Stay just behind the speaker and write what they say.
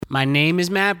My name is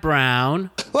Matt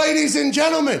Brown. Ladies and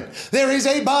gentlemen, there is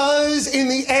a buzz in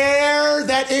the air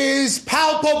that is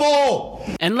palpable.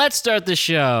 And let's start the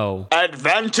show.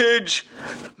 Advantage,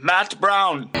 Matt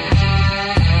Brown.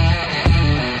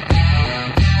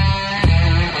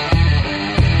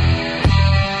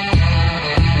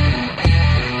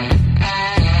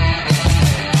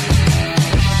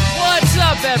 What's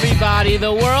up, everybody?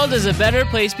 The world is a better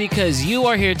place because you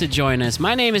are here to join us.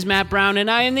 My name is Matt Brown, and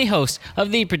I am the host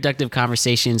of the Productive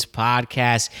Conversations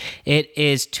podcast. It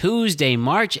is Tuesday,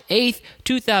 March 8th,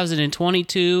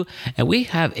 2022, and we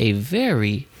have a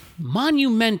very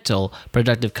monumental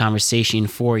productive conversation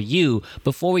for you.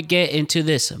 Before we get into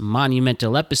this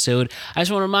monumental episode, I just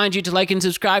want to remind you to like and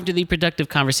subscribe to the Productive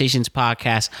Conversations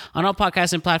podcast on all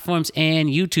podcasting platforms and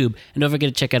YouTube. And don't forget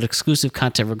to check out exclusive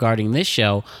content regarding this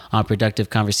show on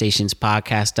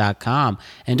productiveconversationspodcast.com.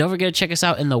 And don't forget to check us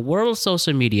out in the world of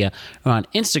social media. We're on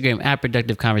Instagram at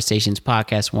Productive Conversations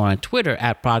Podcast. We're on Twitter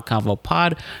at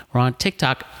ProdConvoPod. We're on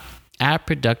TikTok at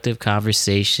Productive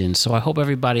Conversations. So I hope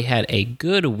everybody had a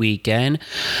good weekend.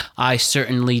 I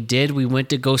certainly did. We went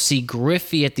to go see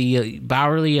Griffey at the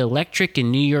Bowery Electric in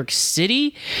New York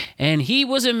City, and he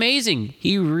was amazing.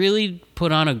 He really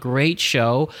put on a great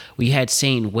show. We had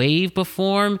Saint Wave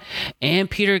perform and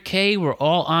Peter Kay were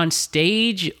all on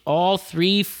stage, all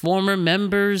three former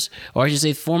members, or I should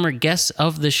say former guests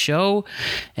of the show.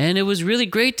 And it was really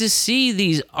great to see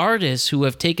these artists who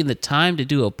have taken the time to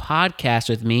do a podcast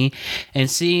with me and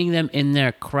seeing them in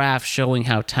their craft, showing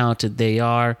how talented they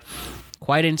are.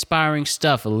 Quite inspiring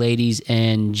stuff, ladies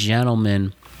and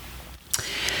gentlemen.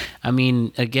 I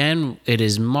mean, again, it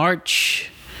is March.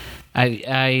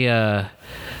 I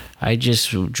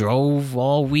just drove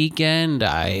all weekend.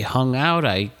 I hung out.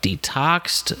 I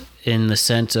detoxed in the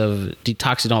sense of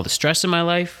detoxing all the stress in my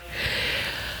life.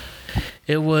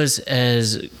 It was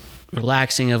as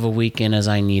relaxing of a weekend as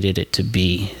I needed it to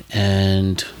be.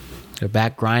 And we're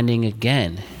back grinding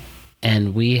again.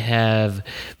 And we have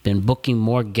been booking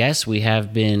more guests. We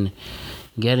have been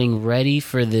getting ready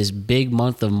for this big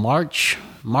month of March.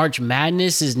 March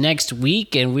Madness is next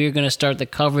week, and we're going to start the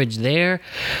coverage there.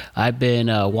 I've been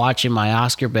watching my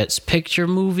Oscar Best Picture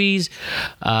movies.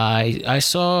 I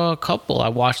saw a couple. I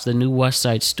watched the new West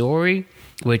Side Story,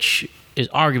 which is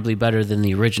arguably better than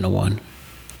the original one.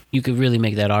 You could really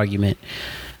make that argument.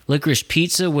 Licorice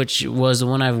Pizza, which was the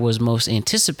one I was most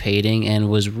anticipating and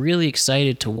was really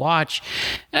excited to watch.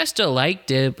 I still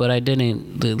liked it, but I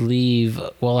didn't leave.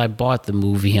 Well, I bought the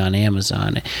movie on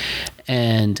Amazon,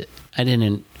 and I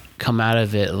didn't come out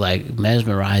of it like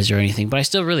mesmerized or anything, but I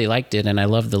still really liked it, and I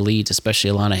love the leads,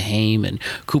 especially Alana Haim and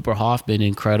Cooper Hoffman.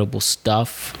 Incredible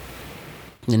stuff.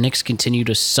 The Knicks continue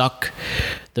to suck.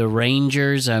 The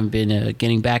Rangers, I've been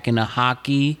getting back into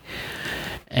hockey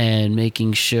and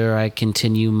making sure I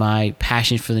continue my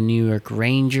passion for the New York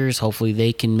Rangers. Hopefully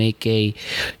they can make a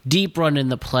deep run in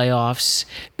the playoffs.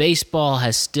 Baseball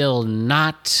has still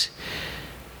not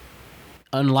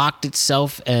unlocked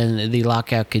itself, and the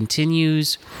lockout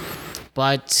continues.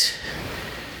 But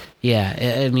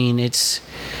yeah, I mean, it's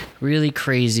really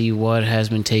crazy what has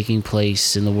been taking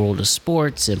place in the world of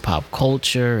sports and pop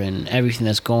culture and everything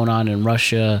that's going on in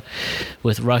Russia,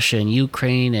 with Russia and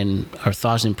Ukraine, and our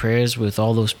thoughts and prayers with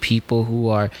all those people who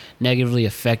are negatively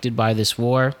affected by this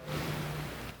war.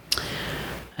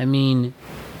 I mean,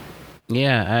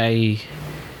 yeah,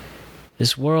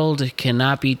 this world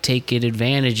cannot be taken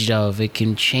advantage of. It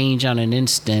can change on an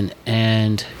instant,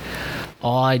 and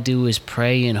all I do is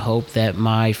pray and hope that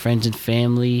my friends and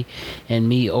family and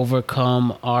me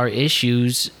overcome our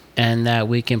issues and that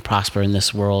we can prosper in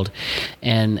this world.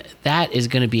 And that is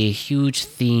going to be a huge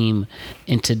theme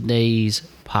in today's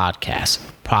podcast,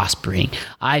 prospering.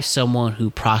 I'm someone who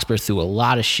prospered through a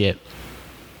lot of shit.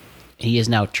 He has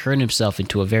now turned himself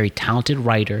into a very talented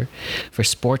writer for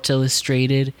Sports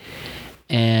Illustrated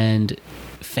and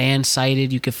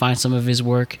Fansided. You can find some of his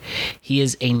work. He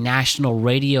is a national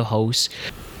radio host.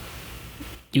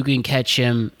 You can catch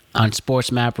him on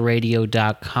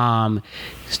sportsmapradio.com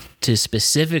to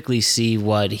specifically see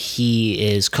what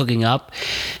he is cooking up.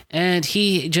 And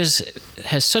he just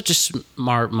has such a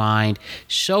smart mind,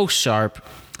 so sharp,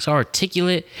 so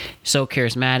articulate, so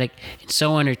charismatic, and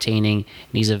so entertaining.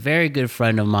 And he's a very good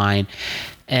friend of mine.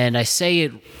 And I say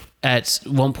it at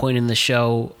one point in the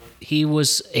show, he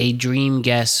was a dream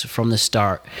guest from the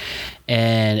start.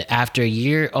 And after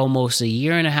almost a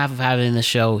year and a half of having the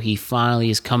show, he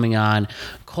finally is coming on.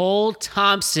 Cole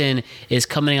Thompson is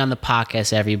coming on the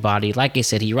podcast, everybody. Like I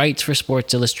said, he writes for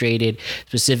Sports Illustrated,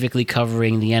 specifically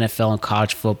covering the NFL and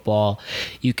college football.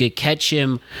 You could catch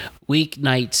him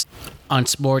weeknights on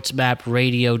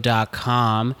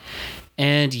sportsmapradio.com.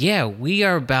 And yeah, we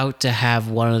are about to have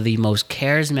one of the most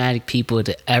charismatic people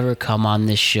to ever come on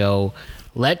this show.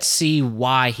 Let's see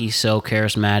why he's so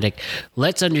charismatic.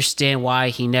 Let's understand why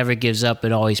he never gives up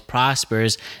and always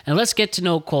prospers. And let's get to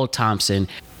know Cole Thompson.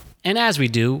 And as we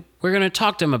do, we're going to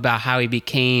talk to him about how he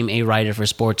became a writer for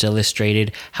Sports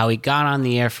Illustrated, how he got on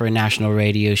the air for a national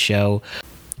radio show,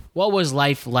 what was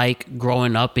life like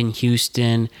growing up in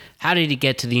Houston, how did he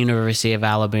get to the University of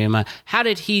Alabama, how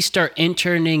did he start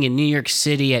interning in New York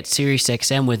City at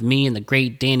SiriusXM with me and the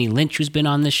great Danny Lynch, who's been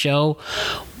on the show,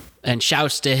 and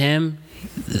shouts to him.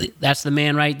 That's the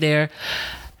man right there.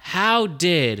 How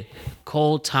did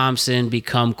Cole Thompson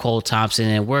become Cole Thompson?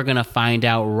 And we're going to find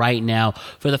out right now.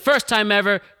 For the first time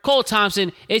ever, Cole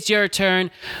Thompson, it's your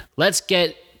turn. Let's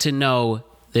get to know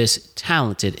this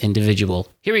talented individual.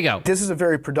 Here we go. This is a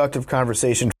very productive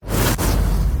conversation.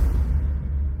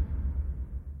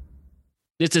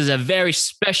 This is a very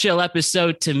special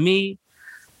episode to me.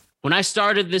 When I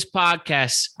started this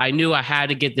podcast, I knew I had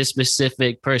to get this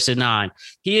specific person on.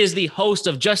 He is the host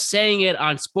of Just Saying It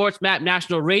on SportsMap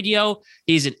National Radio.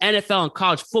 He's an NFL and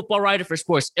college football writer for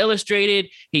Sports Illustrated.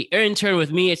 He interned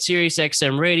with me at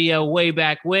SiriusXM Radio way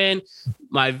back when.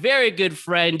 My very good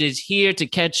friend is here to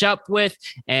catch up with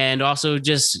and also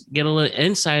just get a little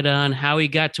insight on how he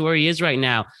got to where he is right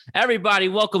now. Everybody,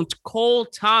 welcome to Cole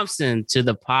Thompson to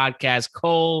the podcast.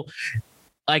 Cole,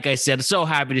 like I said, so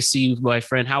happy to see you, my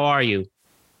friend. How are you?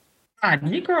 God,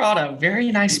 you grow out a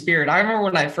very nice beard. I remember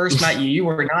when I first met you, you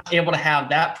were not able to have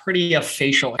that pretty a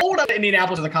facial. Hold up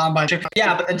Indianapolis to the combine.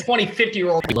 Yeah, but then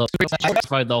 50-year-old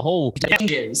for the whole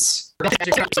is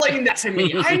explain that to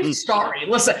me. I'm sorry.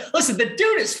 Listen, the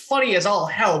dude is funny as all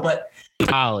hell, but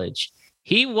college.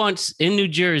 He wants in New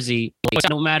Jersey,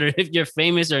 no matter if you're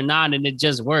famous or not, and it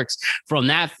just works from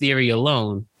that theory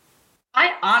alone.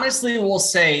 I honestly will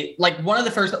say, like, one of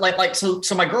the first,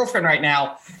 so my girlfriend right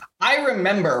now, I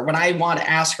remember when I wanted to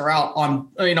ask her out on,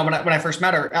 when I first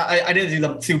met her, I did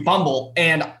it through Bumble,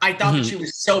 and I thought that she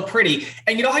was so pretty.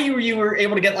 And you know how you were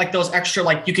able to get like those extra,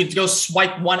 like you could go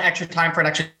swipe one extra time for an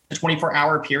extra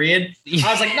 24-hour period.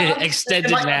 I was like, no,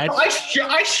 extended match.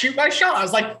 I shoot my shot. I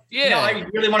was like, no, I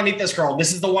really want to meet this girl.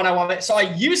 This is the one I want. So I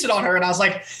used it on her, and I was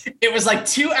like, it was like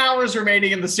 2 hours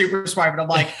remaining in the super swipe, and I'm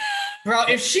like, bro,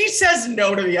 if she says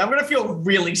no to me, I'm going to feel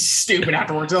really stupid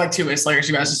afterwards. Like 2 minutes later,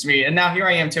 she messages me. And now here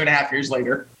I am 2.5 years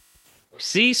later.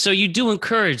 See, so you do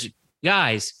encourage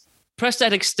guys, press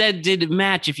that extended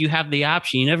match if you have the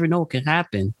option. You never know what can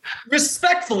happen.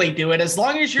 Respectfully do it. As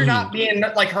long as you're not being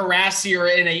like harassy or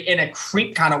in a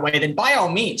creep kind of way, then by all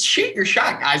means, shoot your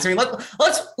shot, guys. I mean,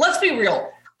 let's be real.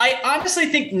 I honestly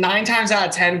think 9 times out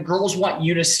of 10, girls want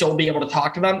you to still be able to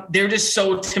talk to them. They're just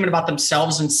so timid about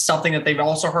themselves and something that they've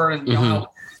also heard, and you know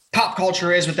how pop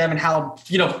culture is with them, and how,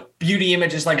 beauty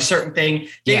image is like a certain thing.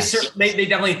 They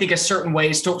definitely think a certain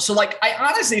ways. So like, I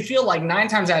honestly feel like 9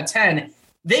 times out of 10,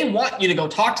 they want you to go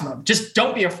talk to them. Just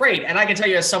don't be afraid. And I can tell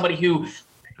you, as somebody who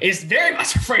is very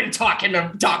much afraid of talking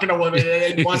to women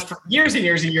and was for years and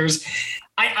years and years,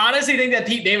 I honestly think that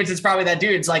Pete Davidson's probably that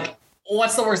dude. It's like,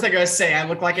 what's the worst they're going to say? I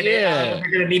look like an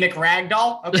anemic rag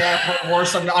doll? Okay, I've heard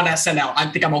worse on SNL. I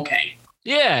think I'm okay.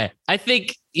 Yeah, I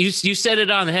think you said it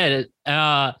on the head.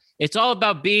 It's all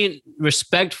about being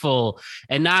respectful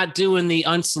and not doing the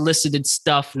unsolicited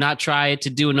stuff, not trying to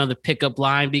do another pickup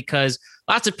line, because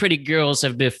lots of pretty girls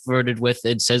have been flirted with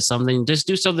and said something. Just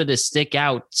do something to stick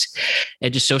out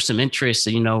and just show some interest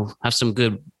and, have some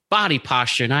good body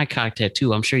posture and eye contact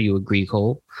too. I'm sure you agree,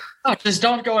 Cole. Oh, just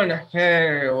don't go in there.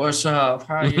 Hey, what's up?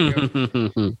 How you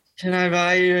doing? Can I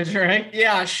buy you a drink?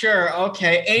 Yeah, sure.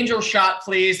 Okay. Angel shot,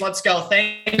 please. Let's go.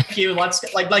 Thank you. Let's do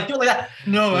it like that.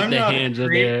 No, I'm not a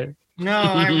creep. No,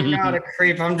 I'm not a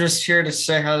creep. I'm just here to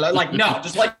say hello. Like, no,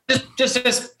 just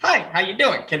hi, how you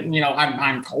doing?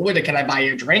 I'm cool with it. Can I buy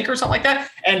you a drink or something like that?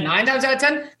 And 9 times out of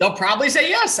 10, they'll probably say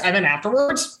yes. And then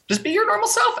afterwards, just be your normal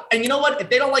self. And you know what?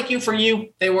 If they don't like you for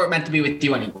you, they weren't meant to be with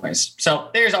you anyways. So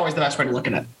there's always the best way to look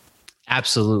at it.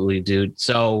 Absolutely, dude.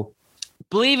 So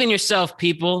believe in yourself,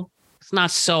 people. It's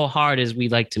not so hard as we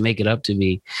like to make it up to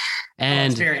be.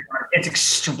 And it's very hard. It's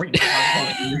extremely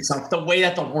hard. The way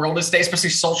that the world is today, especially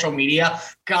social media,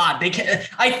 God, they can.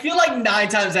 I feel like 9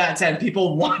 times out of 10,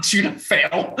 people want you to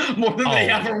fail more than they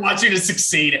ever want you to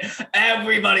succeed.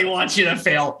 Everybody wants you to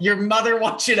fail. Your mother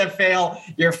wants you to fail.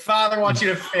 Your father wants you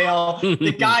to fail.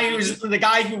 The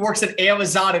guy who works at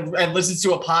Amazon and listens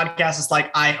to a podcast is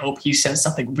like, I hope he says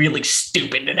something really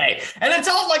stupid today. And it's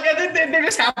all like, they're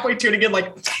just halfway tuning in,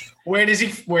 like, where does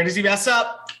he mess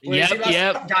up? Where does he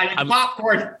mess up? Guy,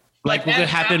 popcorn. Like what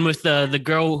happened with the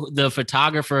girl, the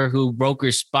photographer who broke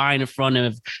her spine in front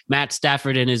of Matt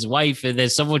Stafford and his wife. And then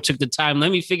someone took the time,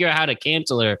 let me figure out how to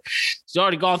cancel her. She's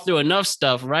already gone through enough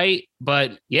stuff, right?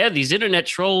 But yeah, these internet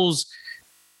trolls,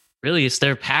 really, it's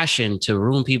their passion to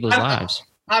ruin people's lives.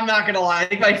 I'm not going to lie. I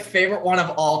think my favorite one of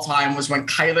all time was when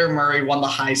Kyler Murray won the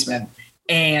Heisman.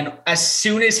 And as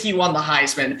soon as he won the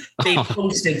Heisman, they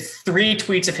posted 3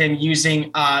 tweets of him using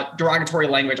derogatory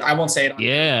language. I won't say it.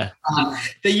 Yeah.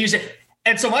 They use it.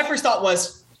 And so my first thought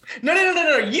was, no.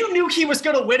 You knew he was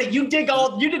going to win it. You did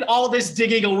all this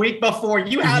digging a week before.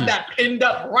 You had that pinned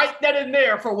up right then and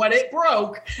there for when it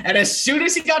broke. And as soon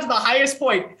as he got to the highest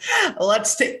point,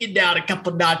 let's take it down a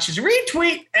couple notches.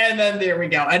 Retweet. And then there we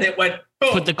go. And it went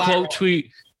boom. Put the quote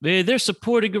tweet. They're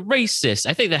supporting a racist.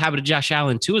 I think that happened to Josh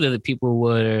Allen too. That the people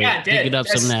were picking up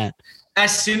some of that.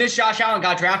 As soon as Josh Allen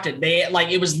got drafted,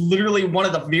 it was literally one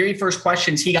of the very first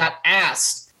questions he got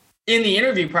asked in the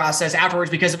interview process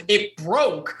afterwards, because it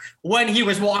broke when he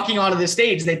was walking onto the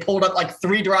stage. They pulled up like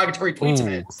 3 derogatory tweets of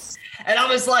it, and I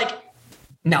was like,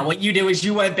 "No, what you do is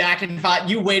you went back and thought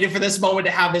you waited for this moment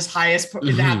to have to have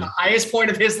the highest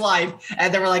point of his life,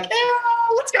 and they were like,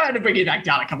 let's go ahead and bring it back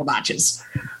down a couple notches."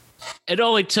 It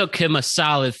only took him a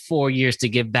solid 4 years to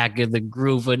get back in the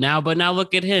groove, but now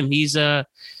look at him. He's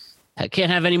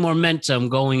can't have any more momentum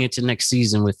going into next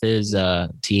season with his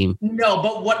team. No,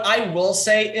 but what I will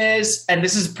say is, and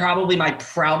this is probably my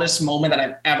proudest moment that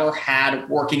I've ever had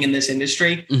working in this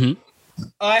industry.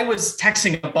 I was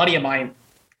texting a buddy of mine,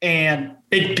 and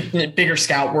bigger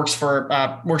scout, works for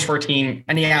a team,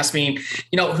 and he asked me,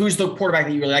 who's the quarterback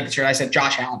that you really like this year? I said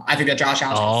Josh Allen. I think that Josh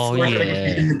Allen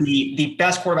is the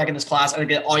best quarterback in this class.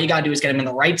 And all you gotta do is get him in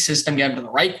the right system, get him to the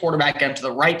right quarterback, get him to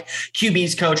the right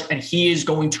QB's coach, and he is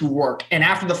going to work. And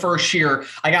after the first year,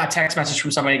 I got a text message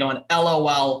from somebody going,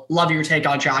 "LOL, love your take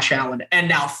on Josh Allen." And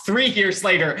now 3 years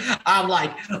later, I'm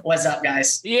like, "What's up,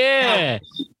 guys?" Yeah.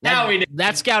 Now we do.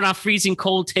 That scout on freezing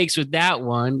cold takes with that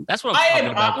one. That's what I'm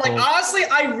talking about. Honestly,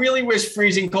 I really wish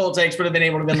freezing cold takes would have been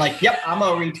able to been like, "Yep, I'm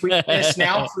gonna retweet this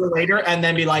now for later," and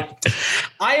then be like,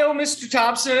 "I owe Mr.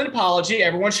 Thompson an apology.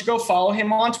 Everyone should go follow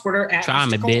him on Twitter at Try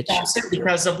Mr. me, Cole bitch." Thompson,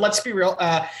 because of, let's be real,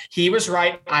 he was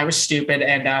right, I was stupid,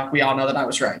 and we all know that I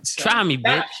was right. So Try me,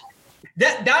 bitch.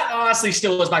 That honestly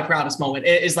still was my proudest moment.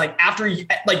 It is like after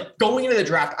going into the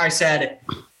draft, I said,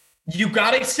 you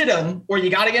got to sit him, or you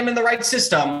got to get him in the right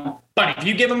system. But if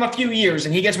you give him a few years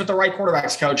and he gets with the right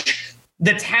quarterbacks coach,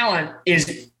 the talent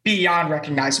is beyond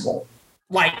recognizable.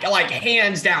 Like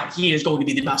hands down, he is going to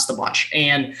be the best of the bunch.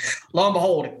 And lo and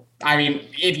behold, I mean,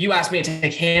 if you ask me to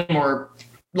take him or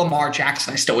Lamar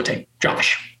Jackson, I still would take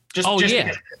Josh. Just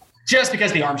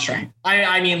because the arm strength.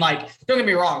 I mean, don't get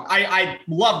me wrong. I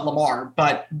love Lamar,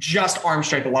 but just arm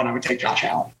strength alone, I would take Josh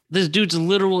Allen. This dude's a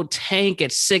literal tank at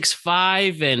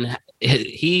 6'5", and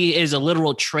he is a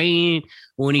literal train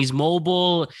when he's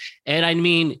mobile. And I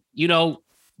mean,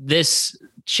 the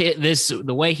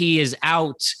way he is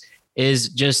out is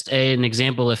just an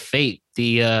example of fate.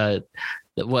 I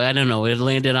don't know, it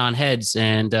landed on heads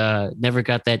and never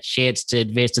got that chance to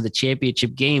advance to the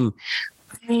championship game.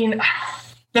 I mean,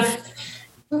 the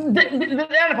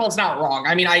NFL's not wrong.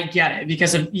 I mean, I get it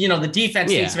because of, the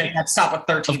defense needs to make that stop with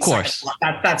 13 of course.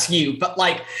 seconds. That's you. But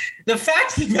the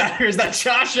fact of the matter is that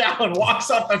Josh Allen walks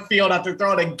off the field after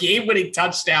throwing a game-winning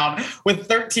touchdown with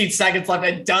 13 seconds left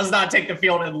and does not take the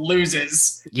field and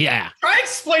loses. Yeah. Try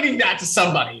explaining that to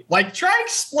somebody. Try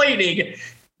explaining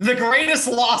the greatest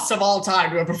loss of all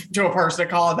time to a person,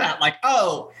 calling that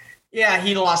oh, yeah,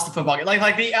 he lost the football game.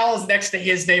 Like the L is next to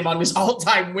his name on his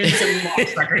all-time wins and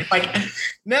loss record.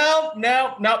 No. And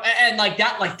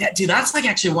that, dude, that's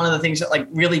actually one of the things that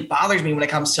really bothers me when it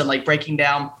comes to breaking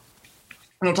down.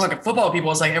 When I'm talking football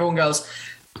people, it's everyone goes,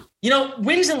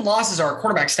 wins and losses are a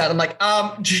quarterback stat. I'm like,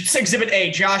 just Exhibit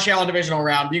A, Josh Allen divisional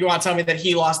round. You go out and tell me that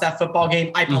he lost that football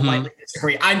game. I politely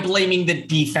disagree. I'm blaming the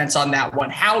defense on that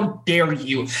one. How dare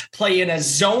you play in a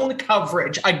zone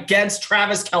coverage against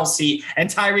Travis Kelce and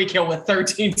Tyreek Hill with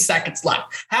 13 seconds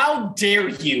left? How dare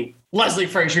you, Leslie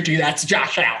Frazier, do that to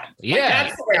Josh Allen? Yeah.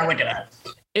 That's the way I look at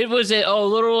it. It was a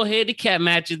little handicap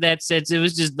match in that sense. It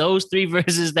was just those three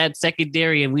versus that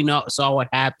secondary, and we saw what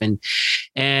happened.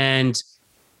 And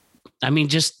I mean,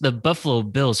 just the Buffalo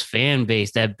Bills fan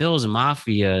base, that Bills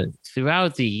Mafia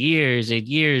throughout the years and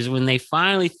years, when they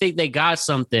finally think they got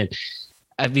something.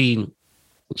 I mean,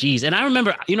 geez. And I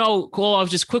remember, Cole, I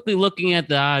was just quickly looking at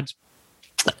the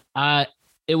odds.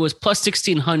 It was plus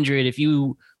 1,600 if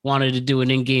you wanted to do an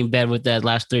in-game bet with that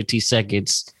last 13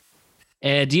 seconds.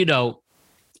 And,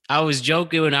 I was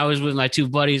joking when I was with my two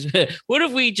buddies. What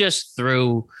if we just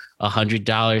threw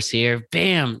 $100 here?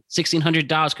 Bam,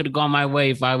 $1,600 could have gone my way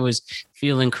if I was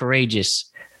feeling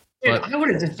courageous. Dude, But I would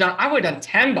have done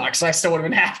 $10. I still would have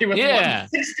been happy with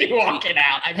 160 walking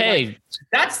out. I mean, like,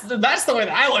 that's the way that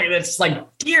I look at it. It's like,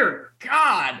 dear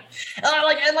God.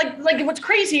 Like what's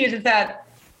crazy is that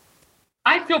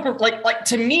I feel like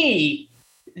to me,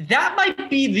 that might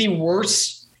be the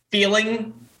worst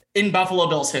feeling in Buffalo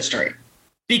Bills history.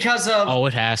 Because of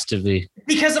it has to be.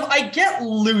 Because of I get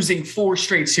losing 4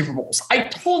 straight Super Bowls. I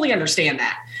totally understand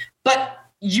that. But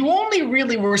you only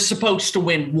really were supposed to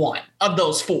win 1 of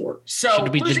those 4. So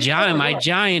should be the Giant, my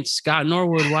Giants, Scott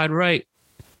Norwood, wide right.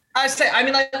 I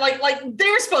mean, like they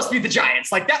were supposed to be the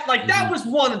Giants. Like that was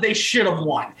one that they should have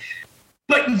won.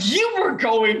 But you were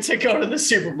going to go to the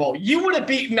Super Bowl.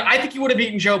 I think you would have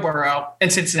beaten Joe Burrow in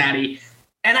Cincinnati.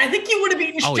 And I think you would have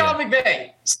beaten Sean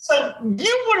McVay. So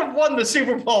you would have won the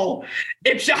Super Bowl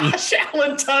if Josh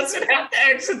Allen doesn't have to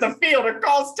exit the field or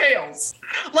calls tails.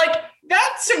 Like,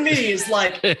 that to me is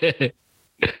like, I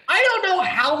don't know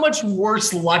how much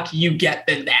worse luck you get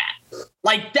than that.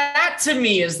 Like, that to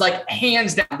me is like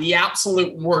hands down the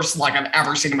absolute worst luck I've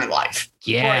ever seen in my life.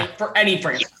 Yeah. For any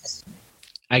franchise.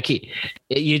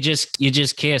 You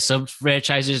just can't. Some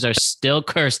franchises are still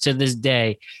cursed to this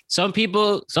day. Some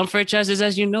franchises,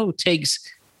 as you know, takes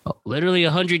literally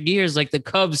 100 years, like the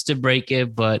Cubs, to break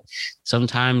it. But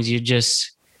sometimes the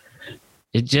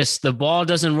ball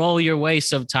doesn't roll your way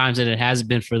sometimes, and it has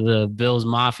been for the Bills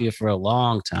Mafia for a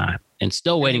long time, and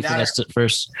still waiting for that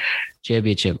first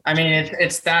championship. I mean,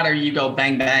 it's that, or you go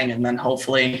bang bang, and then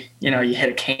hopefully you hit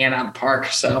a can out of the park.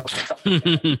 So.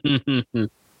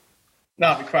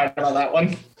 Not be quiet about that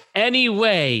one.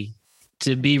 Anyway,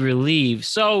 to be relieved.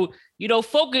 So,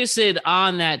 focusing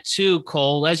on that too,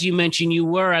 Cole, as you mentioned, you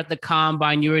were at the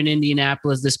Combine. You were in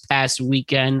Indianapolis this past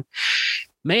weekend.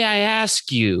 May I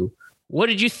ask you, what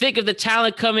did you think of the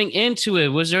talent coming into it?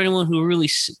 Was there anyone who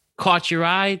really caught your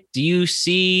eye? Do you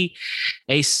see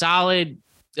a solid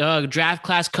draft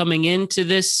class coming into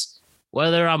this,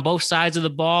 whether on both sides of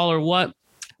the ball or what?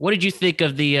 What did you think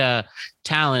of the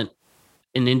talent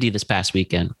in Indy this past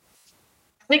weekend?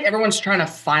 I think everyone's trying to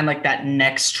find like that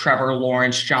next Trevor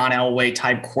Lawrence, John Elway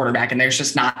type quarterback, and there's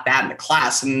just not that in the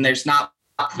class, and there's not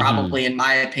probably, in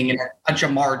my opinion, a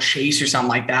Jamar Chase or something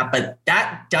like that. But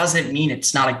that doesn't mean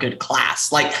it's not a good class.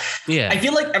 Like, I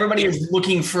feel like everybody is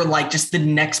looking for like just the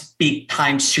next big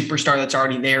time superstar that's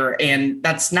already there, and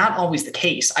that's not always the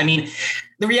case. I mean,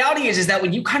 the reality is that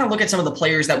when you kind of look at some of the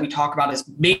players that we talk about as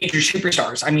major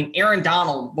superstars, I mean, Aaron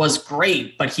Donald was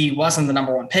great, but he wasn't the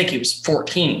number 1 pick. He was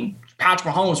 14.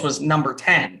 Patrick Mahomes was number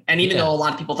 10. And even though a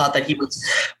lot of people thought that he was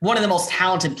one of the most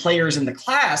talented players in the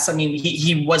class, I mean,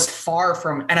 he was far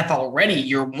from NFL ready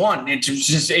year 1.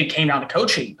 It came down to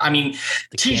coaching. I mean,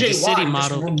 TJ Watt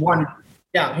just won.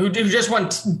 Yeah, who just won,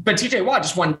 but TJ Watt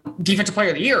just won Defensive Player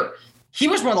of the Year. He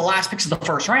was one of the last picks of the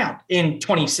first round in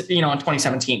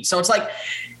 2017. So it's like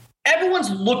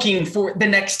everyone's looking for the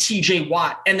next TJ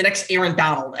Watt and the next Aaron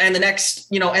Donald and the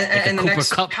next, and the Cooper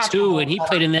next Kupp too, and he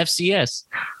played in the FCS.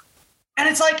 And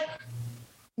it's like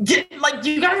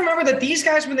you got to remember that these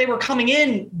guys, when they were coming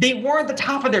in, they weren't the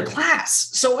top of their class.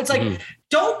 So it's like,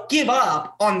 don't give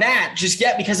up on that just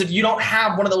yet, because if you don't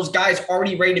have one of those guys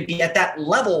already ready to be at that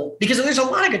level, because there's a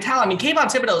lot of good talent. I mean, Kayvon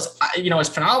Thibodeau is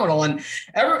phenomenal. And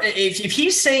if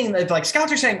he's saying that, like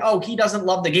scouts are saying, oh, he doesn't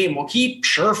love the game. Well, he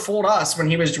sure fooled us when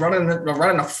he was running a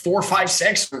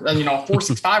 4.56,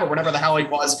 4.65 or whatever the hell he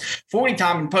was 40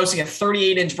 time and posting a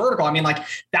 38-inch vertical. I mean, like,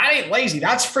 that ain't lazy.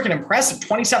 That's freaking impressive.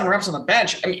 27 reps on the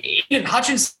bench. I mean, Aiden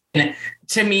Hutchinson,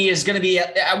 to me, is going to be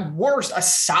at worst a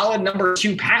solid number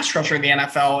 2 pass rusher in the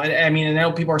NFL. I mean, I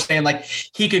know people are saying like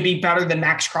he could be better than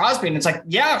Max Crosby, and it's like,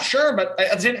 yeah, sure, but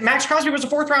Max Crosby was a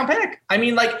 4th round pick. I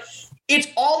mean, like, it's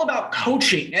all about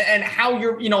coaching and how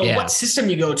you're, what system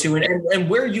you go to and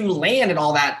where you land and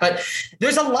all that. But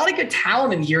there's a lot of good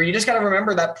talent in here. You just got to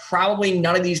remember that probably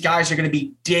none of these guys are going to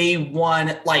be day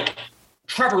 1 like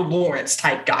Trevor Lawrence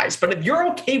type guys. But if you're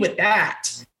okay with that,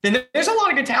 then there's a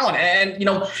lot of good talent. And,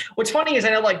 what's funny is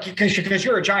I know, like, because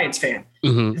you're a Giants fan,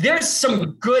 there's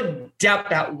some good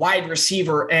depth at wide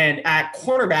receiver and at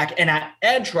cornerback and at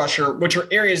edge rusher, which are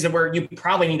areas where you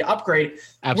probably need to upgrade.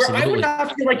 Absolutely. Where I would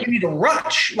not feel like you need to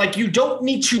rush. Like, you don't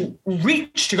need to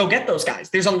reach to go get those guys.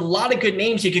 There's a lot of good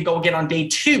names you could go get on day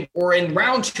 2 or in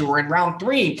round 2 or in round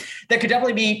 3 that could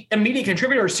definitely be immediate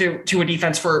contributors to a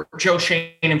defense for Joe Schoen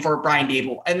and for Brian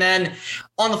Dable. And then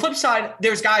on the flip side,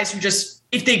 there's guys who just,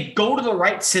 if they go to the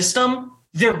right system,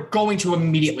 they're going to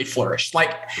immediately flourish.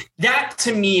 Like that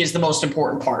to me is the most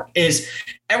important part. Is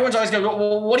everyone's always going to go,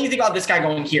 well, what do you think about this guy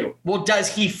going here? Well,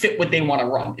 does he fit what they want to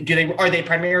run? Are they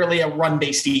primarily a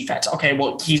run-based defense? Okay,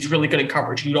 well, he's really good in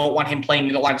coverage. You don't want him playing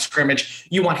in the line of scrimmage.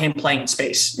 You want him playing in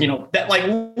space. That like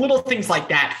little things like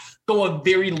that go a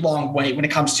very long way when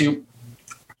it comes to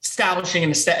establishing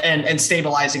and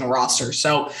stabilizing a roster.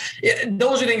 So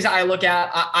those are things that I look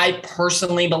at. I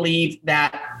personally believe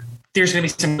that there's going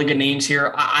to be some really good names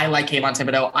here. I like Kayvon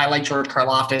Thibodeau. I like George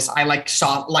Karlaftis. I like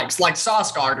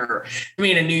Sauce Gardner. I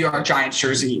mean, a New York Giants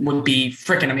jersey would be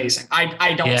freaking amazing.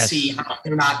 I don't see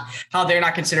how they're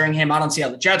not considering him. I don't see how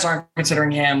the Jets aren't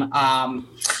considering him.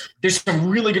 There's some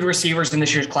really good receivers in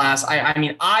this year's class. I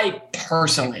mean, I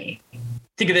personally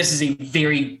think of this as a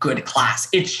very good class.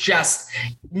 It's just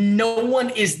no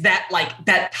one is that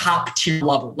top tier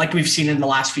level like we've seen in the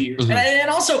last few years. Mm-hmm. And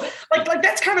also like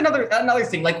that's kind of another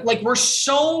thing. Like we're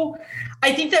so,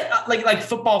 I think that like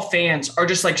football fans are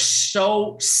just like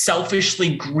so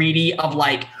selfishly greedy of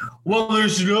like, well,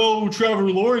 there's no Trevor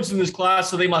Lawrence in this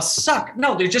class, so they must suck.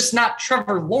 No, they're just not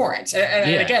Trevor Lawrence.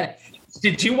 And again,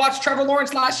 did you watch Trevor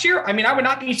Lawrence last year? I mean, I would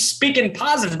not be speaking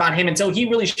positive about him until he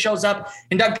really shows up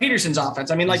in Doug Peterson's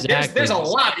offense. I mean, like exactly. there's a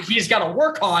lot that he's got to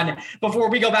work on before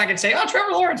we go back and say, oh,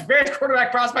 Trevor Lawrence, greatest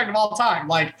quarterback prospect of all time.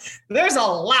 Like there's a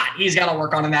lot he's got to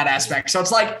work on in that aspect. So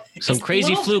it's like some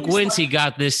crazy fluke wins he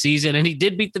got this season, and he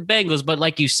did beat the Bengals. But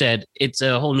like you said, it's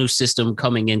a whole new system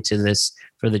coming into this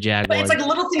for the Jaguars. But it's like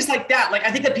little things like that. Like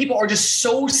I think that people are just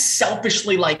so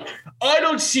selfishly like, I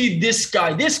don't see this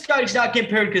guy. This guy's not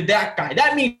compared to that guy.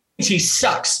 That means he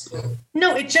sucks.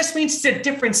 No, it just means it's a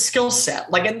different skill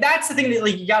set. Like, and that's the thing that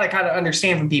like you got to kind of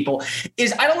understand from people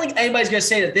is I don't think anybody's going to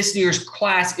say that this year's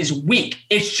class is weak.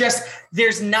 It's just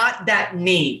there's not that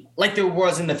name like there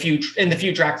was in the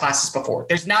few draft classes before.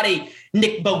 There's not a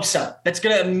Nick Bosa that's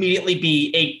going to immediately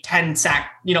be a 10 sack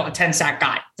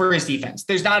guy for his defense.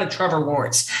 There's not a Trevor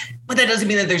Lawrence, but that doesn't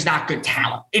mean that there's not good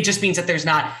talent. It just means that there's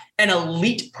not an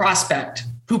elite prospect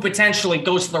who potentially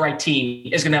goes to the right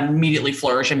team is going to immediately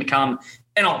flourish and become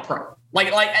an all-pro.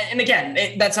 And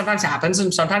again, that sometimes happens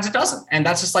and sometimes it doesn't. And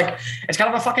that's just like, it's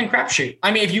kind of a fucking crapshoot.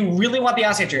 I mean, if you really want the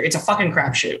answer, it's a fucking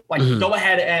crapshoot. Like go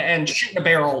ahead and shoot in a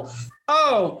barrel.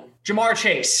 Oh, Jamar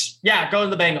Chase. Yeah, go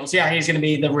to the Bengals. Yeah, he's going to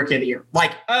be the rookie of the year.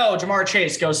 Like, oh, Jamar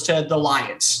Chase goes to the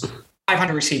Lions.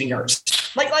 500 receiving yards.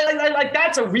 Like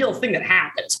that's a real thing that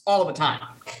happens all the time.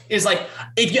 Is like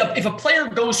if a player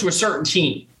goes to a certain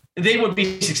team, they would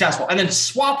be successful, and then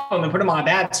swap them and put them on a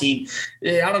bad team.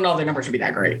 I don't know if their numbers would be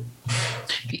that great.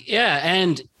 Yeah,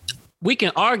 and we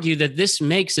can argue that this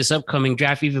makes this upcoming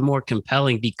draft even more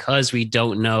compelling because we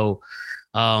don't know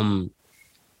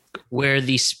where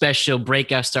these special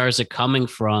breakout stars are coming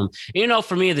from.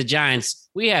 For me, the Giants,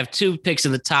 we have 2 picks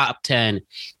in the top 10.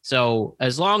 So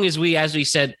as long as we, as we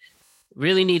said,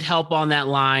 really need help on that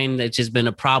line, that's just been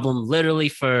a problem literally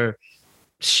for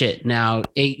now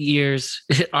 8 years,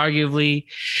 arguably.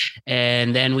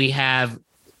 And then we have,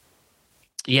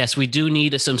 yes, we do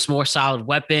need some more solid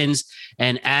weapons.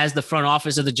 And as the front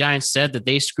office of the Giants said, that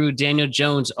they screwed Daniel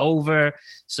Jones over.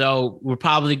 So we're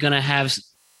probably going to have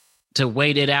to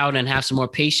wait it out and have some more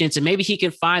patience. And maybe he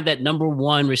can find that number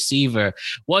 1 receiver.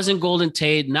 Wasn't Golden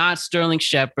Tate, not Sterling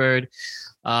Shepard.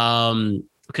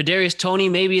 Kadarius Toney,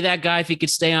 maybe that guy if he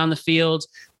could stay on the field.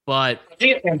 But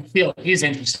he's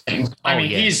interesting. I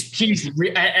mean, he's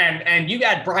and you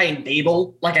got Brian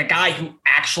Dable, like a guy who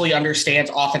actually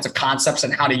understands offensive concepts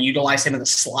and how to utilize him in the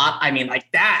slot. I mean, like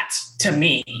that to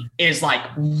me is like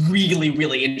really,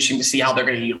 really interesting to see how they're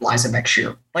going to utilize him next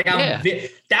year. Like,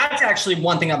 that's actually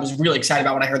one thing I was really excited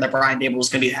about when I heard that Brian Dable was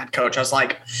going to be the head coach. I was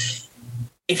like,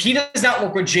 if he does not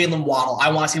work with Jalen Waddle, I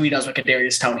want to see what he does with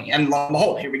Kadarius Toney. And lo and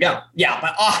behold, here we go. Yeah,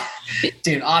 but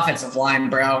dude, offensive line,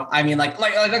 bro. I mean, like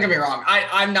don't get me wrong.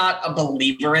 I'm not a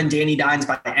believer in Danny Dimes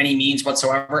by any means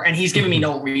whatsoever, and he's giving me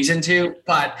no reason to.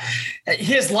 But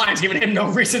his line's giving him no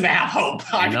reason to have hope.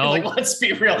 I mean, like, let's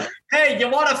be real. Hey, you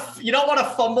don't want to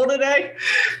fumble today?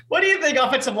 What do you think,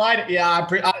 offensive line? Yeah,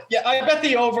 I bet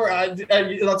the over.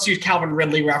 Let's use Calvin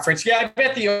Ridley reference. Yeah, I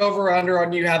bet the over under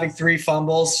on you having 3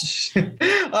 fumbles.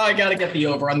 I got to get the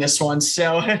over on this one.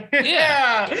 So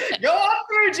yeah, go on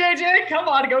through, JJ. Come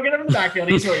on, go get him in the backfield.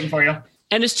 He's waiting for you.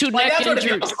 And his 2 neck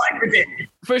injuries,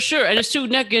 for sure. And his 2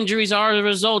 neck injuries are the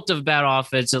result of bad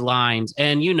offensive lines.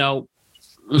 And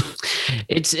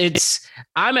it's.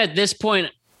 I'm at this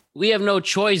point. We have no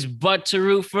choice but to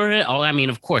root for it. Oh, I mean,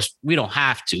 of course, we don't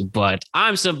have to, but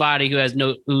I'm somebody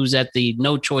who's at the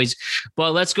no choice.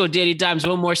 But let's go Danny Dimes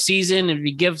one more season. If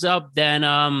he gives up, then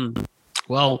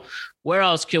well, where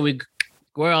else can we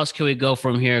where else can we go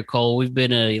from here, Cole? We've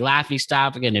been a laughing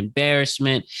stock, an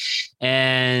embarrassment,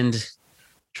 and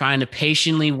trying to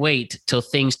patiently wait till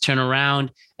things turn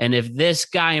around. And if this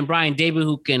guy and Brian Daboll,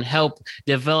 who can help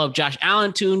develop Josh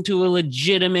Allen into a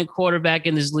legitimate quarterback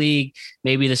in this league,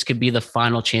 maybe this could be the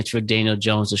final chance for Daniel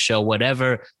Jones to show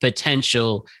whatever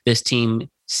potential this team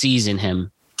sees in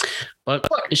him. But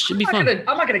look, it should be fun.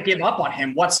 I'm not going to give up on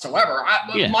him whatsoever.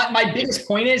 My biggest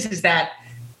point is that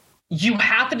you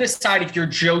have to decide if you're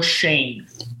Joe Schoen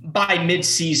by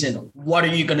midseason, what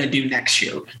are you going to do next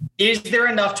year? Is there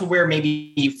enough to where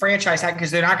maybe franchise tag,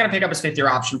 because they're not going to pick up his 5th-year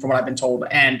option from what I've been told.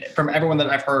 And from everyone that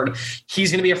I've heard,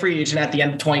 he's going to be a free agent at the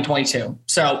end of 2022.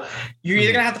 So you're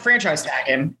either going to have to franchise tag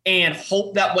him and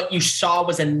hope that what you saw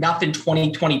was enough in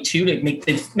 2022 to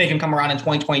make him come around in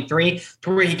 2023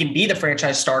 to where he can be the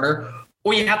franchise starter,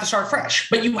 or you have to start fresh.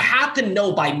 But you have to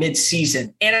know by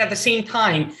midseason. And at the same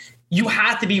time, you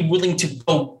have to be willing to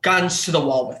go guns to the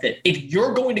wall with it. If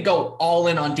you're going to go all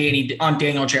in on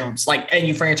Daniel Jones, and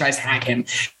you franchise tag him,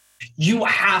 you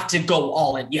have to go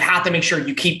all in. You have to make sure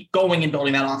you keep going and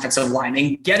building that offensive line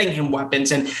and getting him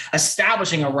weapons and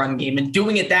establishing a run game and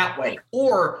doing it that way.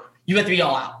 Or you have to be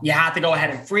all out. You have to go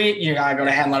ahead and free it. You got to go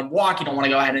ahead and let him walk. You don't want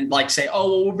to go ahead and say, oh,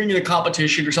 well, we're bringing a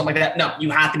competition or something like that. No, you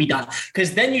have to be done,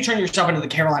 because then you turn yourself into the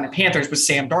Carolina Panthers with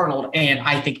Sam Darnold. And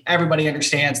I think everybody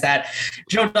understands that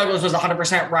Joe Douglas was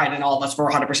 100% right and all of us were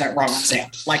 100% wrong on Sam.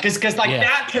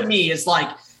 That to me is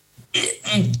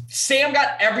Sam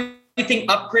got everything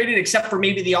upgraded except for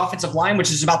maybe the offensive line,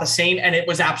 which is about the same, and it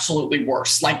was absolutely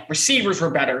worse. Receivers were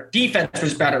better, defense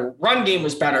was better, run game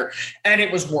was better, and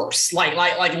it was worse. Like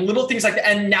little things like that.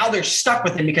 And now they're stuck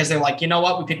with him because they're like, you know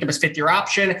what? We picked up his 5th-year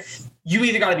option. You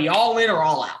either got to be all in or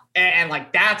all out. And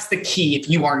that's the key if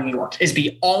you are New York, is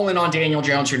be all in on Daniel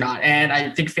Jones or not. And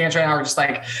I think fans right now are just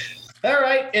like, all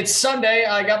right, it's Sunday.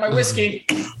 I got my whiskey.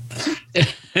 Oh,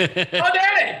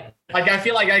 daddy. I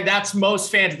feel like that's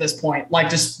most fans at this point.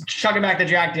 Just chugging back to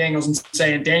Jack Daniels and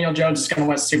saying Daniel Jones is going to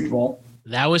win the Super Bowl.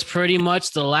 That was pretty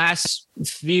much the last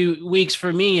few weeks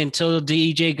for me until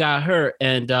DJ got hurt.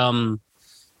 And, I've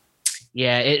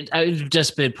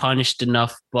just been punished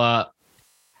enough. But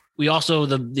we also,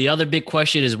 the other big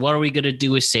question is, what are we going to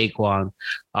do with Saquon?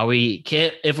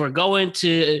 If we're going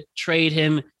to trade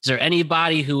him, is there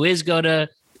anybody who is going to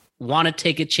want to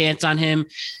take a chance on him?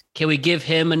 Can we give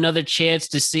him another chance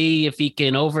to see if he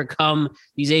can overcome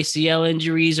these ACL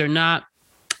injuries or not?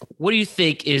 What do you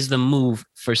think is the move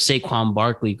for Saquon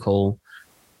Barkley, Cole?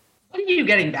 What are you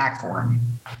getting back for him?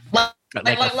 Like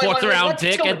a 4th-round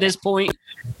pick at this point?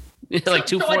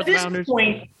 Two 4th-rounders?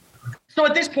 So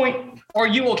at this point, are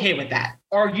you okay with that?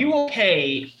 Are you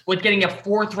okay with getting a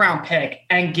 4th-round pick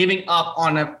and giving up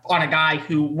on a guy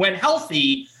who, when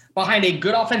healthy, behind a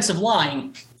good offensive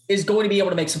line, is going to be able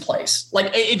to make some plays?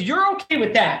 If you're okay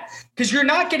with that, because you're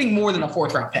not getting more than a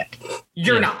 4th-round pick.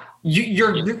 You're not.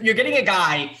 You're getting a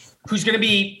guy who's going to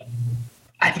be,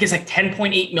 I think it's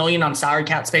 $10.8 million on salary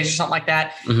cap space or something like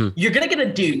that. Mm-hmm. You're going to get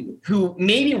a dude who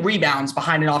maybe rebounds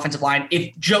behind an offensive line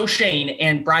if Joe Schoen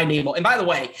and Brian Daboll. And by the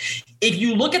way, if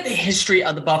you look at the history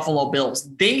of the Buffalo Bills,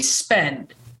 they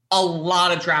spend a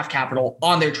lot of draft capital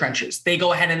on their trenches. They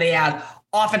go ahead and they add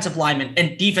offensive linemen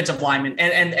and defensive linemen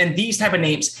and these type of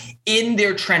names in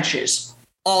their trenches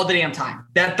all the damn time.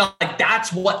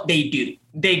 That's what they do.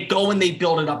 They go and they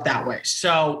build it up that way.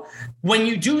 So when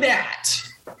you do that,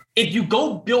 if you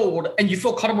go build and you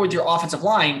feel comfortable with your offensive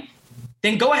line,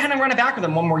 then go ahead and run it back with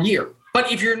them one more year.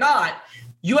 But if you're not,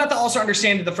 you have to also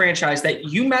understand to the franchise that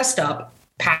you messed up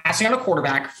passing on a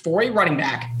quarterback for a running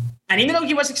back. And even though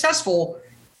he was successful,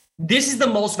 this is the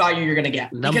most value you're going to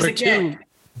get. Number two.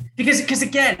 Because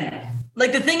again,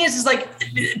 the thing is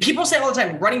people say all the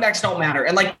time, running backs don't matter.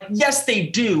 And yes, they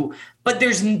do, but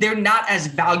they're not as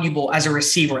valuable as a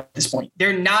receiver at this point.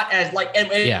 They're not as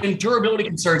in durability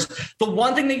concerns. The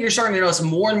one thing that you're starting to notice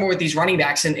more and more with these running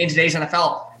backs in today's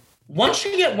NFL, once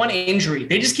you get one injury,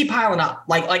 they just keep piling up.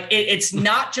 It's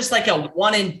not just a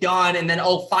one and done and then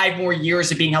 5 more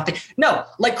years of being healthy. No,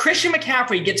 Christian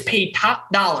McCaffrey gets paid top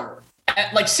dollar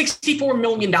at $64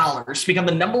 million to become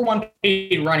the number 1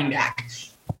 paid running back.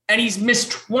 And he's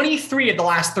missed 23 of the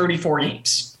last 34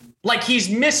 games. He's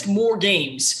missed more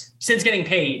games since getting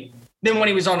paid than when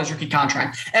he was on his rookie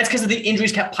contract. And that's because of the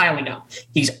injuries kept piling up.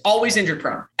 He's always injured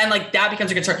prone. And that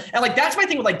becomes a concern. And that's my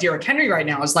thing with Derrick Henry right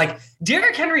now is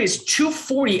Derrick Henry is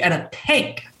 240 and a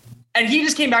tank. And he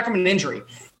just came back from an injury.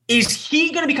 Is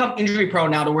he going to become injury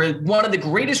prone now to where one of the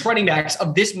greatest running backs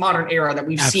of this modern era that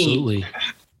we've seen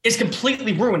is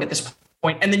completely ruined at this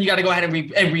point, and then you got to go ahead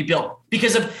and rebuild?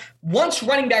 because of once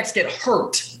running backs get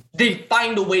hurt, they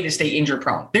find a way to stay injury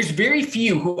prone. There's very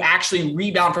few who actually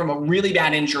rebound from a really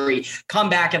bad injury, come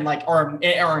back and like are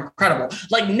incredible.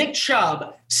 Like Nick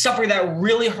Chubb suffered that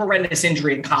really horrendous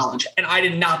injury in college, and I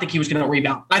did not think he was going to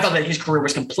rebound. I thought that his career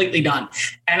was completely done,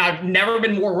 and I've never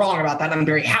been more wrong about that. And I'm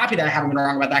very happy that I haven't been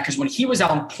wrong about that, because when he was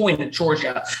on point at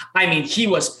Georgia, I mean, he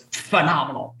was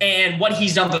phenomenal. And what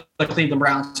he's done for the Cleveland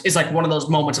Browns is like one of those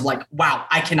moments of like, wow,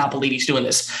 I cannot believe he's doing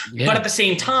this. Yeah. But at the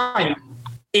same time,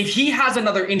 if he has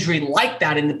another injury like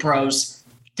that in the pros,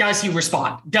 does he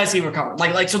respond? Does he recover?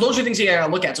 Like, so those are things you got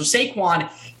to look at. So Saquon,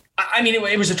 I mean,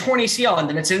 it was a torn ACL, and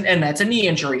then that's a knee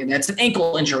injury, and that's an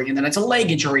ankle injury, and then it's a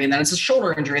leg injury, and then it's a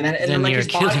shoulder injury, and then like your his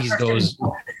Achilles goes,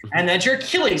 and that's your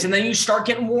Achilles, and then you start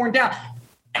getting worn down.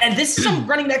 And this is some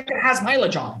running back that has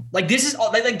mileage on him. Like this is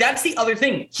like that's the other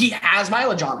thing. He has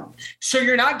mileage on him, so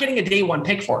you're not getting a day one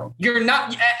pick for him. You're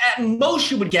not. At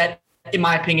most, you would get, in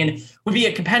my opinion, would be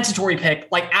a compensatory pick,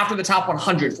 like after the top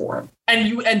 100 for him.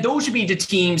 And those should be the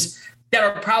teams that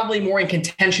are probably more in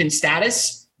contention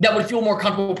status, that would feel more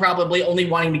comfortable probably only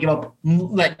wanting to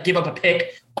give up a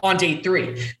pick on day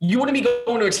 3. You wouldn't be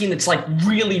going to a team that's like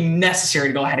really necessary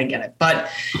to go ahead and get it.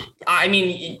 But I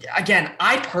mean, again,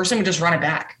 I personally would just run it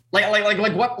back.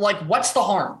 What's the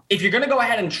harm? If you're going to go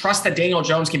ahead and trust that Daniel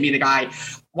Jones can be the guy,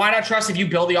 why not trust if you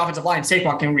build the offensive line,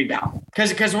 Saquon can rebound?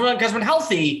 Because when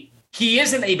healthy, he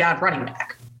isn't a bad running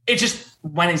back. It's just,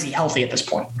 when is he healthy at this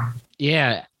point?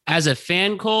 Yeah. As a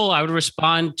fan, Cole, I would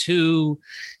respond to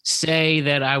say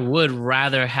that I would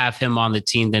rather have him on the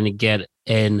team than to get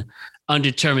an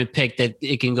undetermined pick that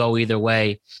it can go either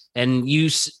way. And you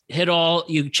checked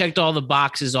all the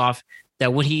boxes off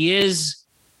that when he is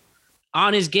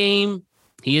on his game,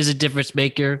 he is a difference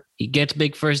maker. He gets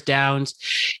big first downs.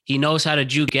 He knows how to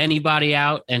juke anybody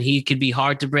out, and he could be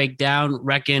hard to break down.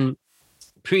 Reckon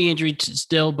pre-injury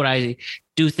still, but I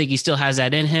do think he still has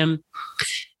that in him.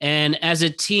 And as a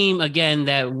team, again,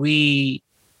 that we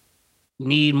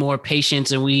need more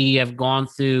patience, and we have gone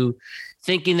through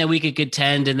thinking that we could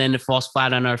contend, and then it falls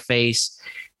flat on our face,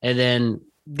 and then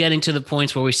getting to the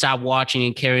points where we stop watching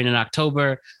and carrying in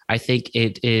October. I think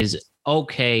it is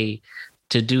okay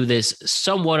to do this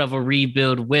somewhat of a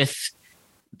rebuild with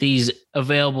these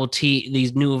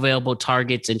these new available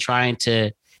targets, and trying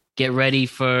to get ready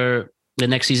for the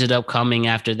next season upcoming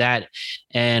after that.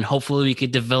 And hopefully we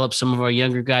could develop some of our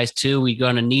younger guys too. We're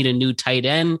going to need a new tight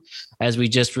end, as we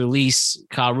just released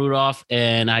Kyle Rudolph,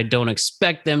 and I don't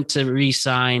expect them to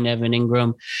re-sign Evan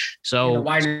Ingram. So the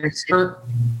wide receiver.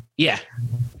 Yeah.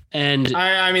 And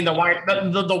I mean the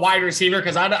wide receiver,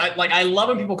 because I love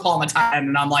when people call him a tight end,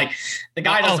 and I'm like, the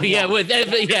guy doesn't.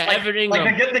 Evan Ingram.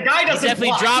 Like the guy doesn't. He definitely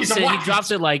block. drops it. He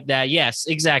drops it like that. Yes,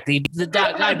 exactly. The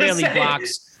guy barely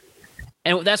blocks.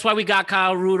 And that's why we got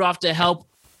Kyle Rudolph to help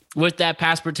with that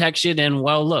pass protection. And,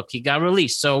 well, look, he got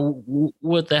released. So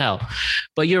what the hell?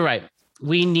 But you're right.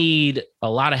 We need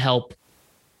a lot of help.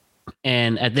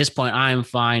 And at this point, I'm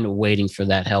fine waiting for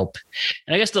that help.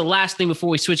 And I guess the last thing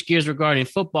before we switch gears regarding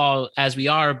football, as we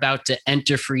are about to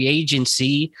enter free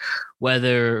agency, what's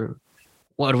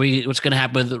going to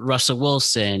happen with Russell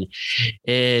Wilson?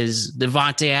 Is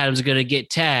Devontae Adams going to get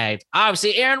tagged?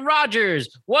 Obviously, Aaron Rodgers.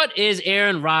 What is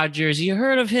Aaron Rodgers? You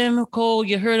heard of him, Cole?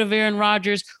 You heard of Aaron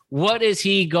Rodgers? What is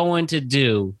he going to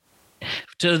do?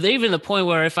 To even the point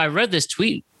where, if I read this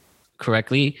tweet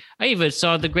correctly, I even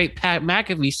saw the great Pat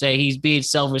McAfee say he's being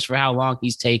selfish for how long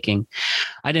he's taking.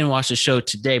 I didn't watch the show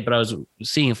today, but I was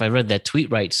seeing if I read that tweet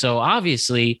right. So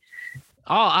obviously,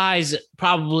 all eyes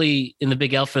probably in the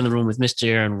big elephant in the room with Mr.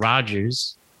 Aaron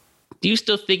Rodgers. Do you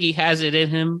still think he has it in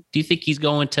him? Do you think he's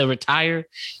going to retire?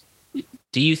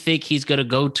 Do you think he's going to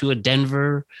go to a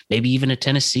Denver, maybe even a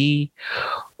Tennessee,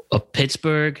 a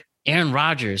Pittsburgh? Aaron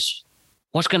Rodgers,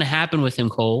 what's going to happen with him,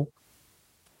 Cole?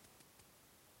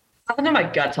 Something in my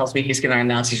gut tells me he's going to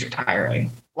announce he's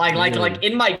retiring. Like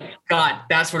in my gut,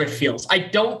 that's what it feels. I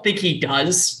don't think he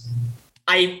does.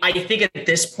 I think at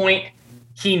this point,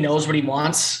 he knows what he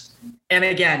wants. And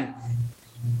again,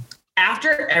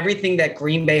 after everything that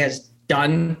Green Bay has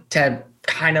done to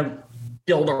kind of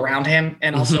build around him,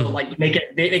 and also like make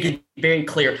it very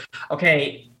clear,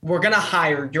 okay, we're going to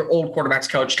hire your old quarterbacks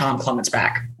coach, Tom Clements,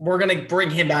 back. We're going to bring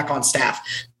him back on staff.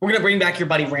 We're going to bring back your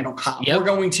buddy, Randall Cobb. Yep. We're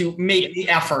going to make the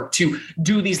effort to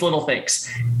do these little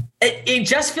things. It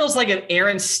just feels like if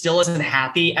Aaron still isn't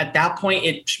happy at that point,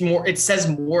 it says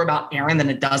more about Aaron than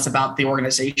it does about the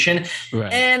organization.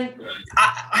 Right. And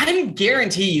I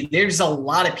guarantee you there's a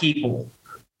lot of people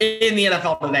in the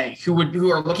NFL today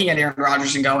who are looking at Aaron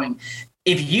Rodgers and going,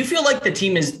 if you feel like the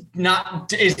team is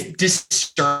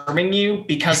disturbing you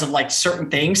because of like certain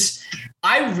things,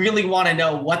 I really want to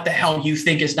know what the hell you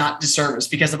think is not disservice,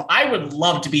 because if I would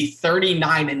love to be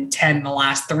 39-10 the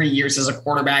last 3 years as a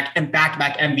quarterback and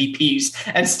back-to-back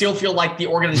MVPs and still feel like the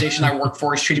organization I work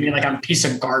for is treating me like I'm a piece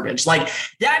of garbage. Like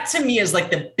that to me is like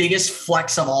the biggest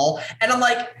flex of all. And I'm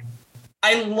like,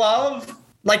 I love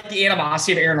like the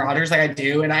animosity of Aaron Rodgers, like I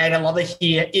do. And I love that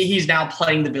he's now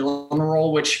playing the villain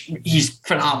role, which he's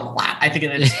phenomenal at. I think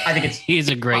it's he's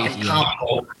a great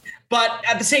comical. But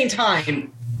at the same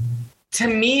time, to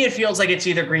me, it feels like it's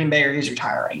either Green Bay or he's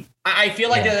retiring. I feel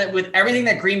like that with everything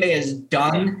that Green Bay has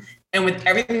done and with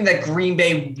everything that Green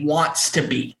Bay wants to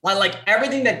be, like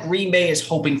everything that Green Bay is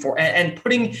hoping for and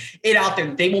putting it out there,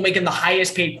 that they will make him the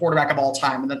highest paid quarterback of all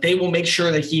time and that they will make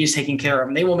sure that he is taken care of.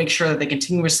 And they will make sure that they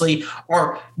continuously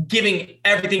are giving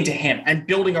everything to him and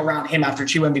building around him after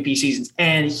 2 MVP seasons.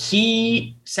 And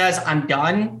he says, I'm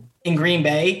done in Green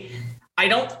Bay. I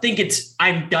don't think it's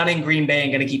I'm done in Green Bay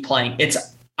and going to keep playing. It's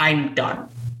I'm done.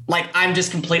 Like, I'm just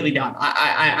completely done.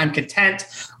 I'm content.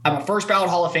 I'm a first ballot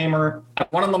Hall of Famer. I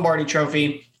won a Lombardi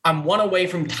trophy. I'm one away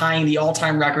from tying the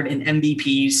all-time record in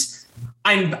MVPs.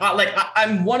 I'm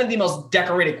one of the most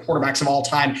decorated quarterbacks of all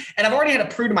time. And I've already had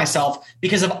to prove to myself,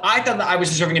 because if I thought that I was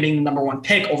deserving of being the number 1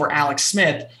 pick over Alex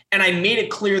Smith, and I made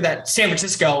it clear that San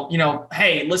Francisco,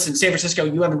 hey, listen, San Francisco,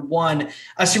 you haven't won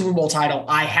a Super Bowl title.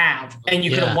 I have, and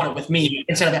you could have won it with me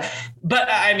instead of that. But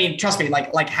I mean, trust me,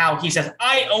 like how he says,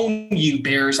 I own you,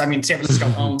 Bears. I mean, San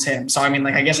Francisco owns him. So, I mean,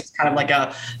 like, I guess it's kind of like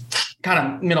a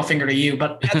kind of middle finger to you.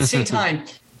 But at the same time,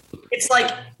 it's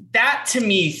like that to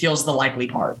me feels the likely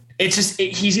part. It's just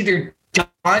he's either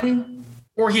done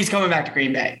or he's coming back to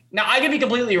Green Bay. Now, I could be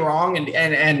completely wrong,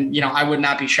 and I would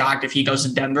not be shocked if he goes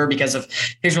to Denver because of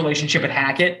his relationship with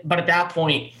Hackett. But at that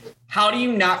point, how do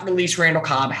you not release Randall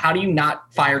Cobb? How do you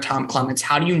not fire Tom Clements?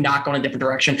 How do you not go in a different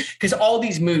direction? Because all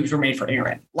these moves were made for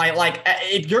Aaron. Like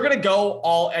if you're gonna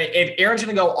if Aaron's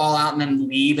gonna go all out and then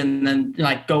leave and then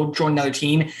like go join another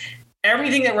team,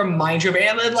 everything that reminds you of,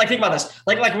 and like, think about this,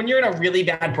 like when you're in a really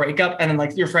bad breakup and then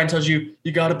like your friend tells you,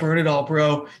 you got to burn it all,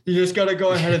 bro. You just got to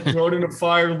go ahead and throw it in a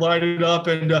fire, light it up,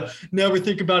 and never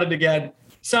think about it again.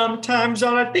 Sometimes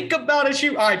all I think about is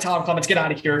you. All right, Tom Clements, get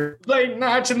out of here. Late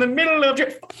nights in the middle of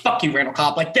your, fuck you, Randall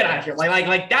Cobb. Like, get out of here.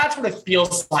 Like that's what it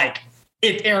feels like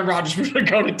if Aaron Rodgers was going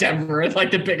to go to Denver. It's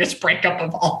like the biggest breakup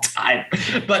of all time.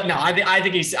 But no, I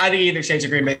think he either stays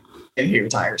at Green Bay and he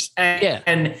retires.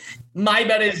 And my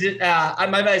bet is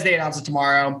they announce it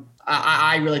tomorrow.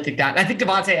 I really think that. And I think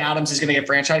Devontae Adams is going to get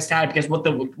franchise tagged, because what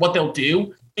they'll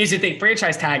do is if they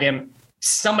franchise tag him,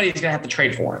 somebody's going to have to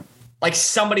trade for him. Like,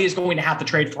 somebody is going to have to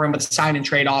trade for him with a sign and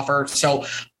trade offer. So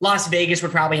Las Vegas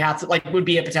would probably have to, would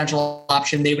be a potential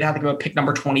option. They would have to give a pick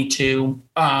number 22.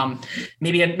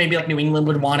 Maybe like New England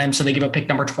would want him, so they give a pick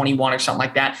number 21 or something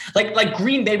like that. Like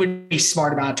Green Bay would be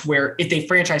smart about it, to where if they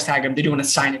franchise tag him, they're doing a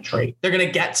sign and trade. They're going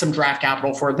to get some draft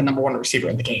capital for the number 1 receiver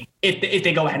in the game if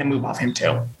they go ahead and move off him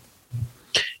too.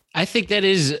 I think that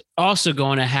is also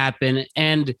going to happen.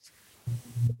 And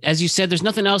as you said, there's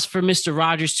nothing else for Mr.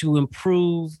 Rodgers to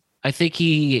improve. I think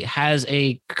he has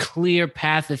a clear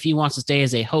path if he wants to stay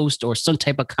as a host or some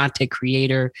type of content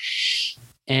creator.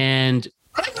 And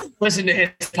I would listen to his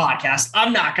podcast.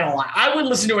 I'm not gonna lie. I would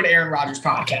listen to an Aaron Rodgers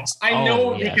podcast. I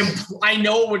know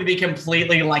it would be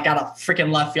completely like out of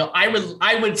freaking left field. I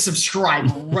would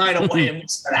subscribe right away and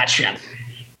listen to that shit.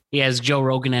 He has Joe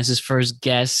Rogan as his first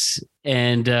guest,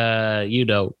 and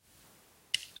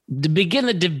to begin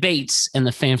the debates and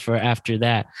the fanfare after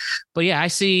that. But yeah, I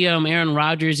see Aaron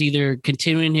Rodgers either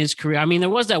continuing his career. I mean, there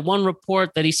was that one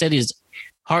report that he said his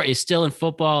heart is still in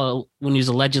football when he was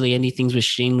allegedly ending things with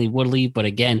Shailene Woodley. But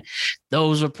again,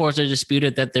 those reports are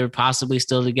disputed that they're possibly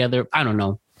still together. I don't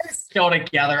know. Still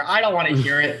together. I don't want to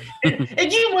hear it.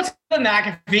 If you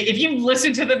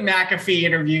listen to the McAfee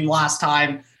interview last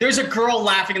time, there's a girl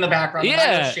laughing in the background.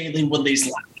 Yeah. Shailene Woodley's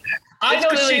laughing. I know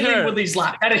Shailene Woodley's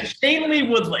laugh. That is Shailene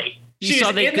Woodley. She's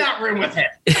in that room with him.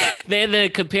 They had to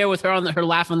compare with her on her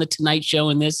laugh on the Tonight Show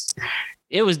in this.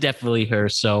 It was definitely her.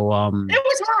 So it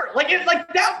was her.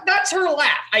 That's her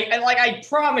laugh. I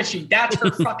promise you, that's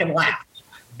her fucking laugh.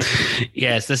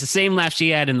 Yes, that's the same laugh she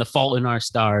had in The Fault in Our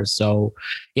Stars. So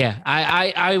yeah,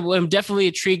 I am definitely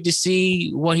intrigued to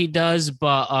see what he does.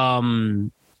 But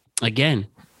again,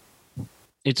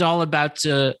 it's all about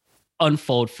to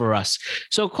unfold for us.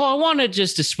 So Cole, I wanted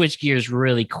just to switch gears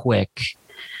really quick.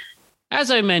 As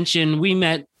I mentioned, we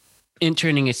met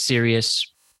interning at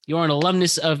Sirius. You're an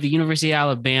alumnus of the University of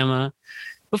Alabama.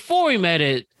 Before we met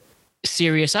at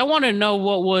Sirius, I want to know,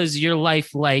 what was your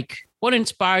life like? What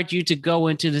inspired you to go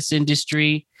into this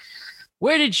industry?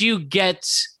 Where did you get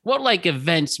what like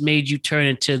events made you turn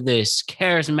into this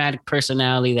charismatic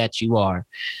personality that you are?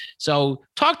 So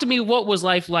talk to me, what was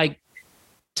life like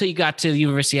till you got to the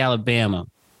University of Alabama?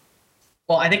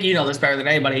 Well, I think you know this better than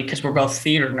anybody because we're both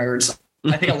theater nerds.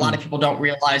 I think a lot of people don't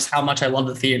realize how much I love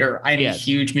the theater. I'm a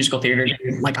huge musical theater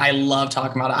dude. Like, I love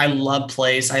talking about it. I love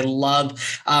plays. I love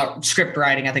script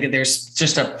writing. I think that there's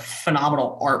just a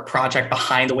phenomenal art project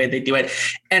behind the way they do it.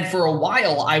 And for a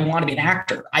while, I want to be an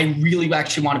actor. I really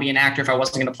actually want to be an actor if I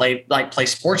wasn't going to play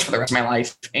sports for the rest of my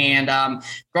life. And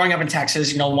growing up in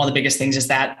Texas, you know, one of the biggest things is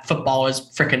that football is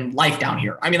freaking life down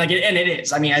here. I mean, like, and it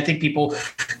is. I mean, I think people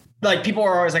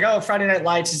are always like, oh, Friday Night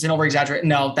Lights is an over exaggerate.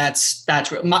 No, that's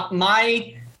real.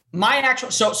 My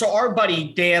actual, so our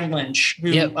buddy, Dan Lynch,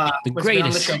 who the was greatest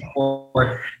on the show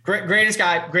before, greatest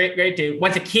guy, great dude,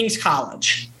 went to King's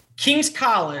College. King's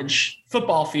College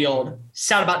football field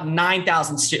sat about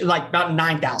 9,000, about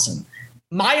 9,000.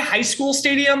 My high school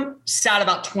stadium sat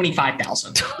about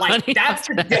 25,000. Like, that's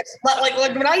like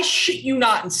when I shit you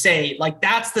not and say, like,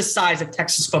 that's the size of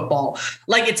Texas football.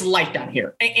 Like, it's light down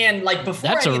here. And like,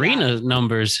 before that's arena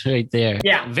numbers right there.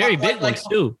 Yeah, very big ones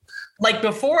too. Like,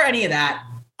 before any of that,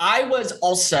 I was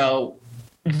also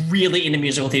really into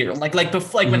musical theater. Like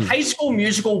when High School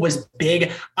Musical was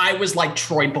big, I was like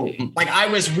Troy Bolton. Like, I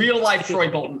was real life Troy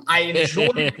Bolton. I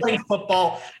enjoyed playing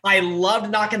football. I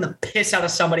loved knocking the piss out of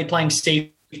somebody playing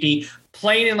safety,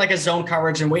 playing in like a zone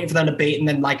coverage and waiting for them to bait, and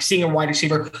then like seeing a wide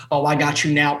receiver, oh, I got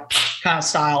you now kind of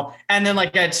style. And then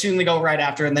like I'd soon go right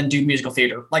after and then do musical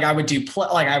theater. Like, I would do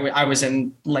I was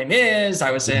in Les Mis,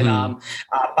 I was in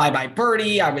Bye Bye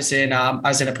Birdie, I was in a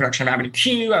production of Avenue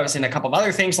Q, I was in a couple of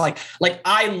other things. Like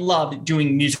I loved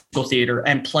doing musical theater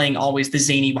and playing always the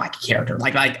zany wacky character.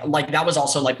 Like that was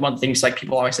also like one of the things, like,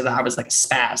 people always said that I was like a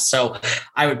spaz. So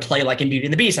I would play like in Beauty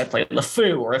and the Beast, I'd play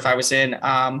LeFou, or if I was in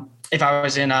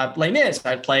Les Mis,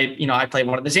 I'd play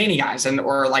one of the zany guys,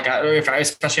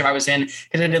 especially if I was in,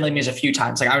 because I did Les Mis a few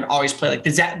times, like I would always play like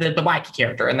the wacky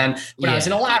character. And then when I was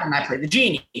in Aladdin, I played the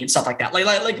genie and stuff like that.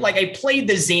 Like I played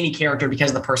the zany character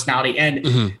because of the personality.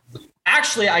 And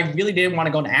actually, I really didn't want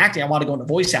to go into acting. I wanted to go into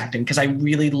voice acting because I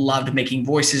really loved making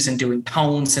voices and doing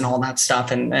tones and all that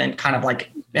stuff, and kind of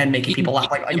like, and making people laugh.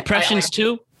 Like impressions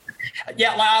too.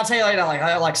 Yeah, well, I'll tell you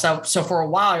later. So for a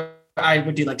while, I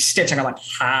would do like Stitch, and I'm like,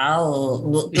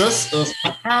 how this is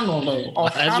handled.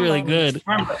 That's really good.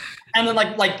 And then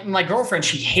like my girlfriend,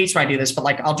 she hates when I do this, but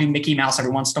like I'll do Mickey Mouse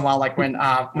every once in a while. Like when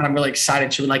I'm really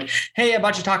excited, she would like, hey, a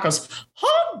bunch of tacos,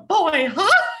 huh, boy, huh?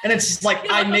 And it's just like,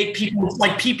 I make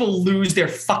people lose their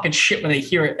fucking shit when they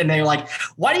hear it, and they're like,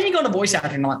 why didn't you go into voice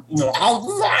acting? And I'm like,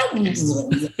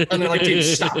 and they're like, dude,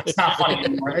 stop, it's not funny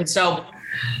anymore. And so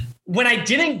when I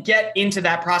didn't get into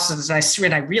that process,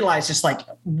 and I realized just like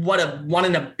what a 1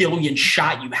 in a billion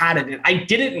shot you had at it. I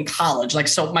did it in college. Like,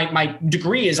 so my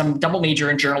degree is, I'm a double major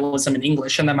in journalism and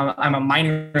English, and then I'm a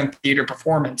minor in theater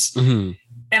performance. And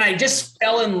I just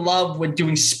fell in love with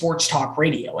doing sports talk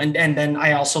radio. And then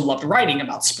I also loved writing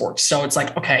about sports. So it's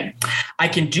like, okay, I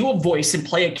can do a voice and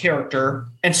play a character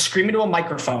and scream into a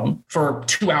microphone for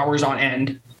 2 hours on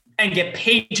end and get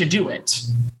paid to do it,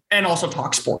 and also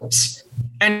talk sports.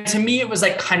 And to me, it was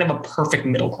like kind of a perfect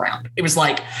middle ground. It was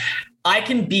like, I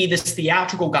can be this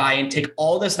theatrical guy and take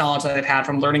all this knowledge that I've had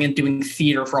from learning and doing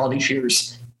theater for all these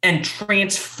years and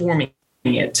transforming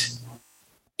it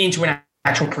into an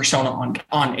actual persona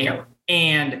on air.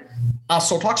 And I'll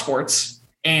still talk sports,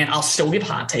 and I'll still give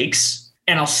hot takes,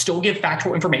 and I'll still give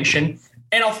factual information,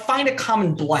 and I'll find a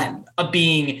common blend of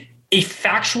being a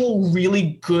factual,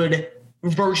 really good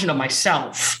version of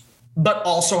myself, but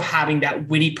also having that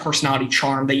witty personality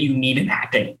charm that you need in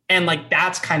acting. And like,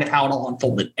 that's kind of how it all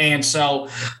unfolded. And so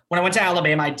when I went to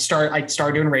Alabama, I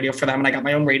started doing radio for them, and I got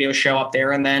my own radio show up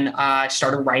there. And then I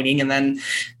started writing, and then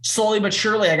slowly but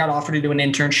surely I got offered to do an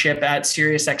internship at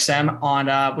Sirius XM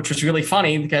on, which was really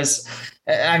funny because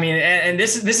I mean, and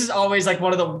this is always like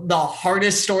one of the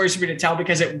hardest stories for me to tell,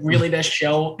 because it really does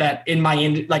show that in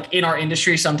our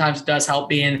industry, sometimes it does help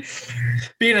being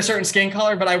a certain skin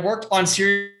color. But I worked on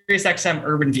Sirius XM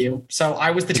Urban View. So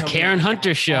I was the Karen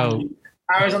Hunter show.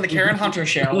 I was on the Karen Hunter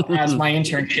show as my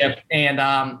internship, and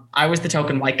I was the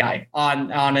token white guy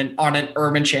on an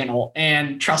urban channel.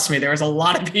 And trust me, there was a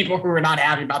lot of people who were not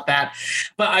happy about that.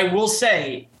 But I will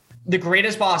say, the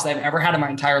greatest boss that I've ever had in my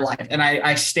entire life, and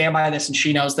I stand by this, and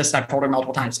she knows this, and I've told her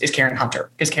multiple times, is Karen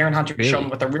Hunter. Because Karen Hunter showed me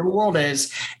what the real world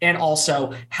is, and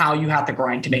also how you have to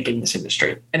grind to make it in this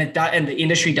industry. And the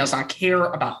industry does not care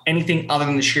about anything other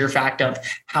than the sheer fact of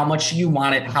how much you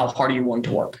want it, how hard you're willing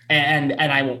to work. And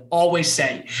I will always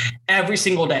say, every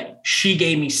single day, she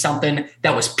gave me something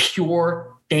that was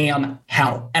pure damn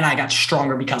hell. And I got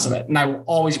stronger because of it. And I will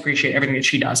always appreciate everything that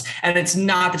she does. And it's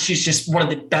not that she's just one of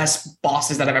the best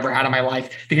bosses that I've ever had in my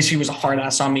life because she was a hard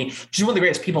ass on me. She's one of the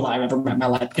greatest people that I've ever met in my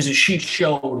life because she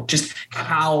showed just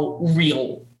how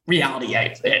real reality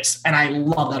is. And I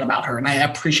love that about her. And I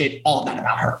appreciate all of that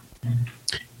about her.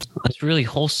 That's really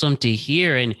wholesome to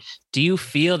hear. And do you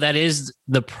feel that is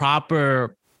the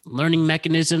proper learning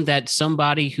mechanism, that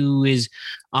somebody who is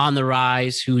on the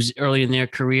rise, who's early in their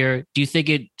career, do you think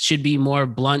it should be more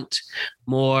blunt,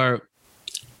 more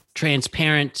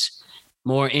transparent,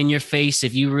 more in your face?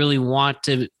 If you really want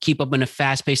to keep up in a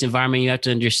fast-paced environment, you have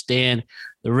to understand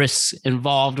the risks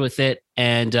involved with it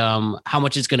and how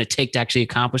much it's going to take to actually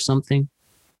accomplish something.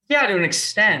 Yeah, to an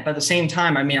extent, but at the same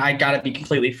time, I mean, I got to be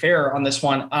completely fair on this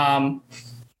one.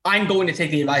 I'm going to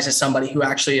take the advice of somebody who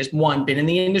actually has, one, been in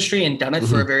the industry and done it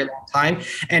for a very long time,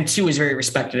 and two, is very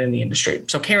respected in the industry.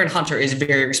 So Karen Hunter is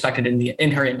very respected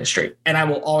in her industry, and I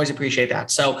will always appreciate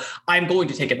that. So I'm going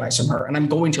to take advice from her, and I'm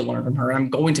going to learn from her, and I'm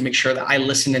going to make sure that I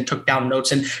listened and took down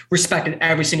notes and respected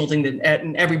every single thing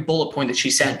and every bullet point that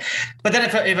she said. But then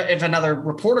if another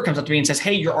reporter comes up to me and says,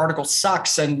 "Hey, your article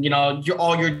sucks," and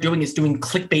all you're doing is doing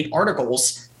clickbait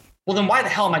articles, well, then why the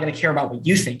hell am I going to care about what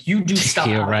you think? You do stuff,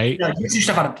 right? You do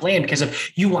stuff out of blame because of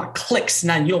you want clicks, and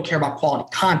then you don't care about quality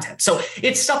content. So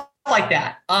it's stuff like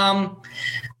that.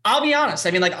 I'll be honest.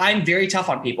 I mean, like, I'm very tough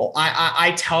on people.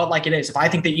 I tell it like it is. If I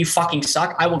think that you fucking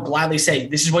suck, I will gladly say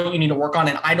this is what you need to work on,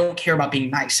 and I don't care about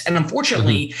being nice. And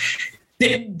unfortunately,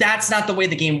 that's not the way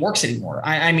the game works anymore.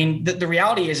 I mean, the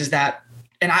reality is that.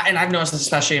 And I've noticed this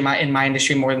especially in my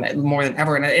industry more than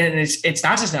ever. And it's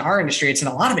not just in our industry; it's in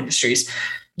a lot of industries.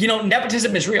 You know,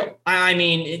 nepotism is real. I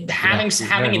mean, having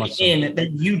an in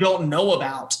that you don't know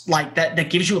about, like that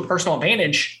gives you a personal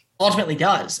advantage, ultimately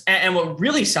does. And what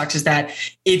really sucks is that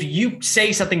if you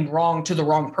say something wrong to the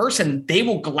wrong person, they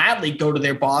will gladly go to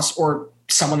their boss or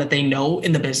someone that they know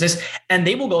in the business, and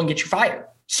they will go and get you fired.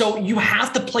 So you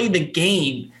have to play the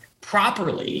game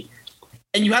properly,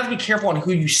 and you have to be careful on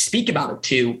who you speak about it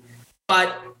to.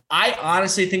 But I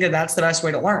honestly think that that's the best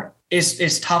way to learn.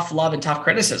 Is tough love and tough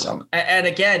criticism. And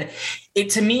again, it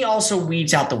to me also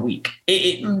weeds out the weak.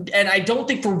 And I don't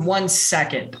think for 1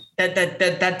 second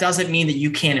that doesn't mean that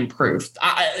you can't improve.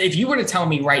 If you were to tell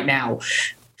me right now,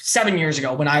 7 years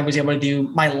ago when I was able to do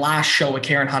my last show with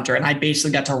Karen Hunter and I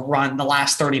basically got to run the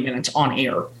last 30 minutes on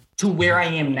air to where I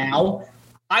am now,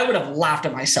 I would have laughed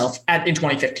at myself in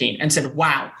 2015 and said,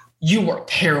 wow, you were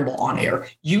terrible on air.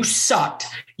 You sucked.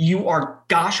 You are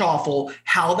gosh awful.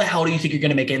 How the hell do you think you're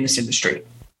going to make it in this industry?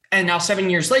 And now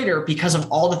 7 years later, because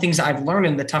of all the things that I've learned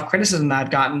and the tough criticism that I've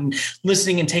gotten,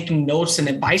 listening and taking notes and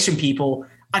advice from people,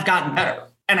 I've gotten better.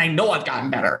 And I know I've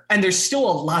gotten better. And there's still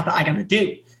a lot that I got to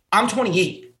do. I'm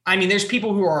 28. I mean, there's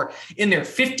people who are in their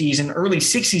 50s and early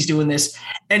 60s doing this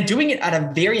and doing it at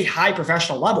a very high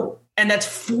professional level. And that's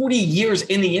 40 years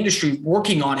in the industry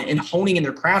working on it and honing in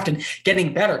their craft and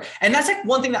getting better. And that's like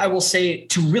one thing that I will say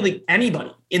to really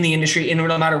anybody in the industry, and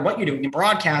no matter what you're doing in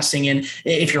broadcasting, and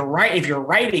if you're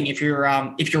writing, if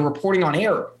you're reporting on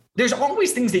air, there's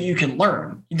always things that you can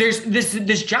learn. There's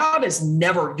this job is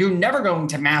you're never going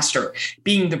to master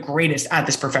being the greatest at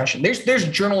this profession. There's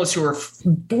journalists who are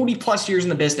 40 plus years in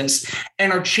the business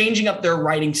and are changing up their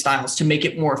writing styles to make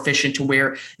it more efficient, to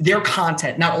where their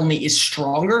content not only is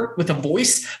stronger with a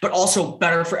voice, but also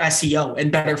better for SEO and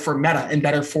better for meta and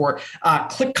better for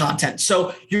click content.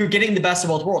 So you're getting the best of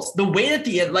both worlds. The way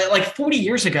that like 40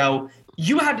 years ago,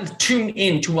 you had to tune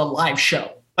into a live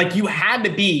show. Like you had to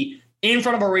be in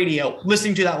front of a radio,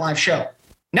 listening to that live show.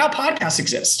 Now podcasts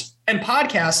exist, and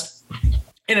podcasts,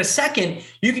 in a second,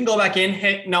 you can go back in,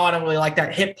 hit, no, I don't really like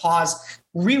that, hit pause,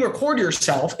 re-record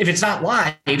yourself if it's not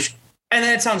live, and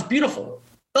then it sounds beautiful.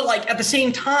 But like at the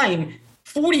same time,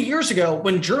 40 years ago,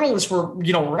 when journalists were,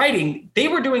 writing, they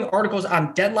were doing articles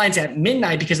on deadlines at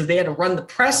midnight because they had to run the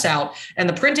press out and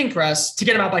the printing press to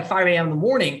get them out by 5 a.m. in the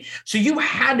morning. So you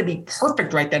had to be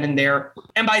perfect right then and there.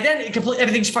 And by then,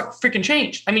 everything's freaking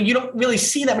changed. I mean, you don't really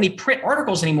see that many print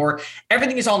articles anymore.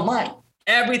 Everything is online.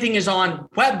 Everything is on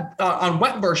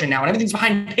web version now, and everything's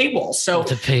behind paywalls. So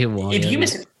it's a paywall, if you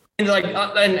miss it,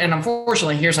 and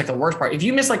unfortunately, here's like the worst part: if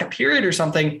you miss like a period or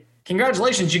something,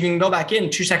 congratulations, you can go back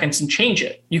in 2 seconds and change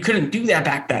it. You couldn't do that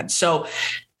back then. So,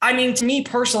 I mean, to me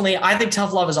personally, I think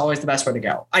tough love is always the best way to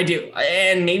go. I do.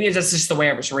 And maybe that's just the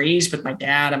way I was raised with my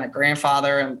dad and my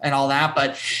grandfather and all that.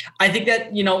 But I think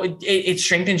that, it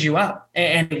strengthens you up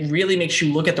and it really makes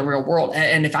you look at the real world.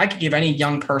 And if I could give any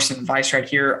young person advice right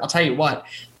here, I'll tell you what,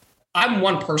 I'm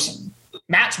one person.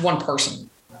 Matt's one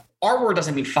person. Our word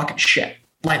doesn't mean fucking shit.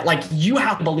 Like you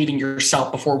have to believe in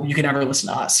yourself before you can ever listen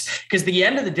to us. Because at the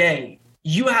end of the day,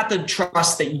 you have to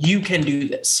trust that you can do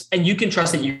this and you can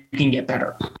trust that you can get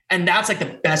better. And that's like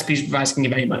the best piece of advice I can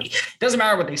give anybody. It doesn't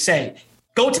matter what they say.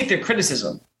 Go take their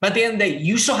criticism. But at the end of the day,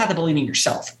 you still have to believe in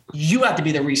yourself. You have to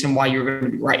be the reason why you're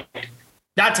going to be right.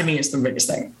 That to me is the biggest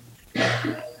thing.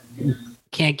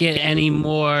 Can't get any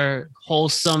more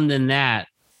wholesome than that.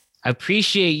 I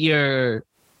appreciate your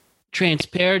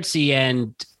transparency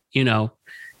and,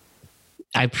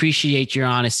 I appreciate your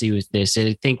honesty with this.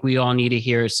 I think we all need to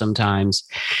hear it sometimes.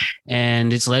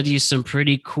 And it's led you some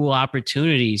pretty cool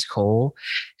opportunities, Cole.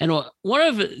 And one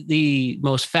of the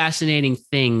most fascinating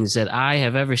things that I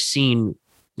have ever seen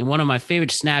in one of my favorite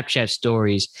Snapchat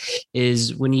stories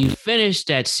is when you finished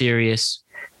at Sirius,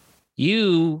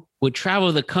 you would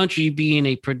travel the country being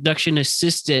a production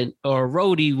assistant or a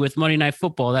roadie with Monday Night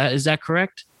Football. Is that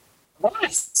correct?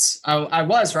 I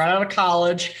was right out of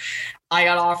college. I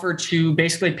got offered to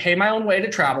basically pay my own way to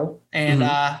travel. And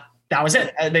that was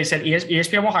it. They said,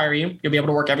 ESPN will hire you. You'll be able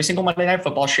to work every single Monday Night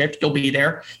Football shift. You'll be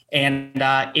there. And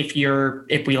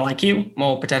if we like you,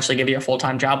 we'll potentially give you a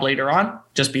full-time job later on.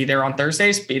 Just be there on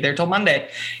Thursdays, be there till Monday.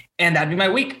 And that'd be my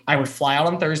week. I would fly out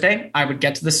on Thursday. I would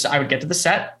get to the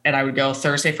set, and I would go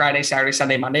Thursday, Friday, Saturday,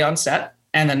 Sunday, Monday on set.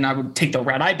 And then I would take the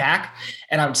red eye back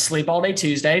and I would sleep all day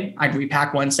Tuesday. I'd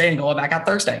repack Wednesday and go back out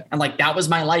Thursday. And like, that was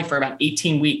my life for about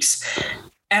 18 weeks.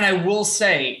 And I will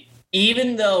say,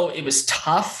 even though it was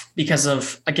tough because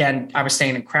of, again, I was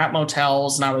staying in crap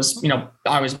motels and I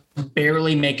was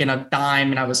barely making a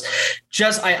dime. And I was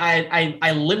just,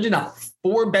 I lived in a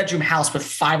 4-bedroom house with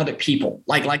 5 other people.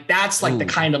 Like that's like the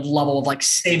kind of level of like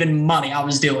saving money I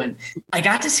was doing. I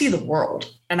got to see the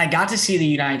world and I got to see the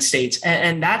United States.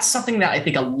 And that's something that I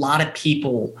think a lot of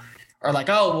people are like,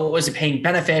 oh, well, is it paying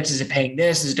benefits? Is it paying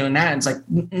this? Is it doing that? And it's like,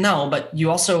 no, but you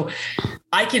also,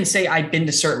 I can say I've been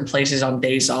to certain places on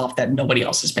days off that nobody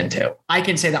else has been to. I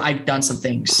can say that I've done some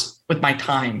things with my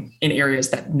time in areas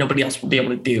that nobody else will be able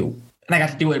to do. And I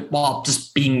got to do it while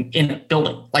just being in a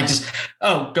building. Like just,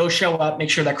 go show up,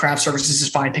 make sure that craft services is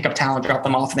fine, pick up talent, drop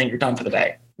them off, and then you're done for the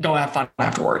day. Go have fun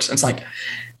afterwards. And it's like,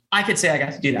 I could say I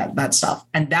got to do that stuff.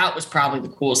 And that was probably the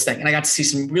coolest thing. And I got to see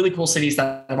some really cool cities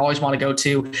that I've always wanted to go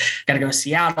to. Got to go to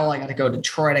Seattle. I got to go to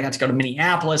Detroit. I got to go to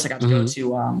Minneapolis. I got to go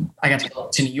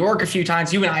to New York a few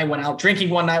times. You and I went out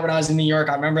drinking one night when I was in New York.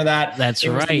 I remember that. That's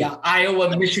right. The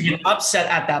Iowa Michigan upset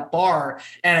at that bar.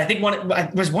 And I think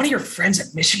was one of your friends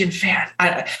a Michigan fan.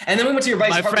 And then we went to your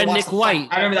buddy's my friend Nick White.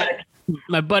 I remember that.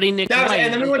 My buddy Nick White.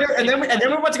 And then we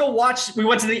went to go watch. We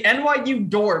went to the NYU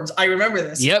dorms. I remember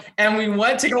this. Yep. And we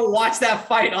went to go watch that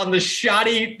fight on the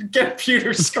shoddy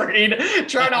computer screen,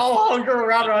 trying to all hunker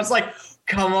around. And I was like,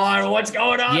 "Come on, what's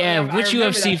going on?" Yeah, which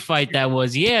UFC fight that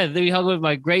was? Yeah, they hung with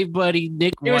my great buddy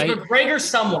Nick White. It was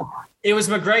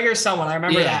McGregor someone. I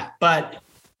remember that. But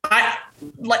I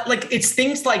like it's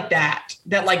things like that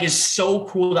like is so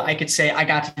cool that I could say I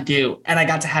got to do and I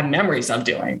got to have memories of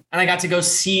doing and I got to go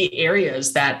see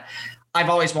areas that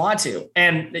I've always wanted to.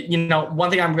 And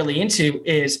one thing I'm really into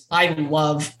is I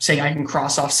love saying I can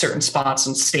cross off certain spots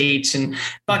and states and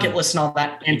bucket lists and all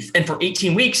that. And for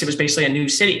 18 weeks, it was basically a new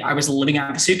city. I was living out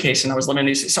of a suitcase and I was living in a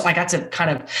new city. So I got to kind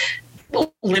of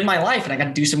live my life and I got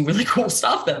to do some really cool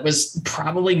stuff that was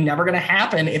probably never going to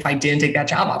happen if I didn't take that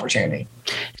job opportunity.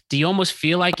 Do you almost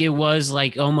feel like it was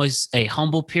like almost a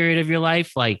humble period of your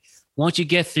life? Like once you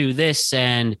get through this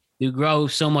and you grow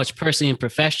so much personally and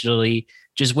professionally,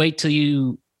 just wait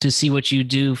till to see what you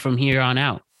do from here on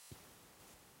out.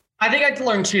 I think I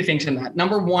learned 2 things in that.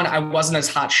 Number one, I wasn't as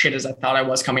hot shit as I thought I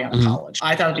was coming out of college.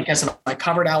 I thought because I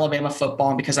covered Alabama football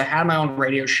and because I had my own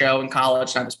radio show in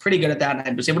college and I was pretty good at that and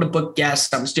I was able to book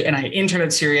guests and I interned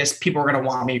at Sirius, people were going to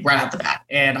want me right out the bat.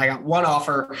 And I got one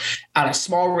offer at a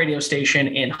small radio station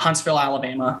in Huntsville,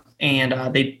 Alabama, and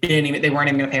they weren't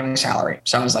even going to pay me a salary.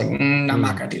 So I was like, I'm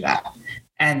not going to do that.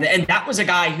 And that was a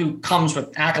guy who comes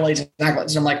with accolades.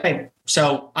 And I'm like, hey,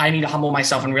 so I need to humble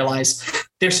myself and realize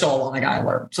there's still a lot I gotta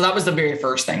learn. So that was the very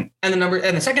first thing. And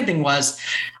the second thing was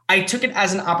I took it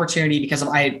as an opportunity because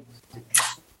I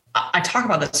talk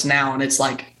about this now and it's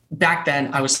like back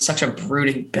then I was such a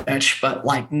brooding bitch, but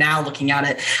like now looking at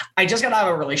it, I just got out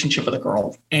of a relationship with a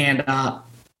girl and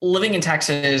living in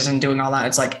Texas and doing all that.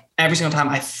 It's like every single time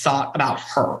I thought about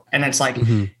her and it's like,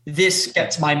 this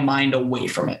gets my mind away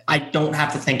from it. I don't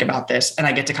have to think about this and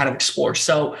I get to kind of explore.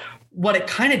 So what it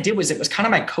kind of did was it was kind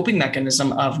of my coping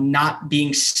mechanism of not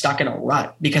being stuck in a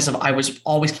rut because I was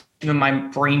always keeping my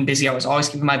brain busy. I was always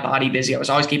keeping my body busy. I was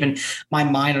always keeping my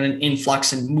mind on an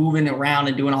influx and moving around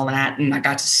and doing all that. And I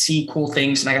got to see cool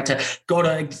things, and I got to go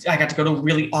to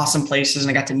really awesome places, and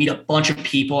I got to meet a bunch of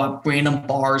people at random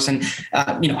bars and,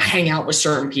 hang out with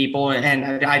certain people.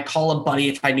 And I'd call a buddy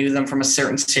if I knew them from a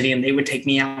certain city, and they would take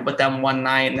me out with them one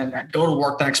night, and then I'd go to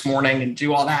work the next morning and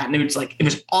do all that. And it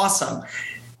was awesome.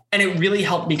 And it really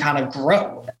helped me kind of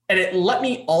grow. And it let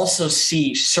me also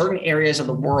see certain areas of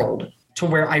the world to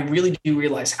where I really do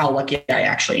realize how lucky I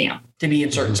actually am to be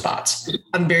in certain spots.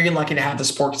 I'm very lucky to have the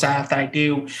support staff that I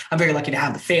do. I'm very lucky to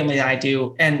have the family that I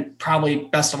do. And probably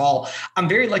best of all, I'm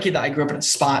very lucky that I grew up in a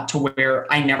spot to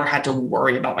where I never had to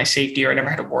worry about my safety, or I never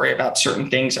had to worry about certain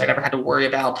things. I never had to worry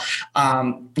about,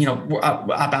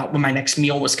 about when my next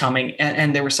meal was coming.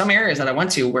 And there were some areas that I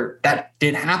went to where that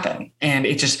did happen. And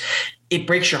it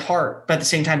breaks your heart. But at the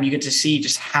same time, you get to see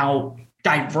just how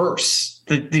diverse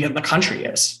the country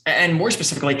is, and more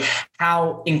specifically,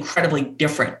 how incredibly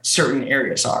different certain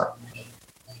areas are.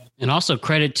 And also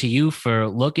credit to you for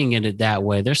looking at it that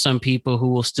way. There's some people who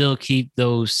will still keep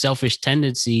those selfish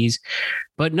tendencies,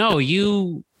 but no,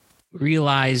 you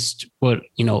realized what,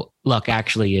 luck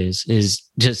actually is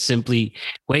just simply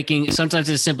waking. Sometimes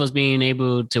it's as simple as being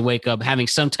able to wake up, having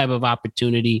some type of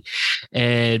opportunity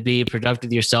and be productive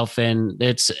with yourself. And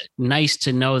it's nice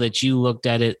to know that you looked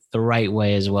at it the right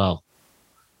way as well.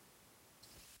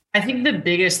 I think the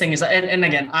biggest thing is, and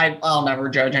again, I'll never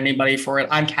judge anybody for it.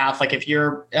 I'm Catholic. If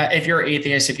you're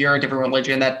atheist, if you're a different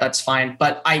religion, that's fine.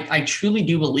 But I truly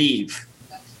do believe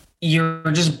you're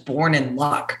just born in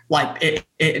luck. Like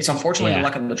it's unfortunately the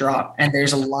luck of the draw. And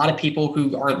there's a lot of people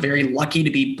who are very lucky to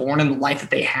be born in the life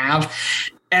that they have.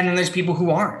 And then there's people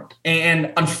who aren't.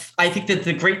 And I think that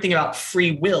the great thing about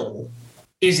free will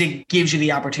is it gives you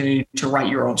the opportunity to write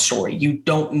your own story. You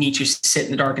don't need to sit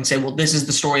in the dark and say, well, this is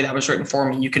the story that was written for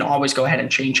me. You can always go ahead and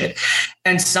change it.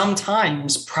 And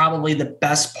sometimes probably the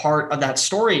best part of that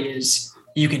story is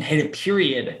you can hit a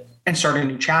period and start a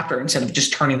new chapter instead of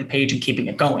just turning the page and keeping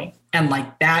it going. And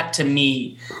like that to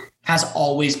me has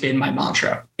always been my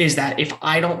mantra, is that if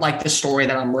I don't like the story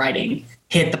that I'm writing,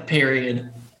 hit the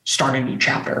period, start a new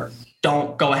chapter.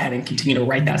 Don't go ahead and continue to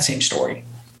write that same story.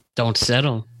 Don't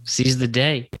settle. Seize the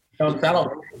day. Don't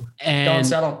settle. And don't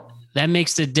settle. That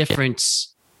makes the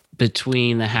difference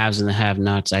between the haves and the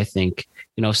have-nots, I think.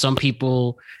 Some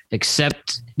people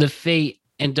accept the fate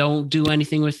and don't do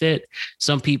anything with it.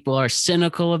 Some people are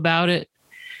cynical about it,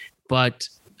 but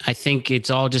I think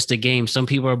it's all just a game. Some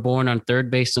people are born on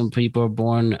third base. Some people are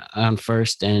born on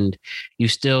first, and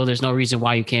there's no reason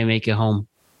why you can't make it home.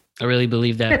 I really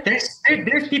believe that.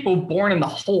 There's people born in the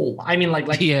hole. I mean, like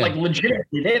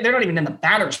legitimately, they're not even in the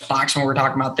batter's box when we're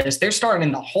talking about this. They're starting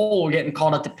in the hole, getting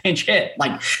called up to pinch hit.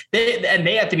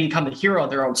 They have to become the hero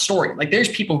of their own story. Like there's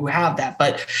people who have that,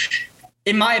 but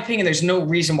in my opinion, there's no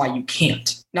reason why you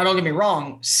can't. Now, don't get me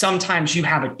wrong. Sometimes you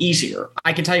have it easier.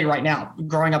 I can tell you right now,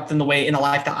 growing up in the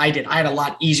life that I did, I had a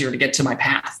lot easier to get to my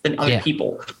path than other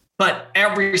people. But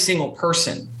every single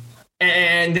person.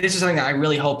 And this is something that I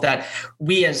really hope that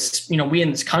we in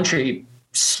this country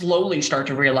slowly start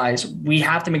to realize we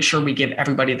have to make sure we give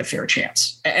everybody the fair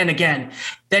chance. And again,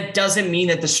 that doesn't mean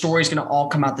that the story is going to all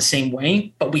come out the same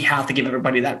way, but we have to give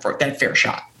everybody that fair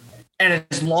shot. And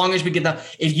as long as we get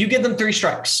if you give them 3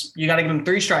 strikes, you got to give them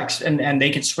 3 strikes and they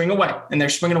can swing away and they're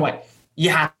swinging away. You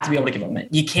have to be able to give them it.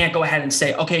 You can't go ahead and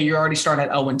say, okay, you're already starting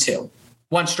at 0-2,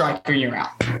 1 strike or you're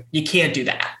out. You can't do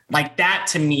that. Like that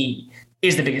to me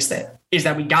is the biggest thing, is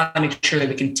that we got to make sure that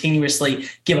we continuously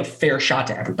give a fair shot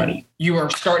to everybody. You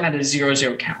are starting at a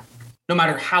 0-0 count. No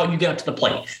matter how you get up to the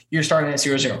plate, you're starting at a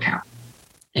 0-0 count.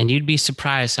 And you'd be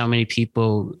surprised how many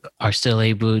people are still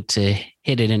able to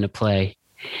hit it into play.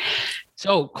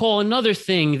 So, Cole, another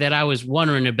thing that I was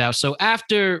wondering about. So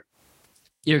after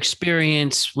your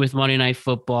experience with Monday Night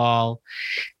Football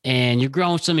and you're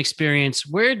growing some experience,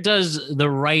 where does the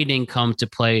writing come to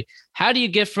play? How do you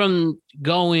get from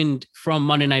going from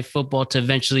Monday Night Football to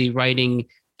eventually writing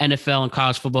NFL and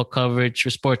college football coverage for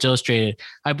Sports Illustrated?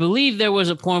 I believe there was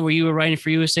a point where you were writing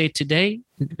for USA Today.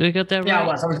 Did I get that right? Yeah,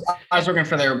 I was working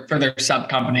for their sub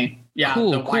company. Yeah,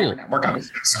 cool. Network,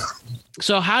 obviously.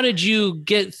 So how did you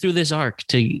get through this arc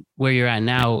to where you're at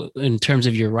now in terms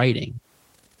of your writing?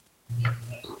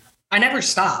 I never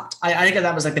stopped. I think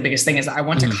that was like the biggest thing is I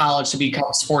went to college to become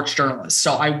a sports journalist.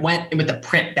 So I went with a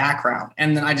print background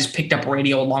and then I just picked up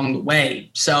radio along the way.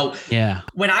 So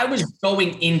when I was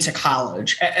going into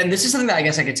college, and this is something that I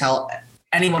guess I could tell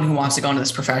anyone who wants to go into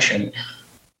this profession,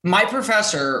 my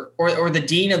professor or the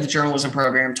dean of the journalism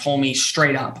program told me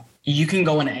straight up, you can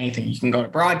go into anything. You can go to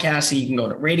broadcasting, you can go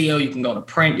to radio, you can go to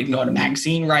print, you can go to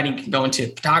magazine writing, you can go into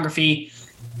photography.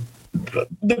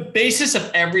 the basis of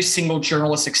every single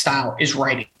journalistic style is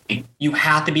writing. You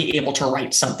have to be able to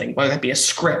write something, whether that be a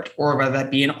script or whether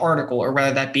that be an article or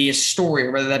whether that be a story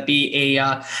or whether that be a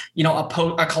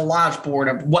collage board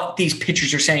of what these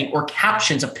pictures are saying or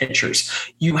captions of pictures.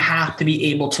 You have to be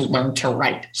able to learn to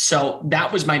write. So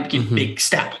that was my big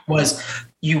step, was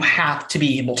you have to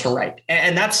be able to write.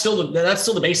 And that's still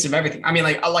the basis of everything. I mean,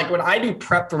 like when I do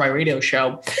prep for my radio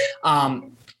show,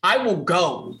 I will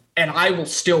go and I will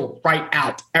still write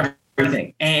out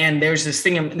everything. And there's a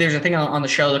thing on the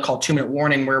show called 2 Minute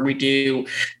Warning, where we do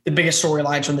the biggest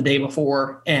storylines from the day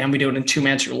before and we do it in 2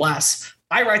 minutes or less.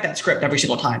 I write that script every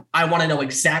single time. I want to know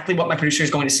exactly what my producer is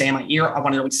going to say in my ear. I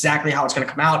want to know exactly how it's going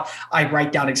to come out. I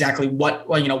write down exactly what's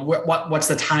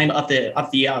the time of the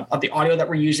audio that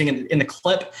we're using in the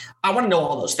clip. I want to know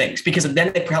all those things, because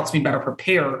then it helps me better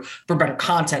prepare for better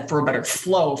content, for a better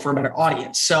flow, for a better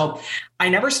audience. So I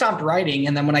never stopped writing.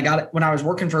 And then when I was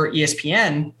working for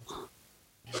ESPN,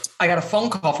 I got a phone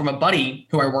call from a buddy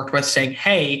who I worked with saying,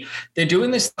 hey, they're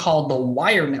doing this called the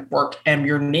Wire Network and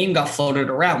your name got floated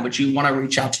around. Would you want to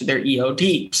reach out to their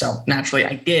EOD? So naturally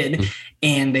I did.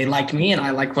 And they liked me and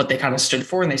I liked what they kind of stood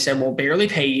for. And they said, we'll barely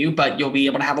pay you, but you'll be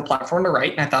able to have a platform to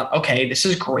write. And I thought, okay, this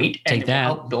is great. And it will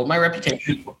help build my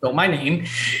reputation, build my name.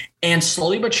 And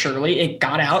slowly but surely it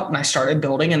got out and I started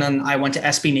building. And then I went to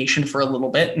SB Nation for a little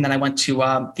bit. And then I went to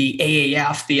the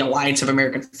AAF, the Alliance of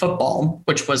American Football,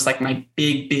 which was like my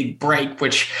big break,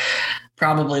 which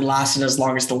probably lasted as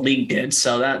long as the league did.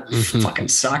 So that fucking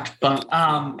sucked. But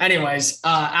anyways,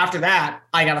 after that,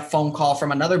 I got a phone call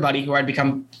from another buddy who I'd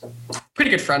become pretty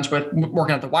good friends with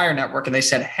working at the Wire Network. And they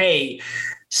said, hey,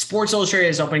 Sports Illustrated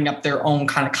is opening up their own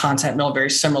kind of content mill, very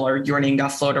similar. Your name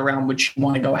got floated around. Would you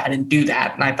want to go ahead and do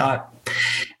that? And I thought,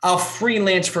 I'll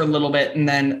freelance for a little bit. And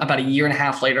then about a year and a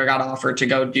half later, I got offered to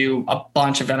go do a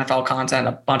bunch of NFL content,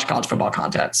 a bunch of college football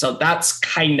content. So that's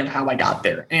kind of how I got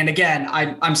there. And again,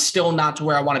 I'm still not to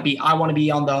where I want to be. I want to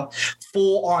be on the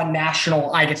full on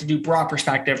national. I get to do broad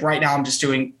perspective. Right now, I'm just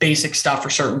doing basic stuff for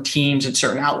certain teams and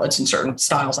certain outlets and certain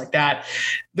styles like that.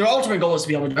 The ultimate goal is to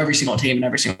be able to do every single team in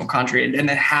every single country and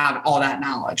then have all that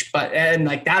knowledge. And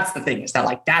that's the thing, is that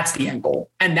like, that's the end goal.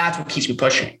 And that's what keeps me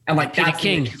pushing. And like, that's the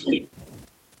king.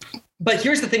 But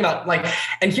here's the thing about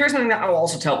and here's something that I will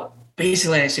also tell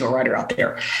basically any single writer out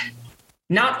there.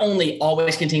 Not only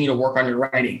always continue to work on your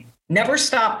writing, never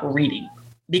stop reading,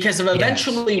 because of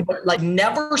eventually,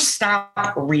 never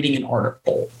stop reading an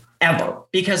article ever,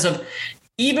 because of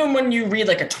even when you read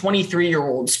like a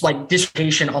 23-year-old's like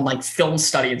dissertation on like film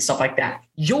study and stuff like that,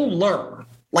 you'll learn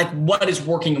like what is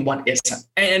working and what isn't.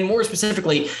 And more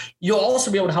specifically, you'll also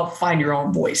be able to help find your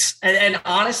own voice. And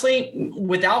honestly,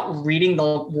 without reading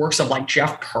the works of like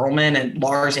Jeff Pearlman and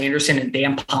Lars Anderson and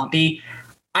Dan Pompey,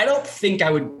 I don't think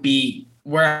I would be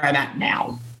where I'm at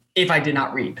now if I did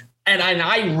not read. And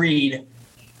I read,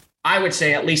 I would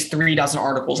say, at least 3 dozen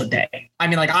articles a day. I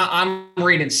mean, like I'm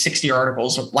reading 60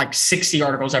 articles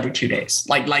every 2 days.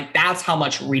 Like that's how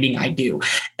much reading I do.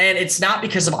 And it's not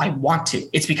because of I want to,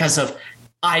 it's because of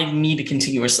I need to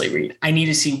continuously read. I need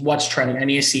to see what's trending. I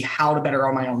need to see how to better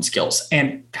all my own skills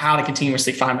and how to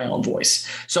continuously find my own voice.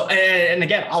 So, and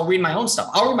again, I'll read my own stuff.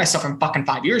 I'll read my stuff from fucking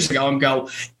 5 years ago and go,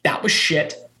 that was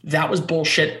shit. That was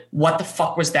bullshit. What the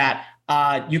fuck was that?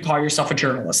 You call yourself a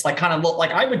journalist. Like kind of look like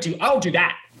I'll do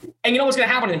that. And you know what's going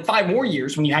to happen in 5 more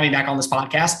years when you have me back on this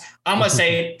podcast? I'm going to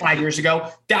say 5 years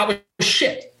ago, that was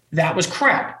shit. That was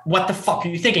crap. What the fuck are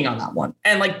you thinking on that one?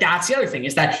 And like, that's the other thing,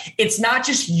 is that it's not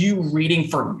just you reading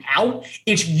for now.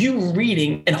 It's you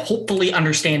reading and hopefully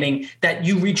understanding that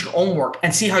you read your own work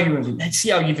and see how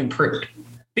you've improved.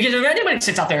 Because if anybody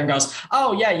sits out there and goes,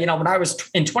 oh yeah, when I was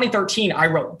in 2013, I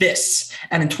wrote this.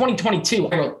 And in 2022,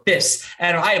 I wrote this.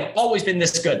 And I have always been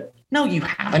this good. No, you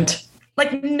haven't.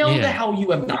 Like, the hell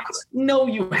you have not. No,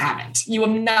 you haven't. You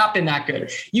have not been that good.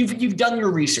 You've done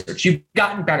your research. You've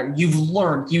gotten better. You've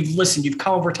learned. You've listened. You've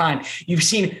come over time. You've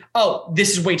seen, oh,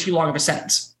 this is way too long of a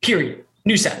sentence. Period.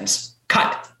 New sentence.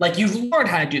 Cut. Like, you've learned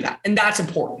how to do that. And that's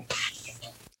important.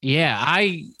 Yeah,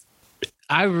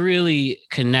 I really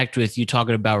connect with you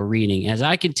talking about reading. As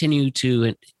I continue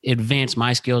to advance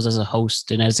my skills as a host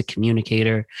and as a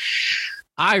communicator,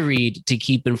 I read to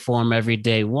keep informed every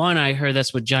day. One, I heard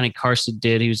that's what Johnny Carson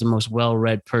did. He was the most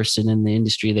well-read person in the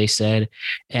industry, they said.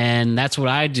 And that's what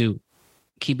I do,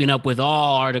 keeping up with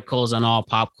all articles on all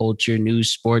pop culture,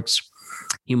 news, sports,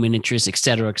 human interest, et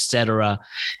cetera, et cetera.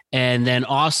 And then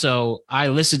also I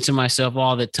listen to myself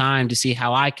all the time to see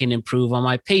how I can improve on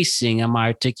my pacing, on my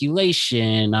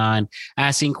articulation, on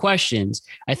asking questions.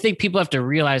 I think people have to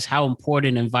realize how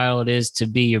important and vital it is to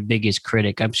be your biggest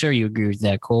critic. I'm sure you agree with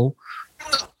that, Cole.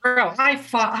 Bro,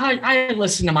 I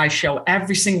listen to my show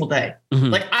every single day.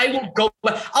 Like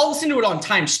I'll listen to it on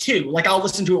times too. Like I'll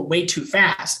listen to it way too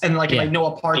fast. And like if I know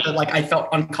a part that like I felt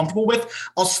uncomfortable with,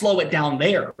 I'll slow it down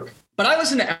there. But I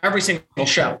listen to every single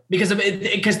show because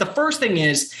the first thing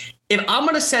is, if I'm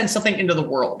going to send something into the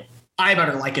world, I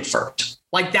better like it first.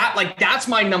 Like that's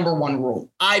my number one rule.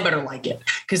 I better like it,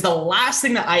 because the last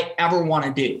thing that I ever want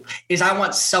to do is I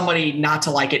want somebody not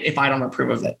to like it if I don't approve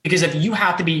of it. Because if you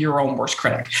have to be your own worst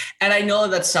critic, and I know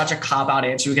that's such a cop-out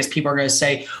answer because people are going to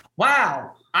say,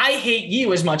 wow, I hate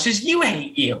you as much as you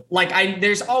hate you. Like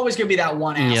there's always going to be that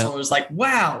one asshole who's like,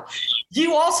 wow,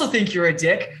 you also think you're a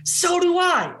dick. So do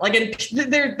I. Like, and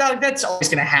that's always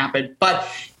going to happen. But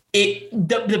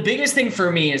the biggest thing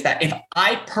for me is that if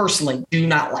I personally do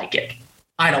not like it,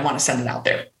 I don't want to send it out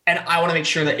there. And I want to make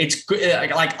sure that it's good.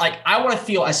 Like I want to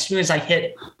feel as soon as I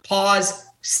hit pause,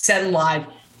 send live,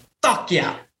 fuck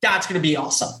yeah, that's going to be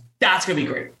awesome. That's going to be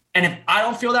great. And if I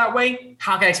don't feel that way,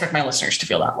 how can I expect my listeners to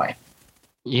feel that way?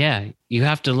 Yeah, you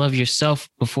have to love yourself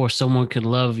before someone can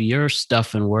love your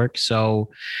stuff and work. So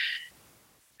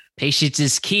patience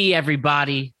is key,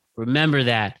 everybody. Remember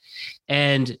that.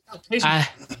 And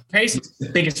patience is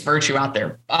the biggest virtue out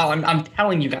there. Oh, I'm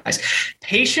telling you guys,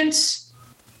 patience.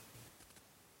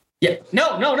 Yeah,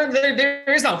 no,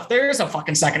 there is no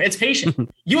fucking second. It's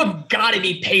patient. You have got to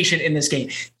be patient in this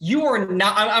game. You are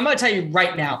not. I'm going to tell you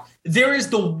right now, there is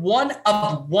the one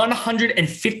of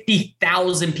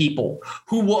 150,000 people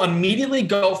who will immediately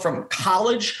go from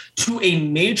college to a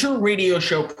major radio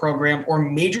show program or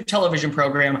major television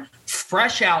program,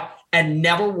 fresh out, and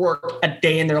never work a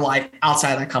day in their life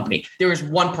outside of that company. There is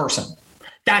one person.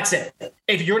 That's it.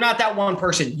 If you're not that one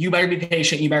person, you better be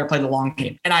patient. You better play the long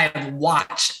game. And I have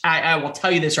watched, I will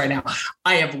tell you this right now,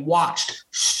 I have watched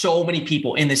so many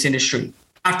people in this industry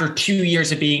after 2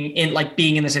 years of being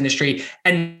in this industry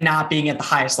and not being at the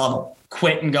highest level,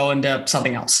 quit and go into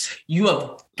something else. You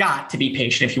have got to be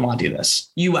patient if you want to do this.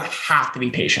 You have to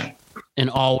be patient. And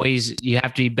always, you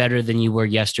have to be better than you were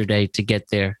yesterday to get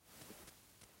there.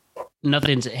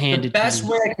 Nothing's handed. The best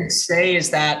way I could say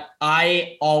is that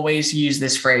I always use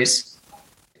this phrase: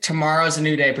 tomorrow's a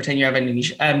new day. Pretend you have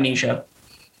amnesia.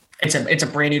 It's a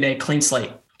brand new day, clean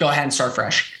slate. Go ahead and start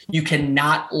fresh. You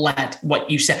cannot let what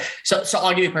you said. So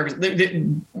I'll give you a purpose.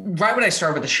 Right when I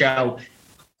started with the show,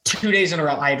 2 days in a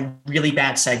row, I had really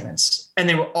bad segments, and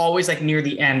they were always like near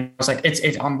the end. I was like,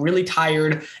 I'm really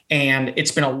tired, and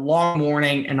it's been a long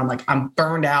morning, and I'm like, I'm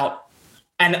burned out.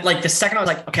 And like the second I was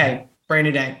like, okay, brand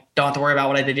new day. Don't have to worry about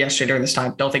what I did yesterday during this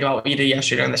time. Don't think about what you did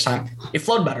yesterday during this time. It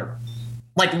flowed better.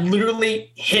 Like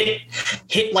literally hit,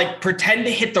 like pretend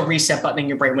to hit the reset button in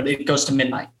your brain when it goes to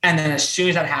midnight. And then as soon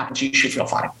as that happens, you should feel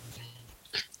fine.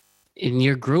 And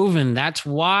you're grooving. That's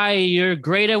why you're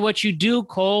great at what you do,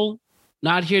 Cole.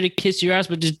 Not here to kiss your ass,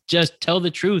 but to just tell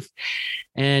the truth.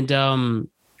 And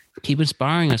keep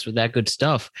inspiring us with that good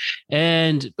stuff.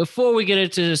 And before we get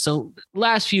into this, so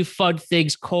last few fun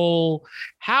things, Cole,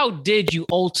 how did you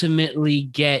ultimately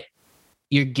get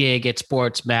your gig at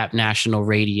SportsMap National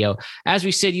Radio? As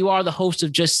we said, you are the host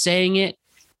of Just Saying It.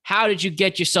 How did you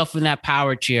get yourself in that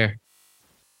power chair?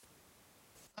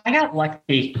 I got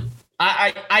lucky.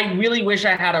 I really wish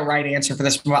I had a right answer for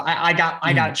this. I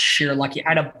got sheer lucky. I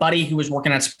had a buddy who was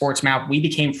working at SportsMap. We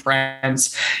became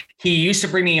friends. He used to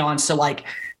bring me on. So like,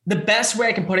 the best way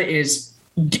I can put it is,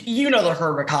 you know the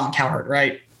herd of Colin Cowherd,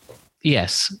 right?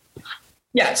 Yes.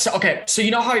 Yeah. So, okay. So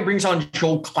you know how he brings on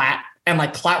Joel Klatt, and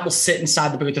like Klatt will sit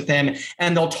inside the booth with him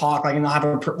and they'll talk, like, and they'll have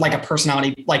a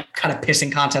personality, like kind of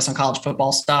pissing contest on college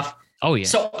football stuff. Oh yeah.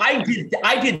 So I did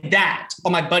that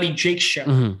on my buddy Jake's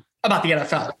show about the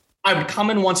NFL. I would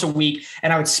come in once a week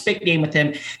and I would spit game with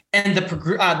him. And the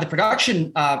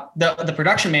production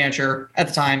manager at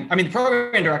the time, the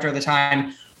program director at the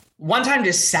time, one time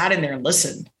just sat in there and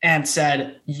listened and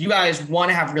said, you guys, one,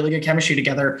 have really good chemistry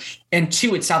together. And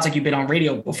two, it sounds like you've been on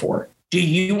radio before. Do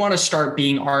you want to start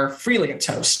being our freelance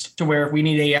host to where if we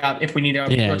need a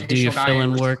do your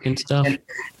fill-in work and stuff?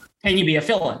 Can you be a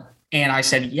fill-in? And I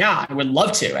said, yeah, I would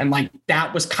love to. And like,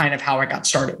 that was kind of how I got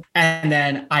started. And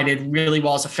then I did really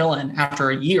well as a fill-in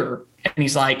after a year. And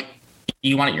he's like,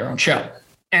 you want your own show?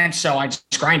 And so I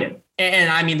just grinded. And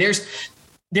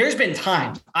there's been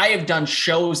times I have done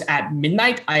shows at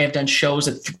midnight. I have done shows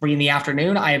at 3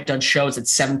 p.m. I have done shows at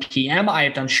 7 p.m. I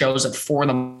have done shows at 4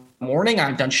 a.m.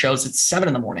 I've done shows at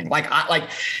 7 a.m.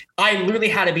 I literally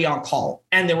had to be on call.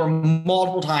 And there were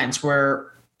multiple times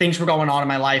where things were going on in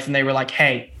my life and they were like,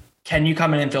 hey, can you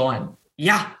come in and fill in?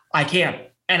 Yeah, I can.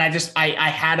 And I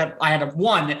had a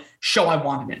one, show I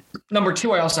wanted it. Number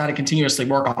two, I also had to continuously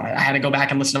work on it. I had to go back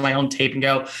and listen to my own tape and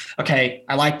go, okay,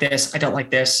 I like this. I don't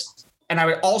like this. And I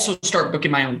would also start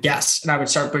booking my own guests, and I would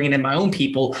start bringing in my own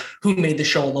people who made the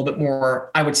show a little bit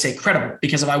more, I would say, credible.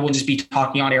 Because if I would just be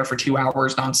talking on air for 2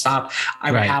 hours nonstop,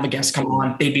 I would have a guest come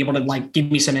on. They'd be able to like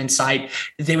give me some insight.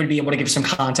 They would be able to give some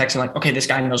context and like, okay, this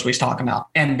guy knows what he's talking about.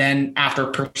 And then after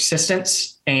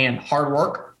persistence and hard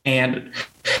work and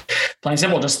plain and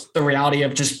simple, just the reality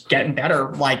of just getting better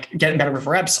with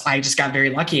reps, I just got very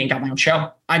lucky and got my own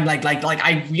show. I'm like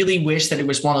I really wish that it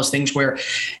was one of those things where,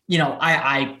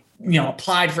 I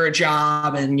applied for a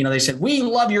job and, they said, we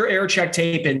love your air check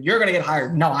tape and you're going to get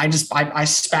hired. No, I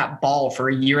spat ball for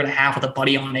a year and a half with a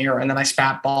buddy on air. And then I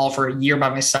spat ball for a year by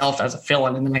myself as a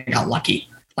fill-in. And then I got lucky.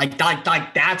 Like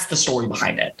that's the story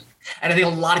behind it. And I think a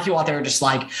lot of people out there are just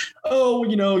like, oh,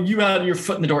 you had your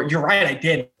foot in the door. You're right. I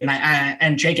did.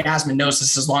 And Jake Asman knows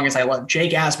this as long as I live.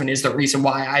 Jake Asman is the reason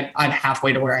why I'm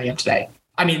halfway to where I am today.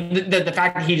 I mean, the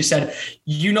fact that he just said,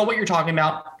 you know what you're talking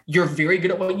about. You're very good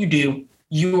at what you do.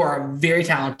 You are very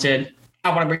talented.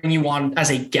 I want to bring you on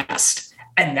as a guest.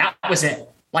 And that was it.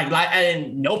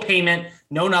 And no payment,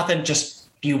 no nothing. Just,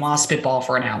 do you want to spitball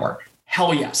for an hour?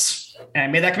 Hell yes. And I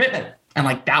made that commitment.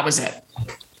 And that was it.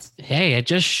 Hey, it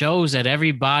just shows that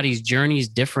everybody's journey is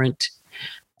different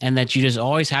and that you just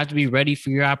always have to be ready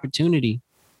for your opportunity.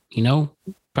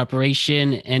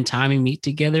 Preparation and timing meet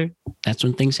together. That's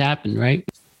when things happen, right?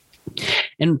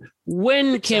 And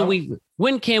when can we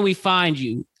find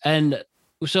you? And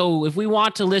so if we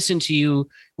want to listen to you,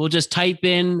 we'll just type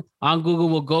in on Google,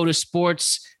 we'll go to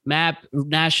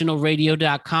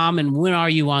sportsmapnationalradio.com. And when are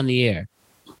you on the air?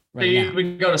 Right, so you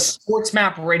can go to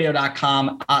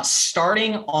sportsmapradio.com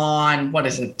starting on, what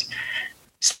is it?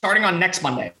 Starting on next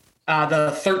Monday,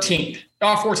 the 13th,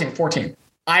 14th.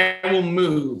 I will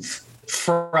move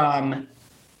from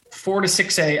 5 to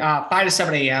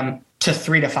 7 a.m. to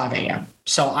 3 to 5 a.m.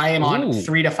 So I am on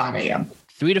 3 to 5 a.m.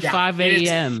 3 to 5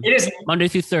 a.m. It is Monday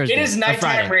through Thursday. It is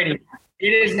nighttime radio.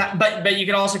 It is not, but you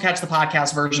can also catch the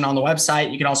podcast version on the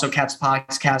website. You can also catch the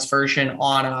podcast version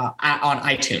on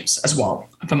iTunes as well,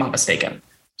 if I'm not mistaken.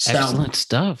 So, excellent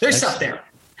stuff. There's stuff there.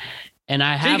 And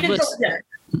I have listened.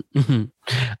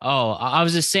 Oh, I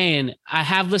was just saying, I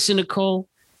have listened to Cole.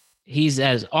 He's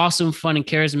as awesome, fun, and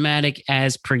charismatic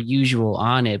as per usual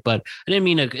on it. But I didn't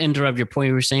mean to interrupt your point.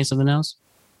 You were saying something else?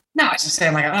 No, I was just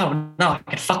saying oh no, I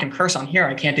can fucking curse on here.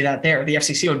 I can't do that there. The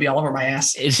FCC would be all over my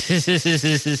ass. I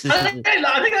think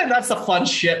that's the fun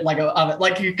shit of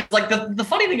it. The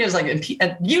funny thing is and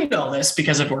you know this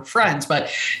because we're friends, but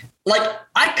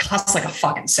I cuss like a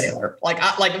fucking sailor.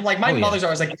 My mother's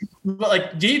always like,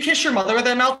 do you kiss your mother with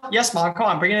that mouth? Yes, mom. Come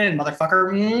on, bring it in,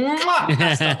 motherfucker.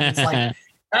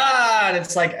 It's and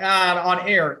it's on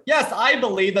air. Yes, I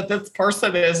believe that this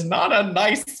person is not a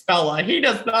nice fella. He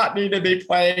does not need to be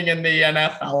playing in the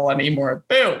NFL anymore.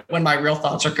 Boom. When my real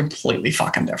thoughts are completely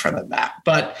fucking different than that.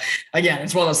 But again,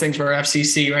 it's one of those things where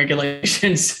FCC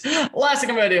regulations, last thing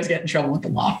I'm going to do is get in trouble with the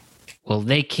law. Well,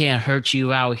 they can't hurt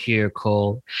you out here,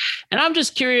 Cole. And I'm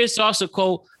just curious also,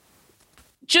 Cole,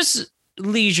 just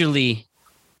leisurely,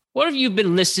 what have you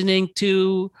been listening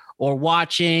to or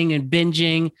watching and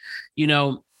binging?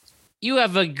 You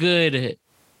have a good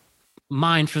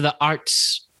mind for the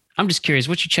arts. I'm just curious,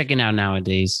 what you checking out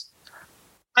nowadays?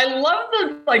 I love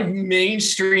the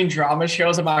mainstream drama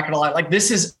shows. I'm not gonna lie. This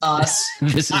Is Us.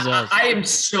 This Is Us. I am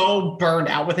so burned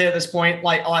out with it at this point.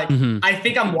 I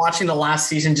think I'm watching the last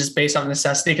season just based on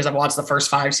necessity because I've watched the first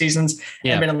 5 seasons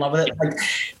and been in love with it.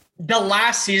 The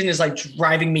last season is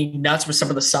driving me nuts with some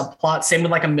of the subplots. Same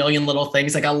with A Million Little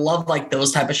Things. I love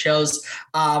those type of shows.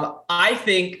 I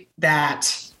think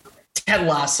that Ted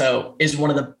Lasso is one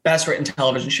of the best written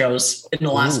television shows in the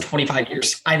last 25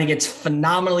 years. I think it's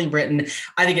phenomenally written.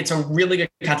 I think it's a really good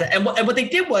content. And what they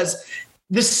did was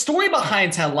the story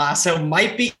behind Ted Lasso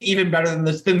might be even better than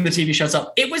the TV show itself.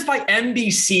 It was by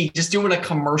NBC just doing a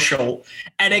commercial,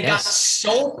 and it got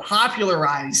so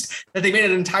popularized that they made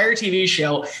an entire TV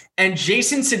show. And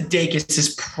Jason Sudeikis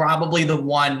is probably the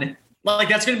one.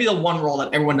 That's going to be the one role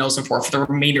that everyone knows him for the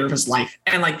remainder of his life.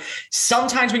 And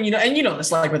sometimes when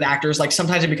this, with actors,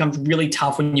 sometimes it becomes really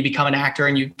tough when you become an actor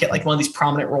and you get one of these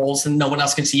prominent roles and no one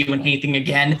else can see you in anything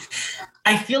again.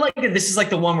 I feel like this is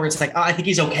the one where it's I think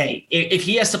he's okay. If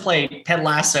he has to play Ted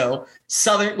Lasso,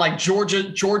 Southern,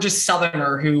 Georgia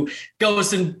Southerner who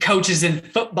goes and coaches in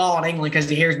football in England because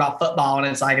he hears about football and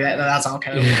it's that's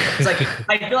okay. It's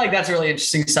I feel like that's a really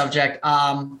interesting subject.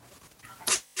 Let's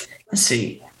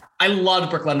see. I loved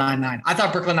Brooklyn Nine-Nine. I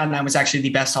thought Brooklyn Nine-Nine was actually the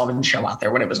best television show out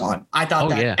there when it was on. I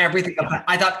thought everything about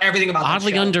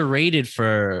oddly underrated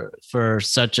for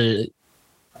such a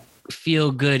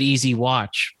feel good, easy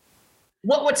watch.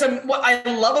 What I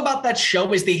love about that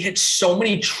show is they hit so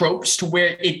many tropes to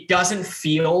where it doesn't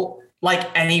feel like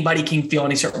anybody can feel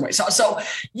any certain way. So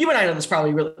you and I know this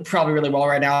probably really well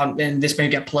right now, and this may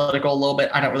get political a little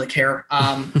bit. I don't really care.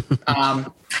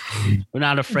 We're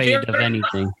not afraid of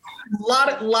anything. A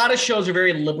lot of shows are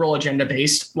very liberal agenda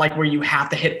based, like where you have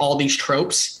to hit all these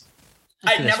tropes.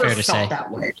 I never felt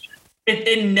that way.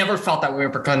 It never felt that way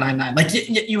with Brooklyn Nine-Nine. Like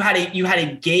you had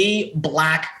a gay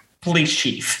black police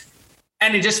chief,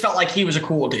 and it just felt like he was a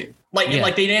cool dude.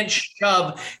 Like they didn't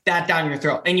shove that down your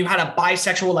throat. And you had a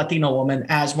bisexual Latino woman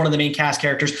as one of the main cast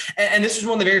characters. And this was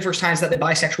one of the very first times that the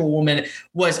bisexual woman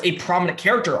was a prominent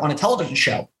character on a television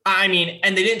show. I mean,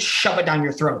 and they didn't shove it down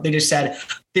your throat. They just said,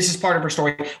 this is part of her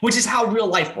story, which is how real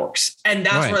life works. And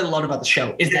that's what I loved about the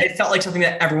show, is that it felt like something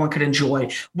that everyone could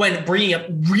enjoy when bringing up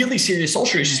really serious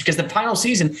social issues, because the final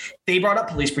season, they brought up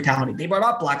police brutality. They brought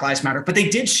up Black Lives Matter, but they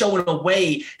did so in a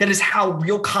way that is how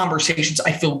real conversations,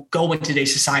 I feel, go in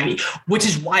today's society, which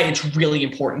is why it's really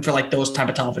important for like those type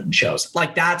of television shows.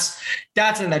 Like that's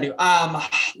what I do.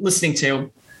 Listening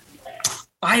to,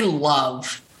 I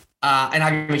love, and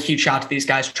I give a huge shout out to these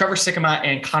guys, Trevor Sikkema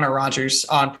and Connor Rogers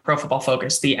on Pro Football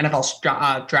Focus, the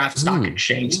NFL Draft Stock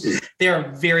Exchange. They're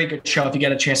a very good show if you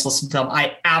get a chance to listen to them.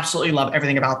 I absolutely love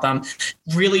everything about them.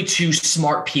 Really two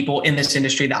smart people in this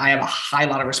industry that I have a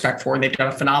lot of respect for. They've done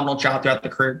a phenomenal job throughout the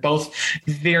career. Both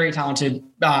very talented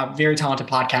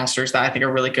podcasters that I think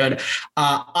are really good.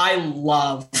 I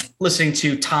love listening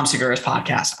to Tom Segura's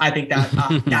podcast. I think that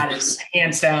that is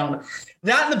hands down.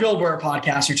 That and the Bill Burr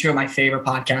podcast are two of my favorite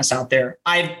podcasts out there.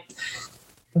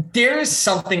 There is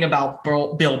something about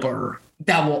Bill Burr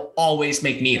that will always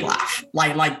make me laugh.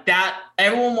 Like that,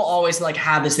 everyone will always like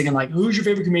have this thing of like, who's your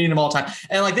favorite comedian of all time?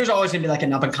 And like, there's always gonna be like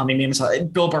an up and coming meme. So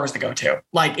Bill Burr is the go-to.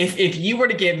 Like if you were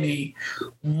to give me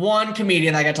one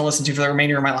comedian I got to listen to for the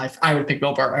remainder of my life, I would pick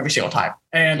Bill Burr every single time.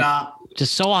 And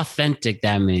just so authentic,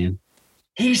 that man.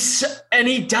 He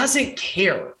doesn't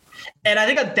care. And I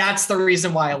think that's the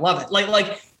reason why I love it.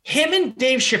 Like him and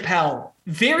Dave Chappelle,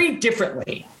 very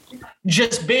differently,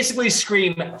 just basically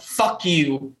scream, fuck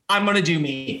you, I'm going to do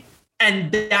me.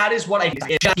 And that is what I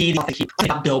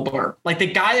think. Bill Burr. Like the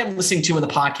guy I'm listening to in the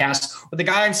podcast or the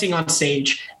guy I'm seeing on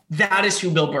stage, that is who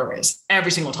Bill Burr is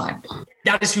every single time.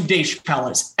 That is who Dave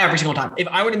Chappelle is every single time. If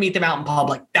I were to meet them out in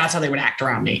public, that's how they would act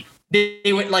around me.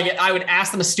 They would like, I would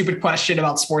ask them a stupid question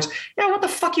about sports. Yeah, what the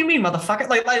fuck you mean, motherfucker?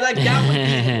 Like that would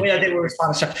be the way that they would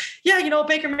respond to stuff. Yeah, you know,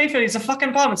 Baker Mayfield, he's a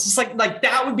fucking bum. It's just like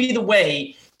that would be the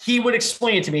way he would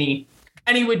explain it to me.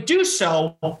 And he would do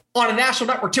so on a national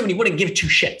network too, and he wouldn't give two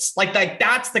shits. Like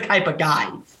that's the type of guy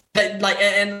that like,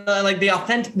 and like the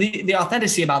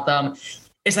authenticity about them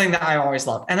is something that I always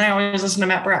love. And I always listen to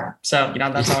Matt Brown. So, you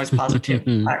know, that's always positive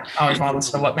too. I always want to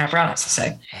listen to what Matt Brown has to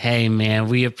say. Hey man,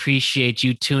 we appreciate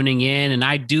you tuning in, and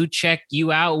I do check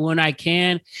you out when I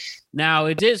can. Now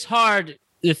it is hard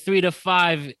the 3 to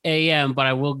 5 a.m., but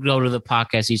I will go to the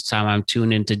podcast each time I'm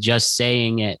tuned into Just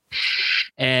Saying It.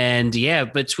 And yeah,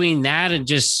 between that and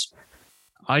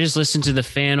I just listen to The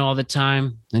Fan all the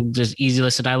time. And just easy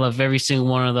listen. I love every single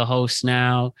one of the hosts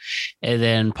now. And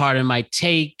then Pardon My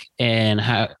Take, and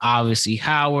obviously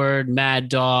Howard, Mad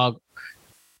Dog,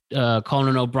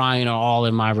 Conan O'Brien are all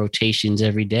in my rotations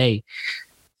every day.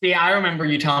 Yeah, I remember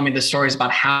you telling me the stories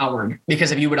about Howard,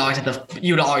 because if you would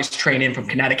always train in from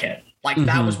Connecticut. Like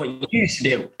that was what you used to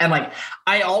do. And like,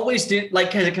 I always did, like,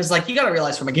 cause like, you got to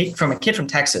realize from a kid from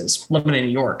Texas living in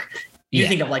New York, you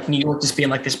think of like New York just being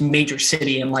like this major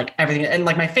city and like everything. And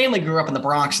like my family grew up in the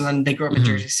Bronx and then they grew up in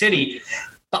Jersey City,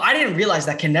 but I didn't realize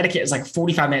that Connecticut is like a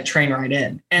 45-minute train ride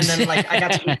in. And then like, I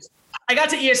got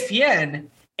to ESPN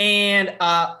and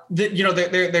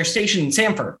they're stationed in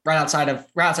Sanford, right outside of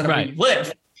where you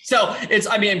live. So it's,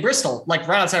 I mean, in Bristol, like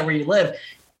right outside where you live.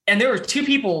 And there were two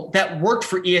people that worked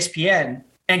for ESPN.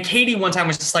 And Katie one time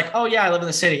was just like, "Oh yeah, I live in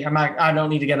the city. I don't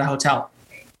need to get a hotel."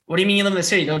 What do you mean you live in the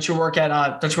city? Don't you work at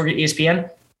ESPN?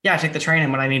 Yeah, I take the train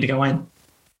in when I need to go in.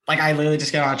 Like I literally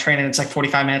just get on a train and it's like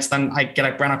 45 minutes. Then I get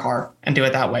a rental car and do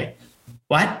it that way.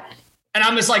 What? And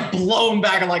I'm just like blown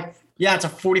back. I'm like, yeah, it's a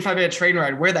 45-minute train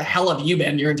ride. Where the hell have you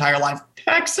been your entire life?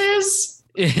 Texas?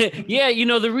 Yeah, you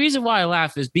know, the reason why I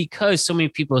laugh is because so many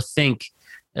people think,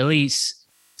 at least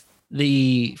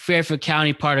the Fairfield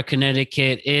County part of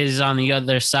Connecticut is on the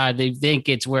other side. They think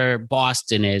it's where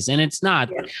Boston is, and it's not.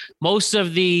 Yeah.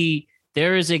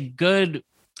 There is a good,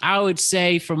 I would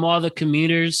say, from all the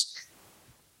commuters,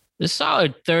 the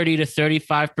solid 30 to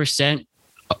 35%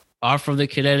 are from the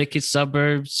Connecticut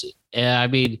suburbs. I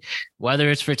mean, whether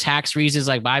it's for tax reasons,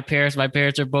 like my parents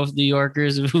are both New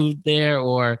Yorkers who moved there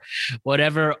or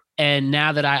whatever. And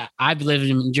now that I've lived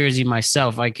in Jersey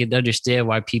myself, I can understand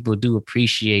why people do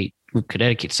appreciate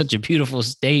Connecticut, such a beautiful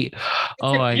state.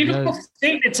 Oh my beautiful god.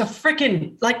 state. It's a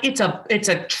freaking it's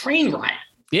a train ride.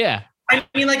 Yeah. I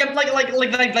mean, like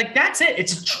that's it.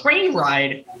 It's a train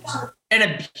ride and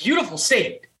a beautiful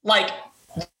state. Like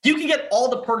you can get all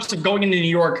the perks of going into New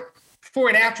York for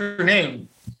an afternoon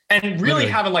and really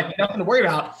having like nothing to worry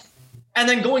about, and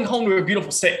then going home to a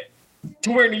beautiful state.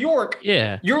 To where New York,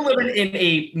 you're living in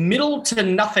a middle to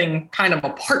nothing kind of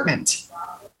apartment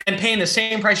and paying the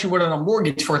same price you would on a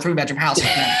mortgage for a 3-bedroom house.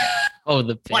 Oh,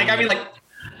 the like I mean,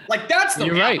 like that's the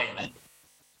you're right.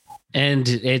 And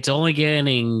it's only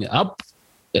getting up,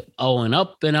 and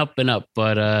up and up and up.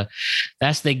 But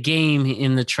that's the game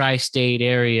in the tri-state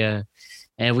area.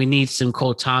 And we need some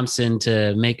Cole Thompson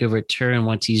to make a return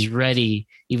once he's ready,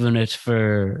 even if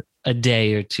for a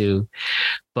day or two.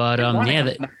 But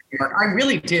I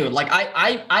really do. Like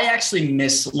I actually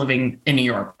miss living in New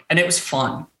York, and it was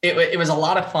fun. It was a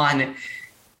lot of fun.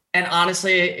 And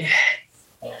honestly,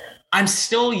 I'm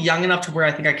still young enough to where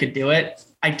I think I could do it.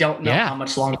 I don't know how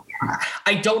much longer.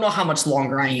 I don't know how much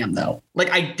longer I am though.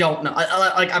 Like I don't know.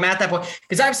 Like I'm at that point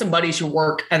because I have some buddies who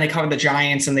work and they cover the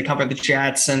Giants and they cover the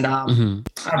Jets, and I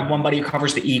have one buddy who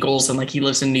covers the Eagles, and like he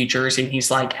lives in New Jersey, and he's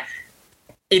like,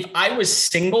 if I was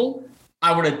single,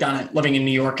 I would have done it living in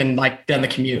New York and like done the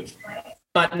commute.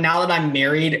 But now that I'm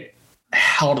married,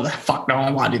 hell to the fuck no,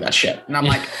 I want to do that shit. And I'm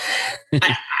like,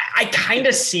 I kind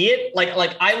of see it.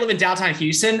 Like I live in downtown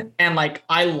Houston and like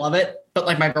I love it. But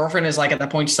like my girlfriend is like at that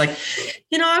point, she's like,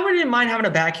 I wouldn't mind having a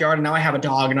backyard, and now I have a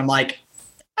dog, and I'm like,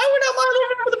 I would not mind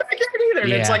living with a backyard either.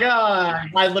 And it's like,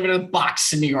 I live in a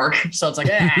box in New York, so it's like,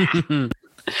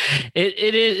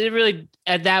 It really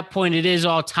at that point it is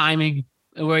all timing.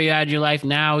 Where you're at in your life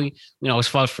now, as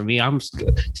far as for me, I'm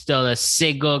still a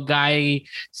single guy.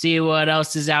 See what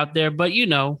else is out there. But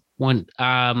when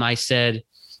I said,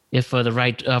 if the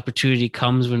right opportunity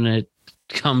comes, when it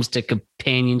comes to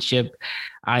companionship,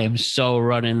 I am so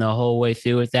running the whole way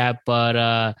through with that.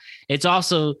 But it's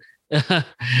also,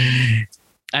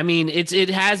 I mean, it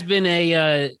has been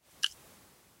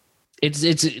it's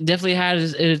definitely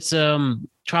has its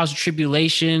trials and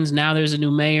tribulations. Now there's a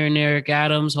new mayor in Eric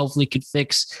Adams. Hopefully could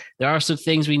fix. There are some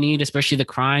things we need, especially the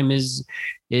crime is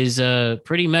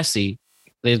pretty messy.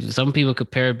 Some people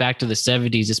compare it back to the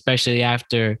 70s, especially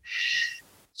after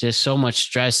just so much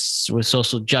stress with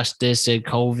social justice and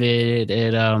COVID.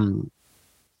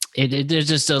 There's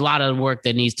just a lot of work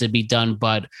that needs to be done,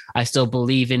 but I still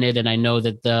believe in it. And I know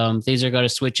that things are going to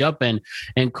switch up. And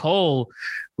Cole,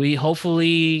 we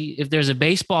hopefully, if there's a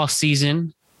baseball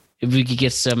season, if we could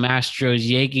get some Astros,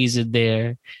 Yankees in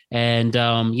there. And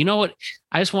you know what?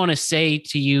 I just want to say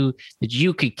to you that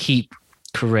you could keep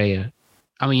Correa.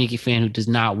 I'm a Yankee fan who does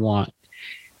not want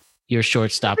your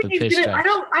shortstop and pitch. I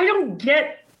don't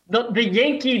get the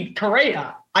Yankee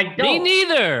Correa. I don't. Me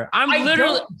neither. I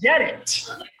don't get it.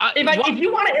 If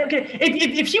you want to, okay,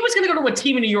 if he was going to go to a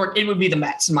team in New York, it would be the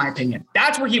Mets, in my opinion.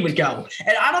 That's where he would go.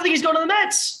 And I don't think he's going to the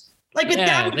Mets. Like,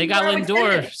 they got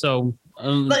Lindor, so I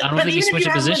don't think he's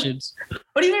switching positions.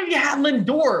 But even if you had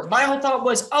Lindor, my whole thought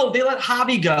was, they let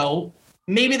Javi go.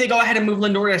 Maybe they go ahead and move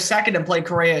Lindor to second and play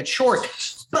Correa at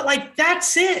short. But like,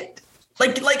 that's it.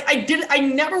 Like I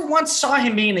never once saw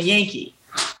him being a Yankee.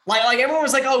 Like everyone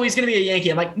was like, he's going to be a Yankee.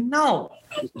 I'm like, no.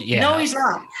 Yeah. No, he's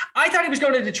not. I thought he was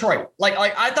going to Detroit.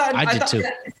 I thought too.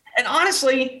 And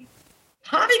honestly,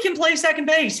 Javi can play second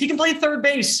base. He can play third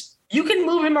base. You can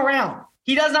move him around.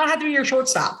 He does not have to be your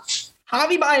shortstop.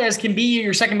 Javi Baez can be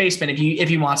your second baseman if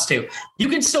he wants to. You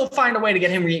can still find a way to get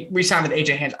him re-signed with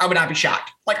AJ Hinch. I would not be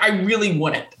shocked. Like, I really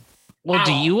wouldn't. Well,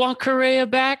 do you want Correa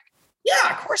back?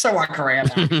 Yeah, of course I want Correa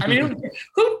back. I mean,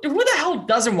 who the hell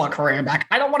doesn't want Correa back?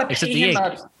 I don't want to pay him.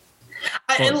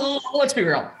 Let's be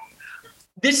real.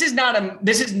 This is not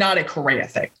a Correa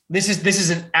thing. This is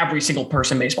an every single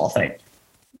person baseball thing.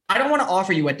 I don't want to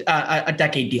offer you a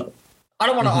decade deal. I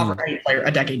don't want to offer any player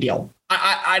a decade deal.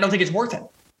 I don't think it's worth it.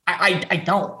 I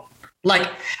don't.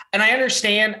 Like, and I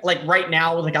understand, like, right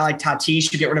now with a guy like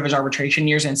Tatis, you get rid of his arbitration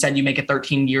years and instead you make it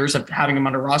 13 years of having him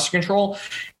under roster control.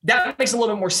 That makes a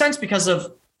little bit more sense because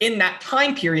of in that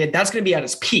time period, that's going to be at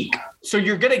his peak. So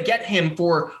you're going to get him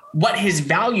for what his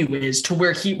value is to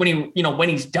where when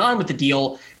he's done with the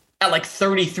deal at like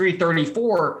 33,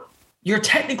 34, you're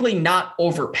technically not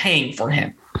overpaying for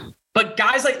him. But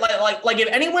guys like if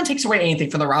anyone takes away anything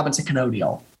from the Robinson Cano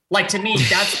deal, like, to me,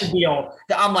 that's the deal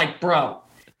that I'm like, bro,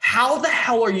 how the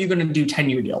hell are you going to do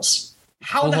 10-year deals?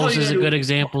 Pujols is a good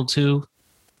example too.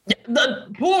 Yeah,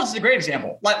 Pujols is a great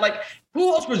example. Like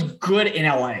Pujols was good in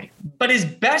LA, but his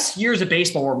best years of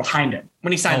baseball were behind him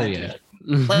when he signed that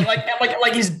deal.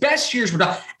 like his best years were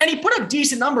done, and he put up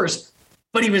decent numbers,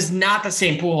 but he was not the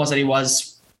same Pujols that he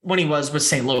was when he was with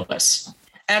St. Louis.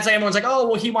 And it's like everyone's like, oh,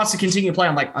 well, he wants to continue playing.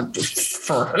 I'm like,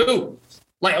 for who?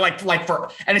 Like for,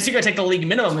 and is he going to take the league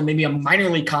minimum and maybe a minor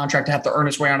league contract to have to earn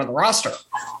his way onto the roster?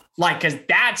 Like, because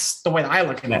that's the way that I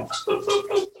look at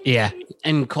it. Yeah.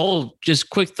 And Cole, just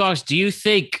quick thoughts. Do you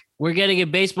think we're getting a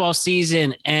baseball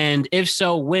season? And if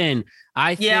so, when?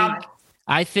 I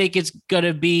think it's going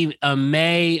to be a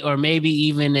May or maybe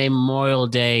even a Memorial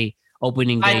Day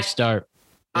opening day start.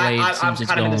 I'm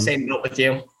kind of in the same boat with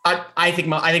you. I think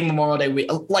Memorial Day week.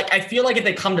 Like, I feel like if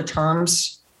they come to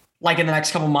terms, like in the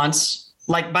next couple months,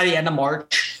 like by the end of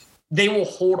March, they will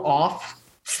hold off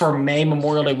for May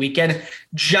Memorial Day weekend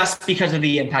just because of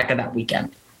the impact of that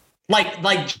weekend.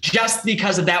 Like just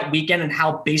because of that weekend and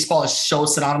how baseball is so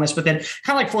synonymous with it,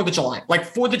 kind of like 4th of July, like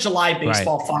 4th of July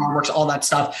baseball, fireworks, all that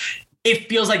stuff. It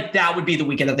feels like that would be the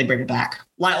weekend that they bring it back.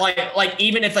 Like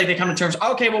even if like they come to terms,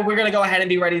 okay, well, we're going to go ahead and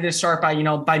be ready to start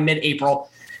by mid-April.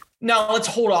 No, let's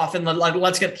hold off and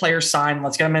let's get players signed.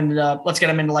 Let's get them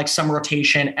into like some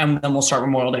rotation, and then we'll start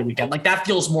Memorial Day weekend. Like that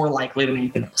feels more likely than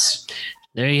anything else.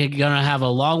 They're going to have a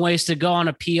long ways to go on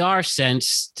a PR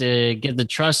sense to get the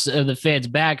trust of the fans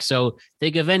back. So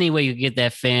think of any way you get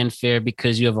that fanfare,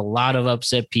 because you have a lot of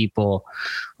upset people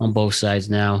on both sides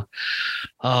now.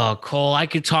 Oh, Cole, I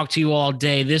could talk to you all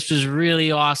day. This was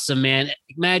really awesome, man.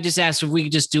 May I just ask if we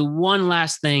could just do one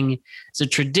last thing? It's a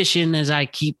tradition as I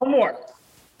keep. One more.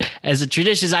 As a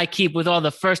tradition as I keep with all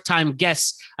the first-time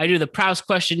guests, I do the Prouse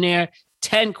questionnaire,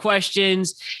 10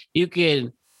 questions. You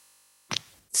can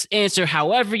answer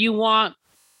however you want,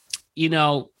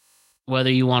 whether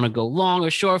you want to go long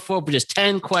or short for, but just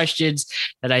 10 questions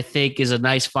that I think is a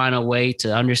nice final way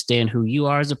to understand who you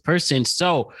are as a person.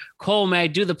 So, Cole, may I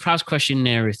do the Prouse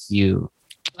questionnaire with you?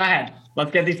 Go ahead.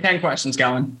 Let's get these 10 questions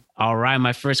going. All right.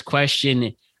 My first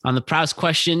question on the Prouse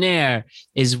questionnaire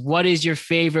is, what is your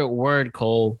favorite word,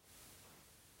 Cole?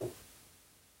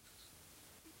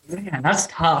 Man, that's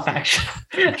tough,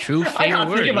 actually. True favorite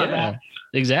word. Think about that.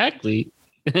 Exactly.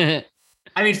 I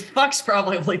mean, fuck's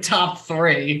probably top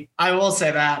 3. I will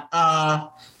say that. I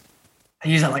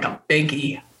use it like a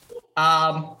binky.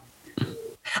 I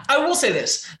will say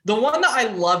this. The one that I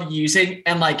love using,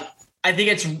 and like, I think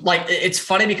it's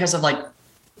funny because of like,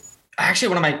 actually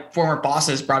one of my former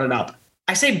bosses brought it up.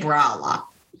 I say brah a lot.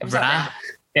 Brah?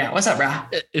 Yeah, what's up, brah?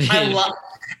 I love,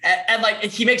 and like,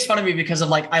 he makes fun of me because of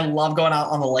like, I love going out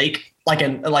on the lake.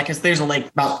 Cause there's a lake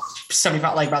about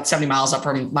 70 miles up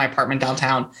from my apartment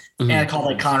downtown, and I call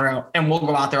it Lake Conroe, and we'll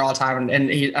go out there all the time. And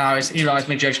he'd always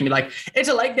make jokes and be like, "It's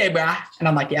a lake day, brah," and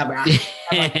I'm like, "Yeah, brah."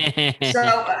 Like,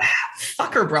 so,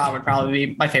 fucker, brah would probably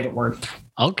be my favorite word.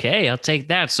 Okay, I'll take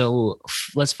that. So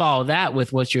let's follow that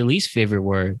with, what's your least favorite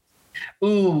word?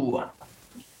 Ooh,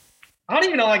 I don't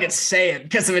even know if I can say it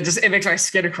because it makes my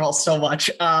skin crawl so much.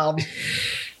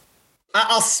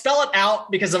 I'll spell it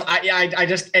out because of I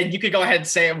just, and you could go ahead and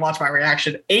say it and watch my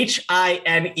reaction. Hiney.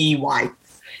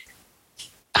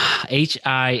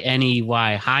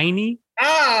 Hiney?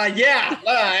 Yeah.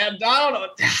 I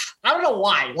don't know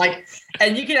why. Like,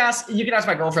 and you can ask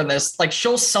my girlfriend this. Like,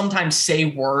 she'll sometimes say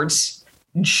words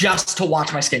just to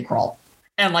watch my skin crawl,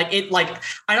 and like it. Like,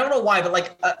 I don't know why, but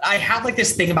like I have like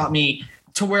this thing about me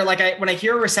to where like when I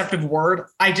hear a receptive word,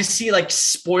 I just see like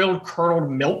spoiled curdled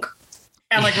milk.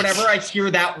 And like whenever I hear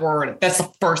that word, that's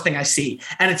the first thing I see,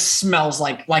 and it smells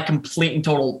like complete and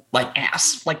total like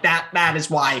ass. Like that is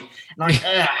why. And like,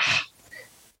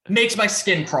 makes my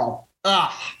skin crawl.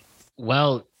 Ugh.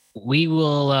 Well, we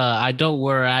will. I don't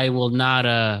worry. I will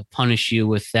not punish you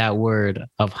with that word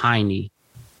of Hiney.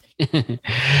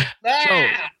 So,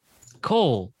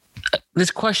 Cole,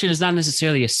 this question is not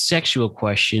necessarily a sexual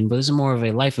question, but this is more of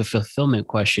a life of fulfillment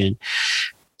question.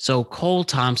 So, Cole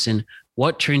Thompson,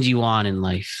 what turns you on in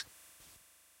life?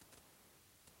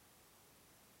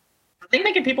 I think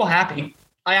making people happy.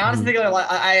 I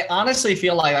honestly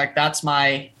feel like that's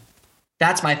my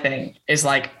thing, is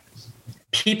like,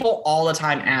 people all the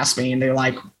time ask me, and they're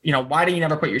like, why do you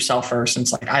never put yourself first? And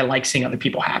it's like, I like seeing other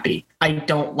people happy. I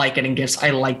don't like getting gifts.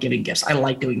 I like giving gifts. I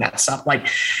like doing that stuff. Like,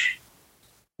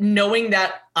 knowing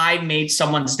that I made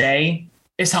someone's day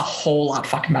is a whole lot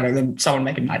fucking better than someone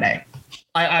making my day.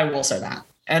 I will say that.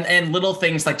 And little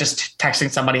things like just texting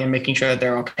somebody and making sure that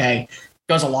they're okay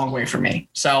goes a long way for me.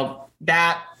 So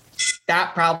that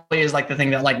probably is like the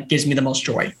thing that like gives me the most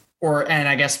joy, and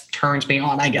I guess turns me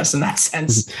on, I guess, in that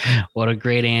sense. What a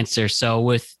great answer. So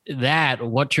with that,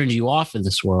 what turns you off in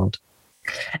this world?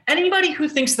 Anybody who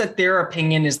thinks that their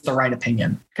opinion is the right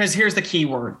opinion, because here's the key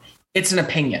word. It's an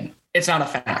opinion. It's not a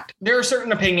fact. There are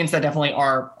certain opinions that definitely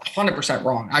are 100%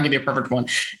 wrong. I'll give you a perfect one.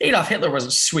 Adolf Hitler was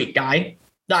a sweet guy.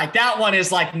 Like that one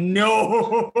is like,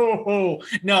 no.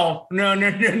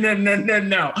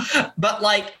 But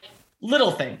like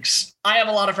little things. I have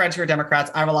a lot of friends who are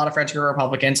Democrats. I have a lot of friends who are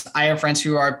Republicans. I have friends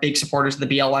who are big supporters of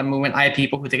the BLM movement. I have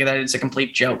people who think that it's a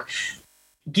complete joke.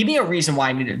 Give me a reason why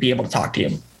I need to be able to talk to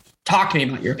you. Talk to me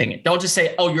about your opinion. Don't just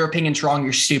say, oh, your opinion's wrong.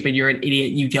 You're stupid. You're an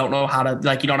idiot. You don't know how to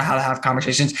have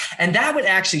conversations. And that would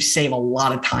actually save a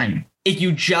lot of time if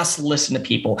you just listen to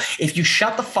people, if you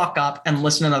shut the fuck up and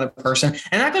listen to another person.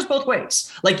 And that goes both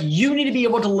ways. Like you need to be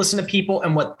able to listen to people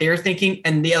and what they're thinking,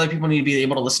 and the other people need to be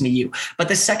able to listen to you. But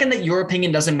the second that your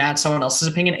opinion doesn't match someone else's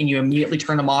opinion and you immediately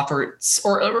turn them off or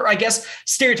I guess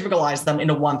stereotypicalize them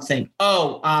into one thing.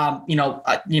 Oh, I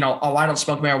don't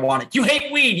smoke marijuana. You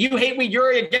hate weed. You're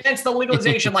against the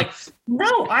legalization. Like,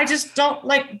 no, I just don't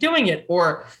like doing it.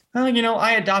 Or, oh,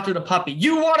 I adopted a puppy.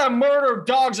 You want to murder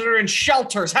dogs that are in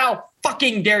shelters. How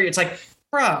fucking dare you? It's like,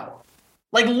 bro,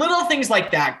 like little things like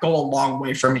that go a long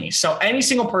way for me. So any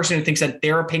single person who thinks that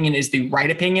their opinion is the right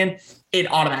opinion,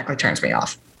 it automatically turns me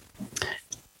off.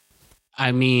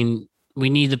 I mean,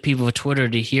 we need the people of Twitter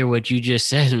to hear what you just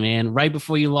said, man. Right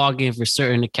before you log in for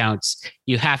certain accounts,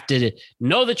 you have to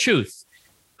know the truth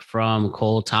from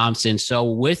Cole Thompson. So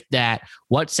with that,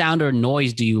 what sound or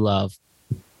noise do you love?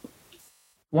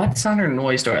 What sound or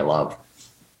noise do I love?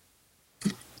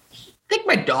 I think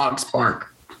my dogs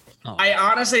bark. Oh. I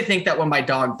honestly think that when my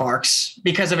dog barks,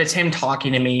 because of it's him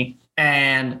talking to me,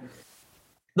 and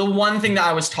the one thing that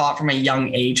I was taught from a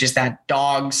young age is that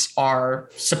dogs are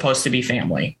supposed to be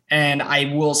family. And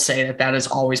I will say that has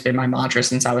always been my mantra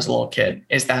since I was a little kid,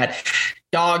 is that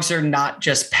dogs are not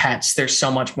just pets. There's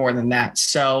so much more than that.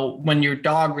 So when your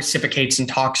dog reciprocates and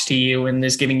talks to you and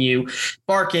is giving you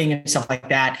barking and stuff like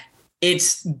that,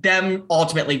 it's them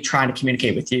ultimately trying to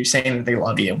communicate with you, saying that they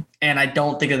love you. And I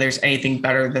don't think that there's anything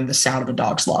better than the sound of a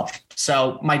dog's love.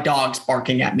 So my dog's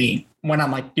barking at me when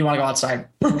I'm like, do you want to go outside?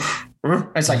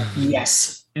 It's like,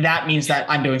 yes, that means that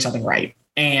I'm doing something right.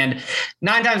 And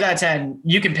 9 times out of 10,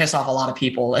 you can piss off a lot of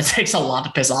people. It takes a lot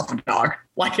to piss off a dog.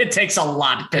 Like it takes a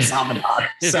lot to piss off a dog.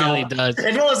 It really does.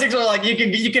 It's one of those things where like you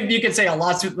can say a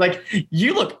lot, like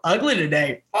you look ugly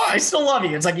today. Oh, I still love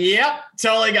you. It's like, yep,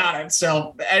 totally got it.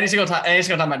 So any single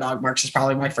time my dog barks is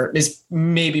probably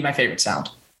maybe my favorite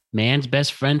sound. Man's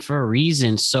best friend for a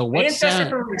reason. So what Man's sound? Best friend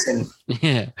for a reason.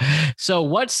 Yeah. So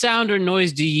what sound or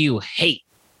noise do you hate?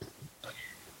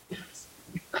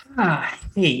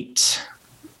 Hate.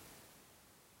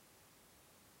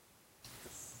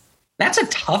 That's a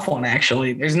tough one,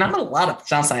 actually. There's not a lot of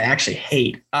sounds I actually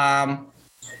hate. I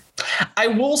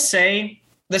will say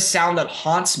the sound that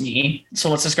haunts me.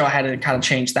 So let's just go ahead and kind of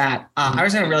change that. I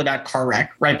was in a really bad car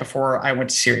wreck right before I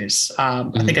went to Sirius. I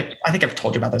think I've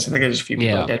told you about this. I think there's a few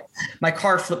people that did. My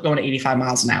car flipped going 85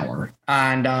 miles an hour,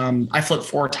 and I flipped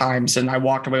 4 times, and I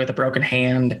walked away with a broken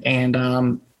hand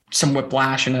and some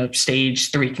whiplash and a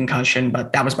stage 3 concussion,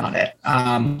 but that was about it.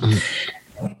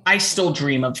 I still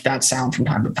dream of that sound from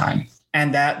time to time.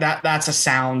 And that's a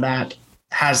sound that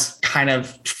has kind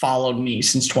of followed me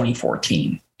since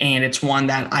 2014. And it's one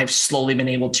that I've slowly been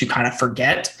able to kind of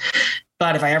forget.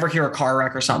 But if I ever hear a car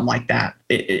wreck or something like that,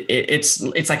 it's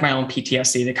like my own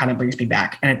PTSD that kind of brings me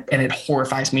back. And it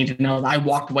horrifies me to know that I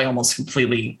walked away almost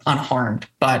completely unharmed,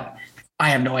 but I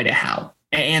have no idea how.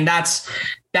 And that's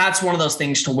one of those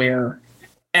things to where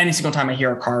any single time I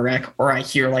hear a car wreck or I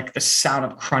hear like the sound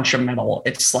of crunch of metal,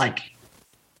 it's like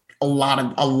a lot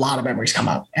of memories come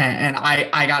up. And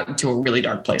I got into a really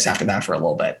dark place after that for a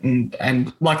little bit.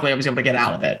 And luckily I was able to get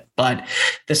out of it. But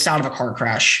the sound of a car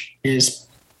crash is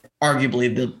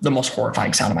arguably the most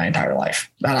horrifying sound of my entire life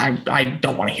that I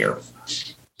don't want to hear.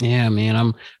 Yeah, man,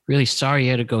 I'm really sorry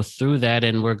you had to go through that.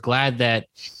 And we're glad that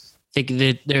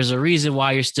there's a reason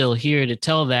why you're still here to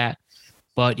tell that.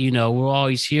 But, we're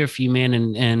always here for you, man.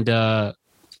 And glad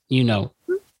you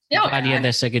had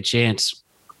that second chance.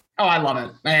 Oh, I love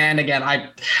it. And again,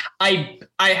 I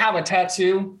have a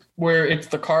tattoo where it's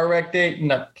the car wreck date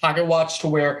and the pocket watch to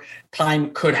where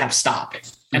time could have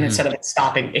stopped. And instead of it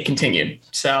stopping, it continued.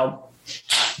 So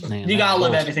you got to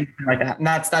live everything like that. And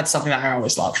that's something that I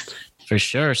always love. For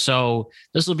sure. So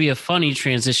this will be a funny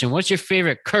transition. What's your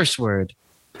favorite curse word?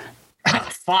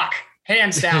 Fuck.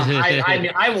 Hands down. I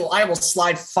mean, I will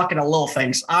slide fucking to little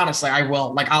things. Honestly, I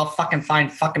will. Like, I'll fucking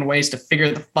find fucking ways to figure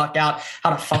the fuck out how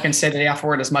to fucking say the F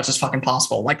word as much as fucking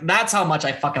possible. Like, that's how much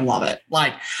I fucking love it.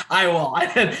 Like, I will.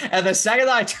 And the second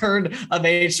that I turned of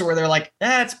age to where they're like,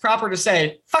 it's proper to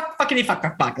say fuck, fuckity, fuck,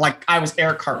 fuck, fuck. Like, I was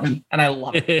Eric Cartman, and I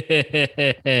love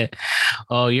it.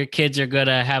 Oh, your kids are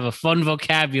gonna have a fun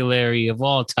vocabulary of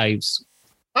all types.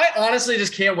 I honestly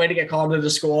just can't wait to get called into the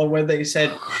school where they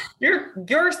said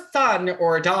your son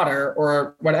or daughter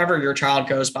or whatever your child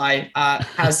goes by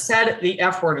has said the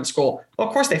F word in school. Well,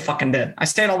 of course they fucking did. I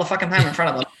say it all the fucking time in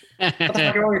front of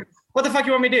them. What the fuck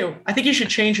you want me to do? I think you should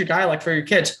change your dialect for your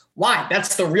kids. Why?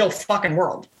 That's the real fucking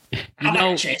world. I'm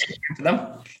not changing it for them.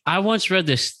 I once read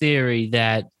this theory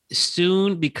that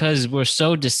soon, because we're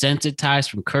so desensitized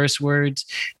from curse words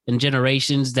and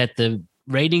generations, that the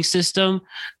rating system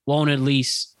won't at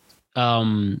least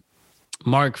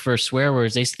mark for swear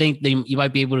words. They think you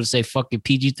might be able to say fucking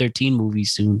PG-13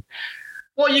 movies soon.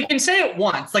 Well, you can say it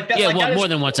once, like that. Yeah, like well, that more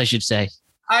than once, I should say.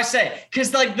 I say,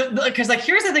 because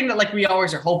here's the thing that like we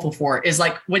always are hopeful for is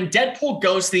like when Deadpool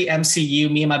goes to the MCU,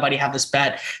 me and my buddy have this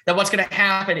bet that what's going to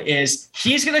happen is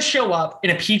he's going to show up in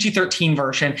a PG-13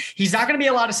 version. He's not going to be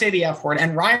allowed to say the F word,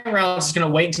 and Ryan Reynolds is going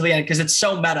to wait until the end because it's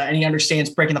so meta and he understands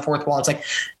breaking the fourth wall. It's like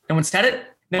no one said it.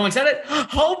 No one said it.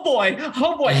 Oh boy.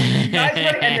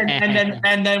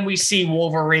 and then we see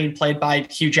Wolverine played by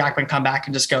Hugh Jackman come back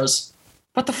and just goes,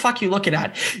 what the fuck you looking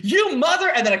at? You mother.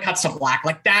 And then it cuts to black.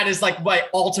 Like that is like my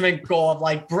ultimate goal of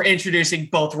like introducing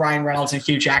both Ryan Reynolds and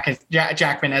Hugh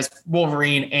Jackman as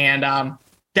Wolverine and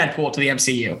Deadpool to the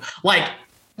MCU. Like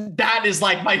that is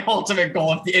like my ultimate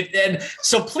goal. And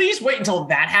so please wait until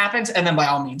that happens. And then by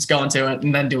all means go into it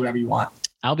and then do whatever you want.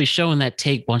 I'll be showing that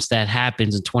take once that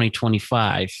happens in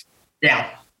 2025. Yeah.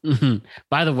 Mm-hmm.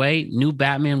 By the way, new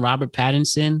Batman, Robert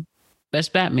Pattinson,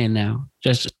 best Batman now.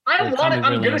 I'm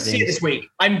going to see it this week.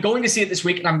 I'm going to see it this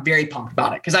week, and I'm very pumped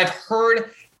about it because I've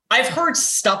heard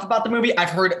stuff about the movie.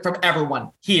 I've heard it from everyone.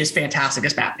 He is fantastic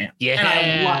as Batman. Yeah.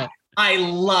 And I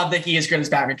love that he is good as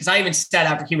Batman because I even said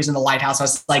after he was in The Lighthouse, I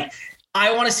was like,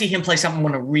 I want to see him play something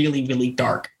really, really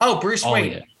dark. Oh, Bruce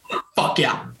Wayne. Yeah. Fuck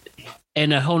yeah.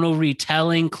 And a whole new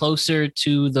retelling closer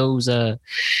to those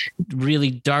really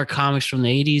dark comics from the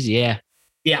 80s. Yeah.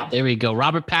 Yeah. There we go.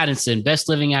 Robert Pattinson, best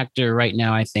living actor right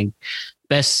now, I think.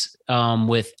 Best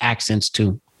with accents,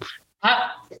 too.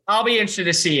 I'll be interested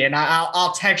to see. And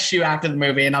I'll text you after the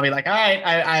movie and I'll be like, all right,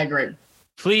 I agree.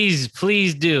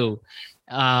 Please do.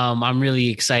 I'm really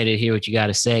excited to hear what you got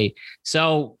to say.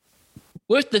 So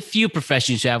with the few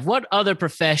professions you have, what other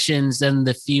professions than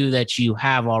the few that you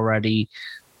have already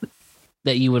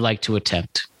that you would like to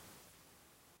attempt?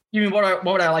 You mean what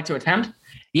would I like to attempt?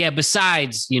 Yeah,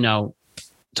 besides,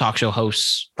 talk show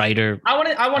host, writer. I want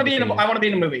to be in a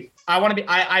movie. I want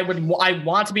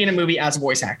to be in a movie as a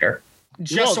voice actor,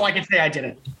 so I can say I did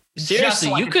it.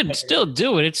 Seriously, you could still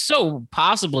do it. It's so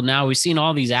possible now. We've seen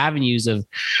all these avenues of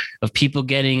people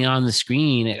getting on the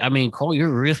screen. I mean, Cole, you're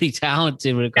really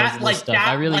talented when it comes to this stuff.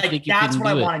 I really think you can do it. That's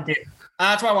what I want to do.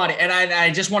 That's what I wanted. And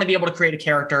I just want to be able to create a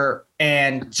character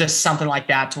and just something like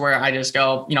that to where I just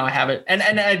go, I have it. And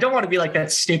I don't want to be like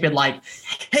that stupid, like,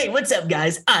 hey, what's up,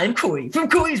 guys? I'm Corey from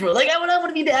Corey's World. Like, I want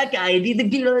to be that guy and be the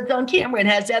dude that's on camera and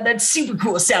has to have that super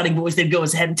cool sounding voice that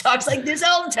goes ahead and talks like this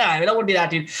all the time. I don't want to be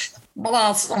that dude.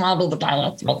 I'll do the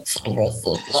dialect.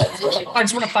 I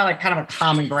just want to find like kind of a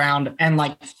common ground and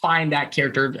like find that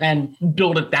character and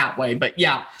build it that way. But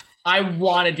yeah, I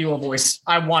want to do a voice.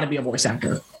 I want to be a voice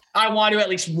actor. I want to do at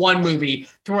least one movie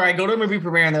to where I go to a movie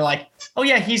premiere and they're like, oh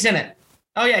yeah, he's in it.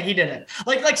 Oh yeah, he did it.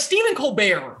 Like Stephen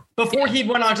Colbert before he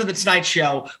went on to the Tonight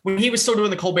Show, when he was still doing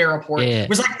the Colbert Report,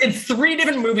 was like in 3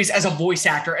 different movies as a voice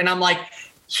actor. And I'm like,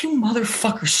 you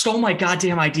motherfucker stole my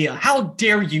goddamn idea. How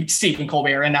dare you, Stephen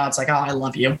Colbert? And now it's like, oh, I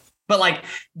love you. But like,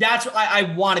 that's what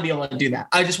I want to be able to do that.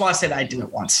 I just want to say that I did it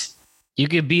once. You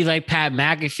could be like Pat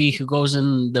McAfee, who goes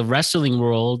in the wrestling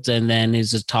world and then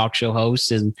is a talk show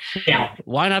host. And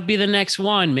why not be the next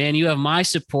one, man? You have my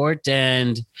support,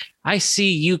 and I see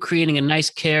you creating a nice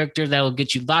character that will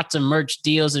get you lots of merch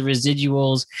deals and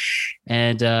residuals.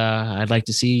 And I'd like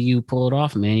to see you pull it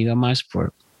off, man. You got my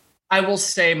support. I will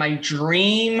say my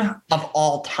dream of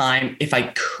all time, if I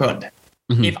could,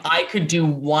 if I could do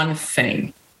one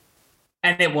thing,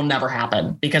 and it will never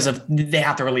happen because they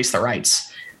have to release the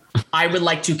rights. I would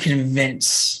like to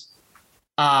convince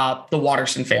the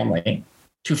Watterson family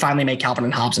to finally make Calvin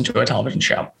and Hobbes into a television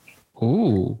show.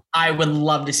 Ooh. I would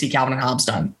love to see Calvin and Hobbes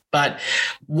done, but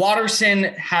Watterson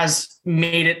has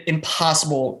made it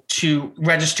impossible to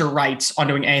register rights on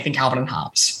doing anything Calvin and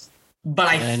Hobbes. But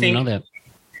I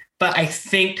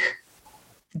think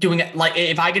doing it, like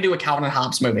if I could do a Calvin and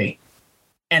Hobbes movie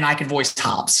and I could voice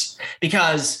Hobbes,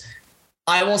 because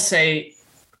I will say,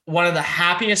 one of the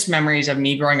happiest memories of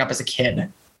me growing up as a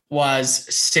kid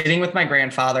was sitting with my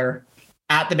grandfather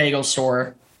at the bagel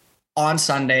store on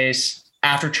Sundays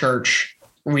after church,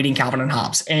 reading Calvin and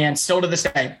Hobbes. And still to this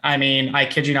day, I mean, I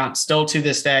kid you not, still to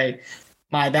this day,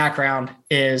 my background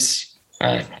is,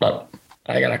 I got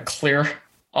to clear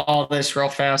all this real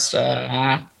fast.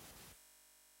 Yeah,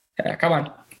 come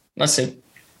on. Let's see.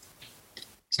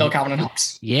 Still Calvin and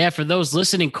Hobbes. Yeah, for those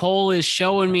listening, Cole is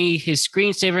showing me his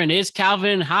screensaver, and it is Calvin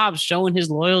and Hobbes showing his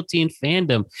loyalty and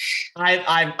fandom.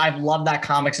 I've loved that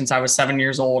comic since I was 7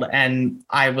 years old, and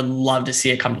I would love to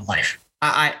see it come to life.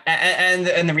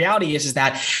 And the reality is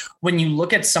that when you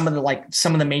look at some of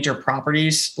the major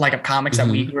properties like of comics that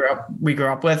we grew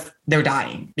up with, they're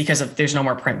dying because there's no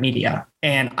more print media.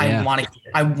 And I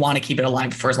want to keep it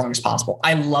alive for as long as possible.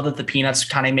 I love that the Peanuts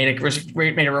kind of made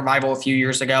a revival a few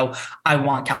years ago. I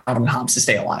want Calvin and Hobbes to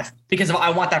stay alive because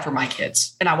I want that for my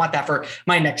kids, and I want that for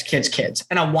my next kids' kids,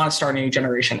 and I want to start a new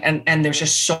generation. And there's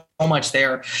just so much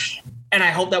there. And I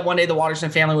hope that one day the Waterston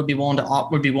family would be willing to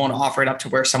offer it up to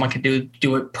where someone could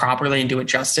do it properly and do it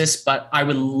justice. But I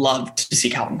would love to see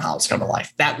Calvin and Hobbes come to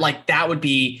life. That would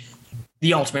be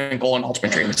the ultimate goal and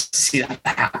ultimate dream, is to see that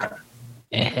happen.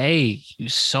 Hey,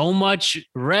 so much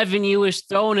revenue is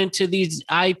thrown into these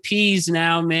IPs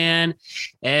now, man.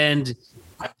 And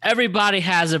everybody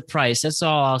has a price. That's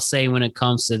all I'll say when it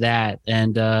comes to that.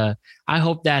 And I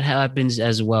hope that happens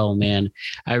as well, man.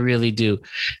 I really do.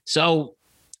 So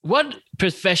what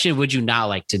profession would you not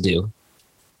like to do?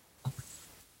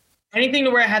 Anything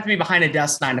to where I have to be behind a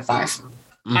desk 9 to 5.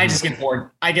 Mm-hmm. I just get bored.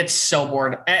 I get so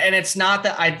bored. And it's not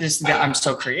that I'm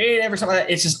so creative or something like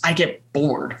that. It's just I get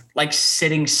bored, like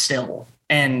sitting still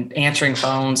and answering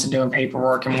phones and doing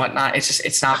paperwork and whatnot.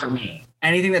 It's not for me.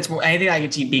 Anything I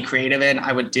get to be creative in,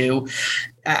 I would do.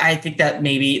 I think that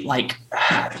maybe like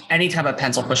any type of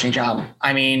pencil pushing job.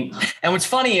 I mean, and what's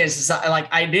funny is like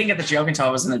I didn't get the joke until I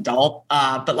was an adult.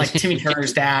 But like Timmy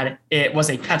Turner's dad, it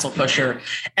was a pencil pusher,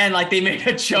 and like they made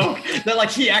a joke that like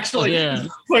he actually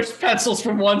pushed pencils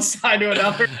from one side to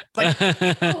another. Like, what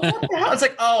the hell? It's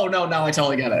like, oh no, I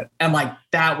totally get it. And like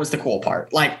that was the cool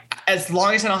part. Like as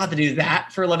long as I don't have to do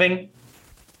that for a living.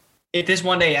 If this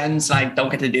one day ends and I don't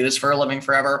get to do this for a living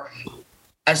forever,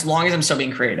 as long as I'm still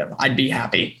being creative, I'd be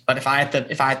happy. But if I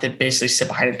have to basically sit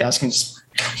behind a desk and just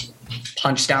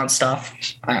punch down stuff,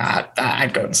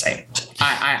 I'd go insane.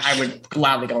 I would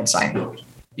gladly go insane.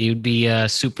 You'd be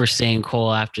Super Saiyan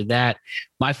Cole after that.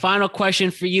 My final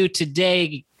question for you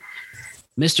today,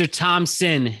 Mr.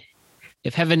 Thompson,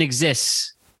 if heaven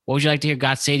exists, what would you like to hear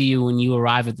God say to you when you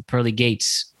arrive at the pearly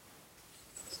gates?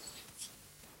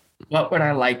 What would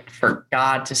I like for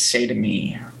God to say to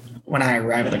me when I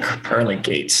arrive at the pearly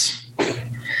gates?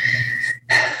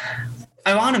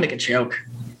 I want to make a joke.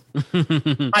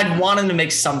 I'd want him to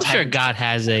make some type. Sure, God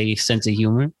has a sense of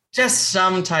humor. Just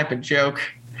some type of joke.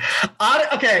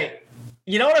 Okay,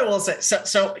 you know what I will say.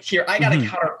 So here, I got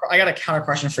a counter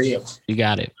question for you. You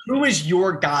got it. Who is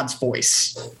your God's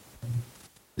voice?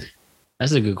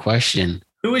 That's a good question.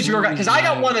 Who is your God? Because I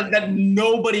got one that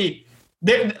nobody.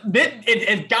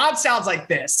 If God sounds like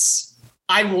this,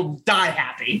 I will die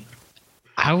happy.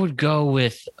 I would go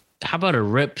with, how about a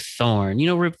Rip Thorn? You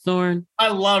know Rip Thorn? I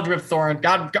loved Rip Thorn.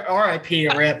 God R.I.P.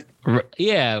 to Rip.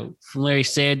 Yeah, from Larry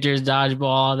Sanders, Dodgeball,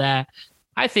 all that.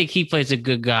 I think he plays a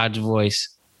good God's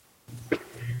voice.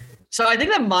 So I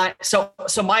think that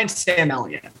mine's Sam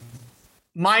Elliott.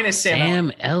 Mine is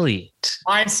Sam Elliott.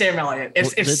 Mine's Sam Elliott.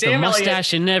 If Sam the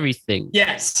mustache Elliott, and everything.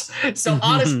 Yes. So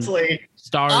honestly.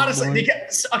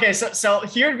 So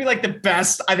here would be like the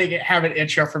best, I think, have an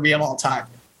intro for me of all time.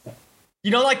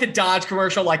 You know, like the Dodge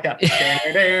commercial, like that. It's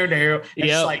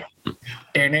like,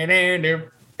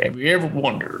 have you ever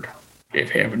wondered if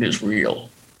heaven is real?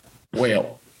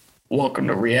 Well, welcome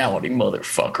to reality,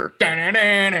 motherfucker.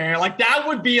 Like that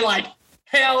would be like,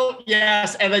 hell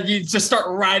yes. And then you just start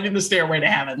riding the stairway to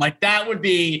heaven. Like that would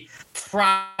be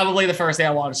probably the first thing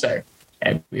I want to say.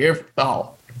 Have you ever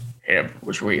thought heaven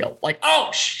was real? Like,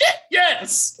 oh shit,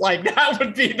 yes. Like that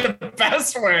would be the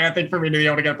best way, I think, for me to be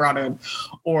able to get brought in.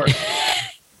 Or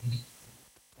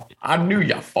I knew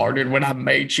you farted when I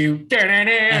made you. And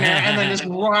then just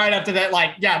right after that,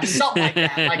 like, yeah, something like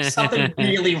that. Like something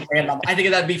really random. I think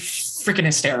that'd be freaking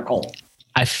hysterical.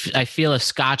 I feel if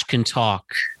Scotch can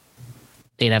talk,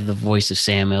 they'd have the voice of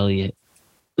Sam Elliott.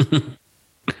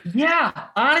 Yeah,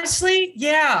 honestly,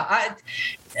 yeah.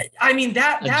 I mean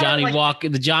that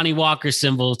the Johnny Walker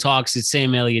symbol talks. It's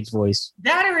Sam Elliott's voice.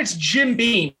 That or it's Jim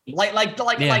Beam. Like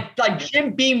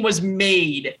Jim Beam was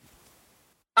made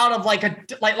out of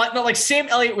like Sam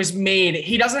Elliott was made.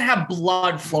 He doesn't have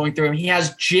blood flowing through him. He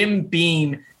has Jim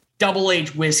Beam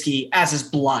double-aged whiskey as his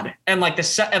blood, and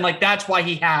that's why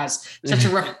he has such a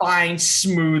refined,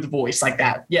 smooth voice like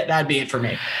that. Yeah, that'd be it for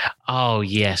me. Oh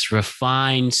yes,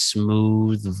 refined,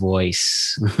 smooth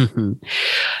voice.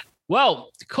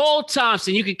 Well, Cole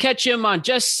Thompson, you can catch him on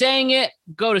Just Saying It.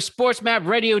 Go to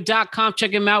sportsmapradio.com.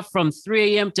 Check him out from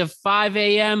 3 a.m. to 5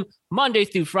 a.m. Monday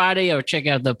through Friday, or check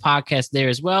out the podcast there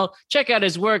as well. Check out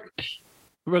his work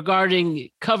regarding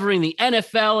covering the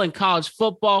NFL and college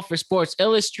football for Sports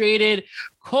Illustrated.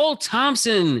 Cole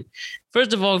Thompson,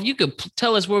 first of all, if you could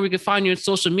tell us where we could find you on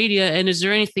social media, and is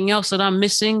there anything else that I'm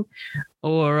missing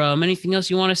or anything else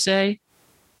you want to say?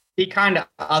 Be kind to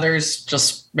others.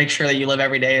 Just make sure that you live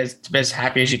every day as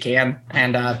happy as you can,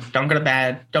 and don't go to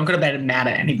bed mad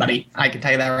at anybody. I can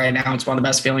tell you that right now. It's one of the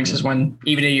best feelings is when,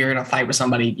 even if you're in a fight with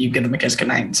somebody, you give them a kiss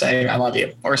goodnight and say, I love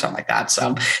you, or something like that.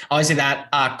 So always do that.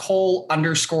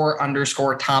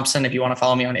 Cole__Thompson. If you want to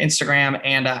follow me on Instagram,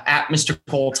 and at Mr.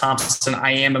 Cole Thompson.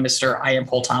 I am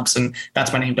Cole Thompson.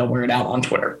 That's my name. Don't wear it out on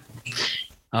Twitter.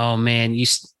 Oh man, you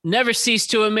never cease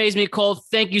to amaze me, Cole.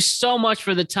 Thank you so much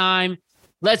for the time.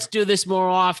 Let's do this more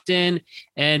often.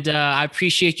 And I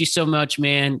appreciate you so much,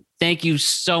 man. Thank you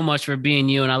so much for being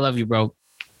you. And I love you, bro.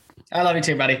 I love you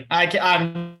too, buddy.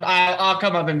 I'll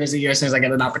come up and visit you as soon as I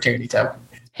get an opportunity to.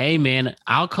 Hey, man,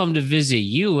 I'll come to visit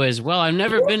you as well. I've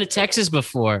never been to Texas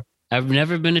before. Well, if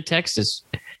you're going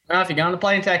to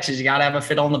play in Texas, you got to have a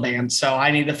fiddle in the band. So I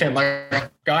need the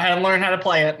fiddler. Go ahead and learn how to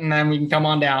play it, and then we can come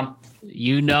on down.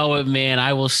 You know it, man.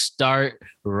 I will start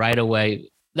right away.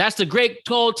 That's the great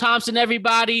Cole Thompson,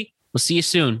 everybody. We'll see you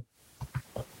soon.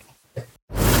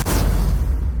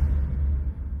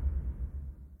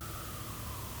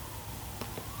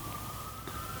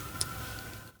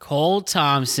 Cole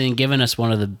Thompson giving us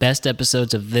one of the best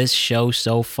episodes of this show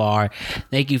so far.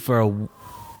 Thank you for a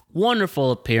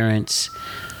wonderful appearance.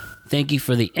 Thank you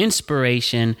for the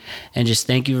inspiration, and just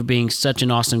thank you for being such an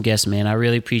awesome guest, man. I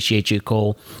really appreciate you,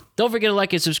 Cole. Don't forget to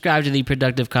like and subscribe to the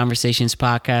Productive Conversations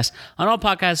podcast on all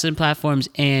podcasting platforms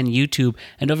and YouTube.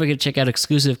 And don't forget to check out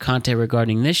exclusive content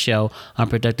regarding this show on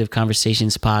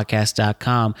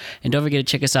productiveconversationspodcast.com. And don't forget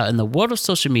to check us out in the world of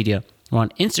social media. We're on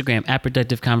Instagram at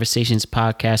Productive Conversations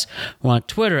Podcast. We're on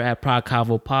Twitter at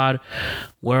ProdConvoPod.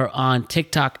 We're on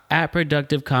TikTok at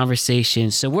Productive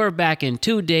Conversations. So we're back in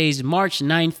 2 days, March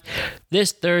 9th,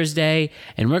 this Thursday,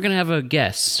 and we're going to have a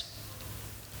guest.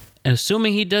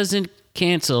 Assuming he doesn't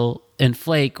cancel and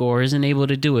flake or isn't able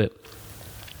to do it.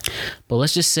 But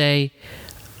let's just say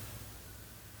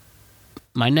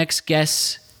my next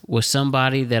guest was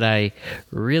somebody that I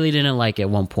really didn't like at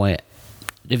one point.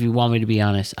 If you want me to be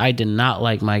honest, I did not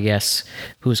like my guest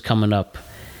who's coming up.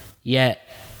 Yet,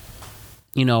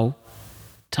 you know,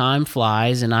 time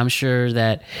flies, and I'm sure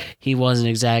that he wasn't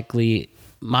exactly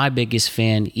my biggest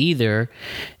fan either.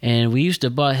 And we used to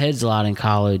butt heads a lot in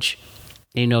college.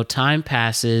 You know, time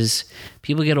passes,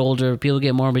 people get older, people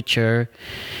get more mature.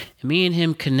 And me and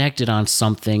him connected on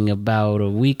something about a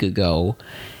week ago.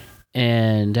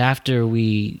 And after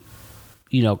we,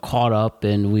 you know, caught up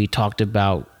and we talked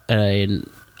about an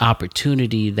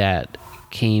opportunity that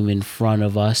came in front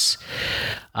of us,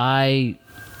 him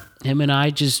and I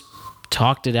just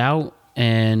talked it out,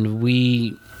 and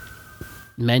we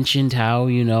mentioned how,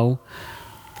 you know,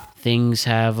 things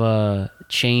have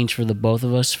changed for the both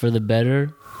of us for the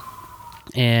better.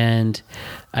 And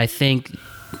I think,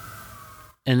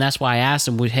 and that's why I asked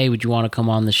him, hey, would you want to come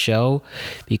on the show?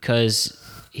 Because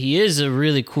he is a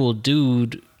really cool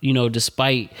dude, you know,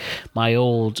 despite my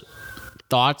old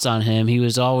thoughts on him. He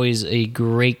was always a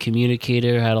great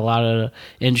communicator, had a lot of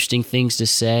interesting things to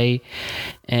say,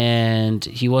 and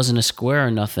he wasn't a square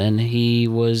or nothing. He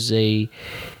was a,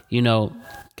 you know,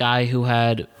 guy who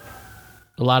had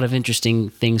a lot of interesting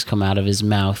things come out of his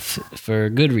mouth for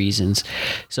good reasons.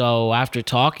 So after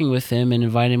talking with him and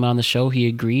inviting him on the show, he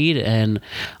agreed, and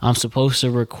I'm supposed to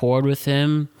record with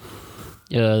him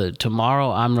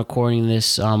tomorrow. I'm recording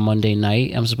this on Monday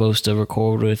night. I'm supposed to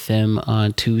record with him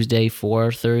on Tuesday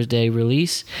for Thursday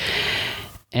release.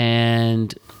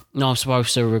 And no, I'm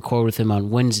supposed to record with him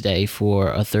on Wednesday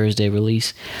for a Thursday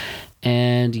release.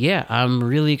 And yeah, I'm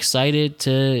really excited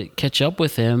to catch up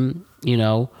with him. You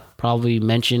know, probably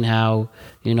mention how,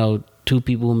 you know, two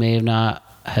people who may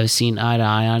have seen eye to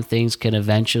eye on things can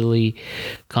eventually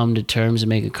come to terms and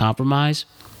make a compromise.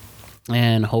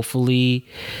 And hopefully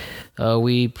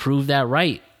we prove that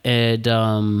right. And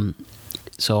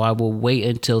so I will wait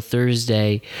until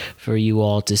Thursday for you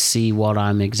all to see what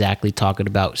I'm exactly talking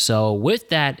about. So with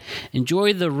that,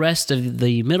 enjoy the rest of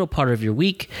the middle part of your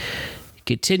week.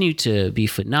 Continue to be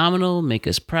phenomenal. Make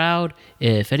us proud.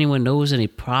 If anyone knows any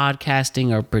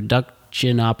podcasting or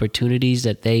production opportunities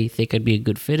that they think I'd be a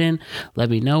good fit in,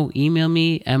 let me know. Email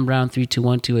me,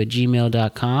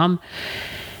 mbrown3212@gmail.com.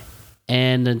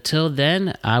 And until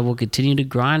then, I will continue to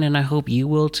grind, and I hope you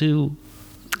will too.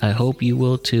 I hope you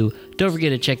will too. Don't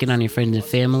forget to check in on your friends and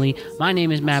family. My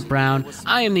name is Matt Brown.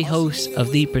 I am the host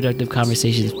of the Productive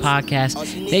Conversations podcast.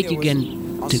 Thank you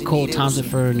again to Cole Thompson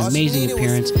for an amazing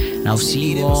appearance. And I'll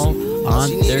see you all on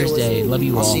Thursday. Love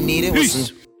you all.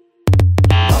 Peace.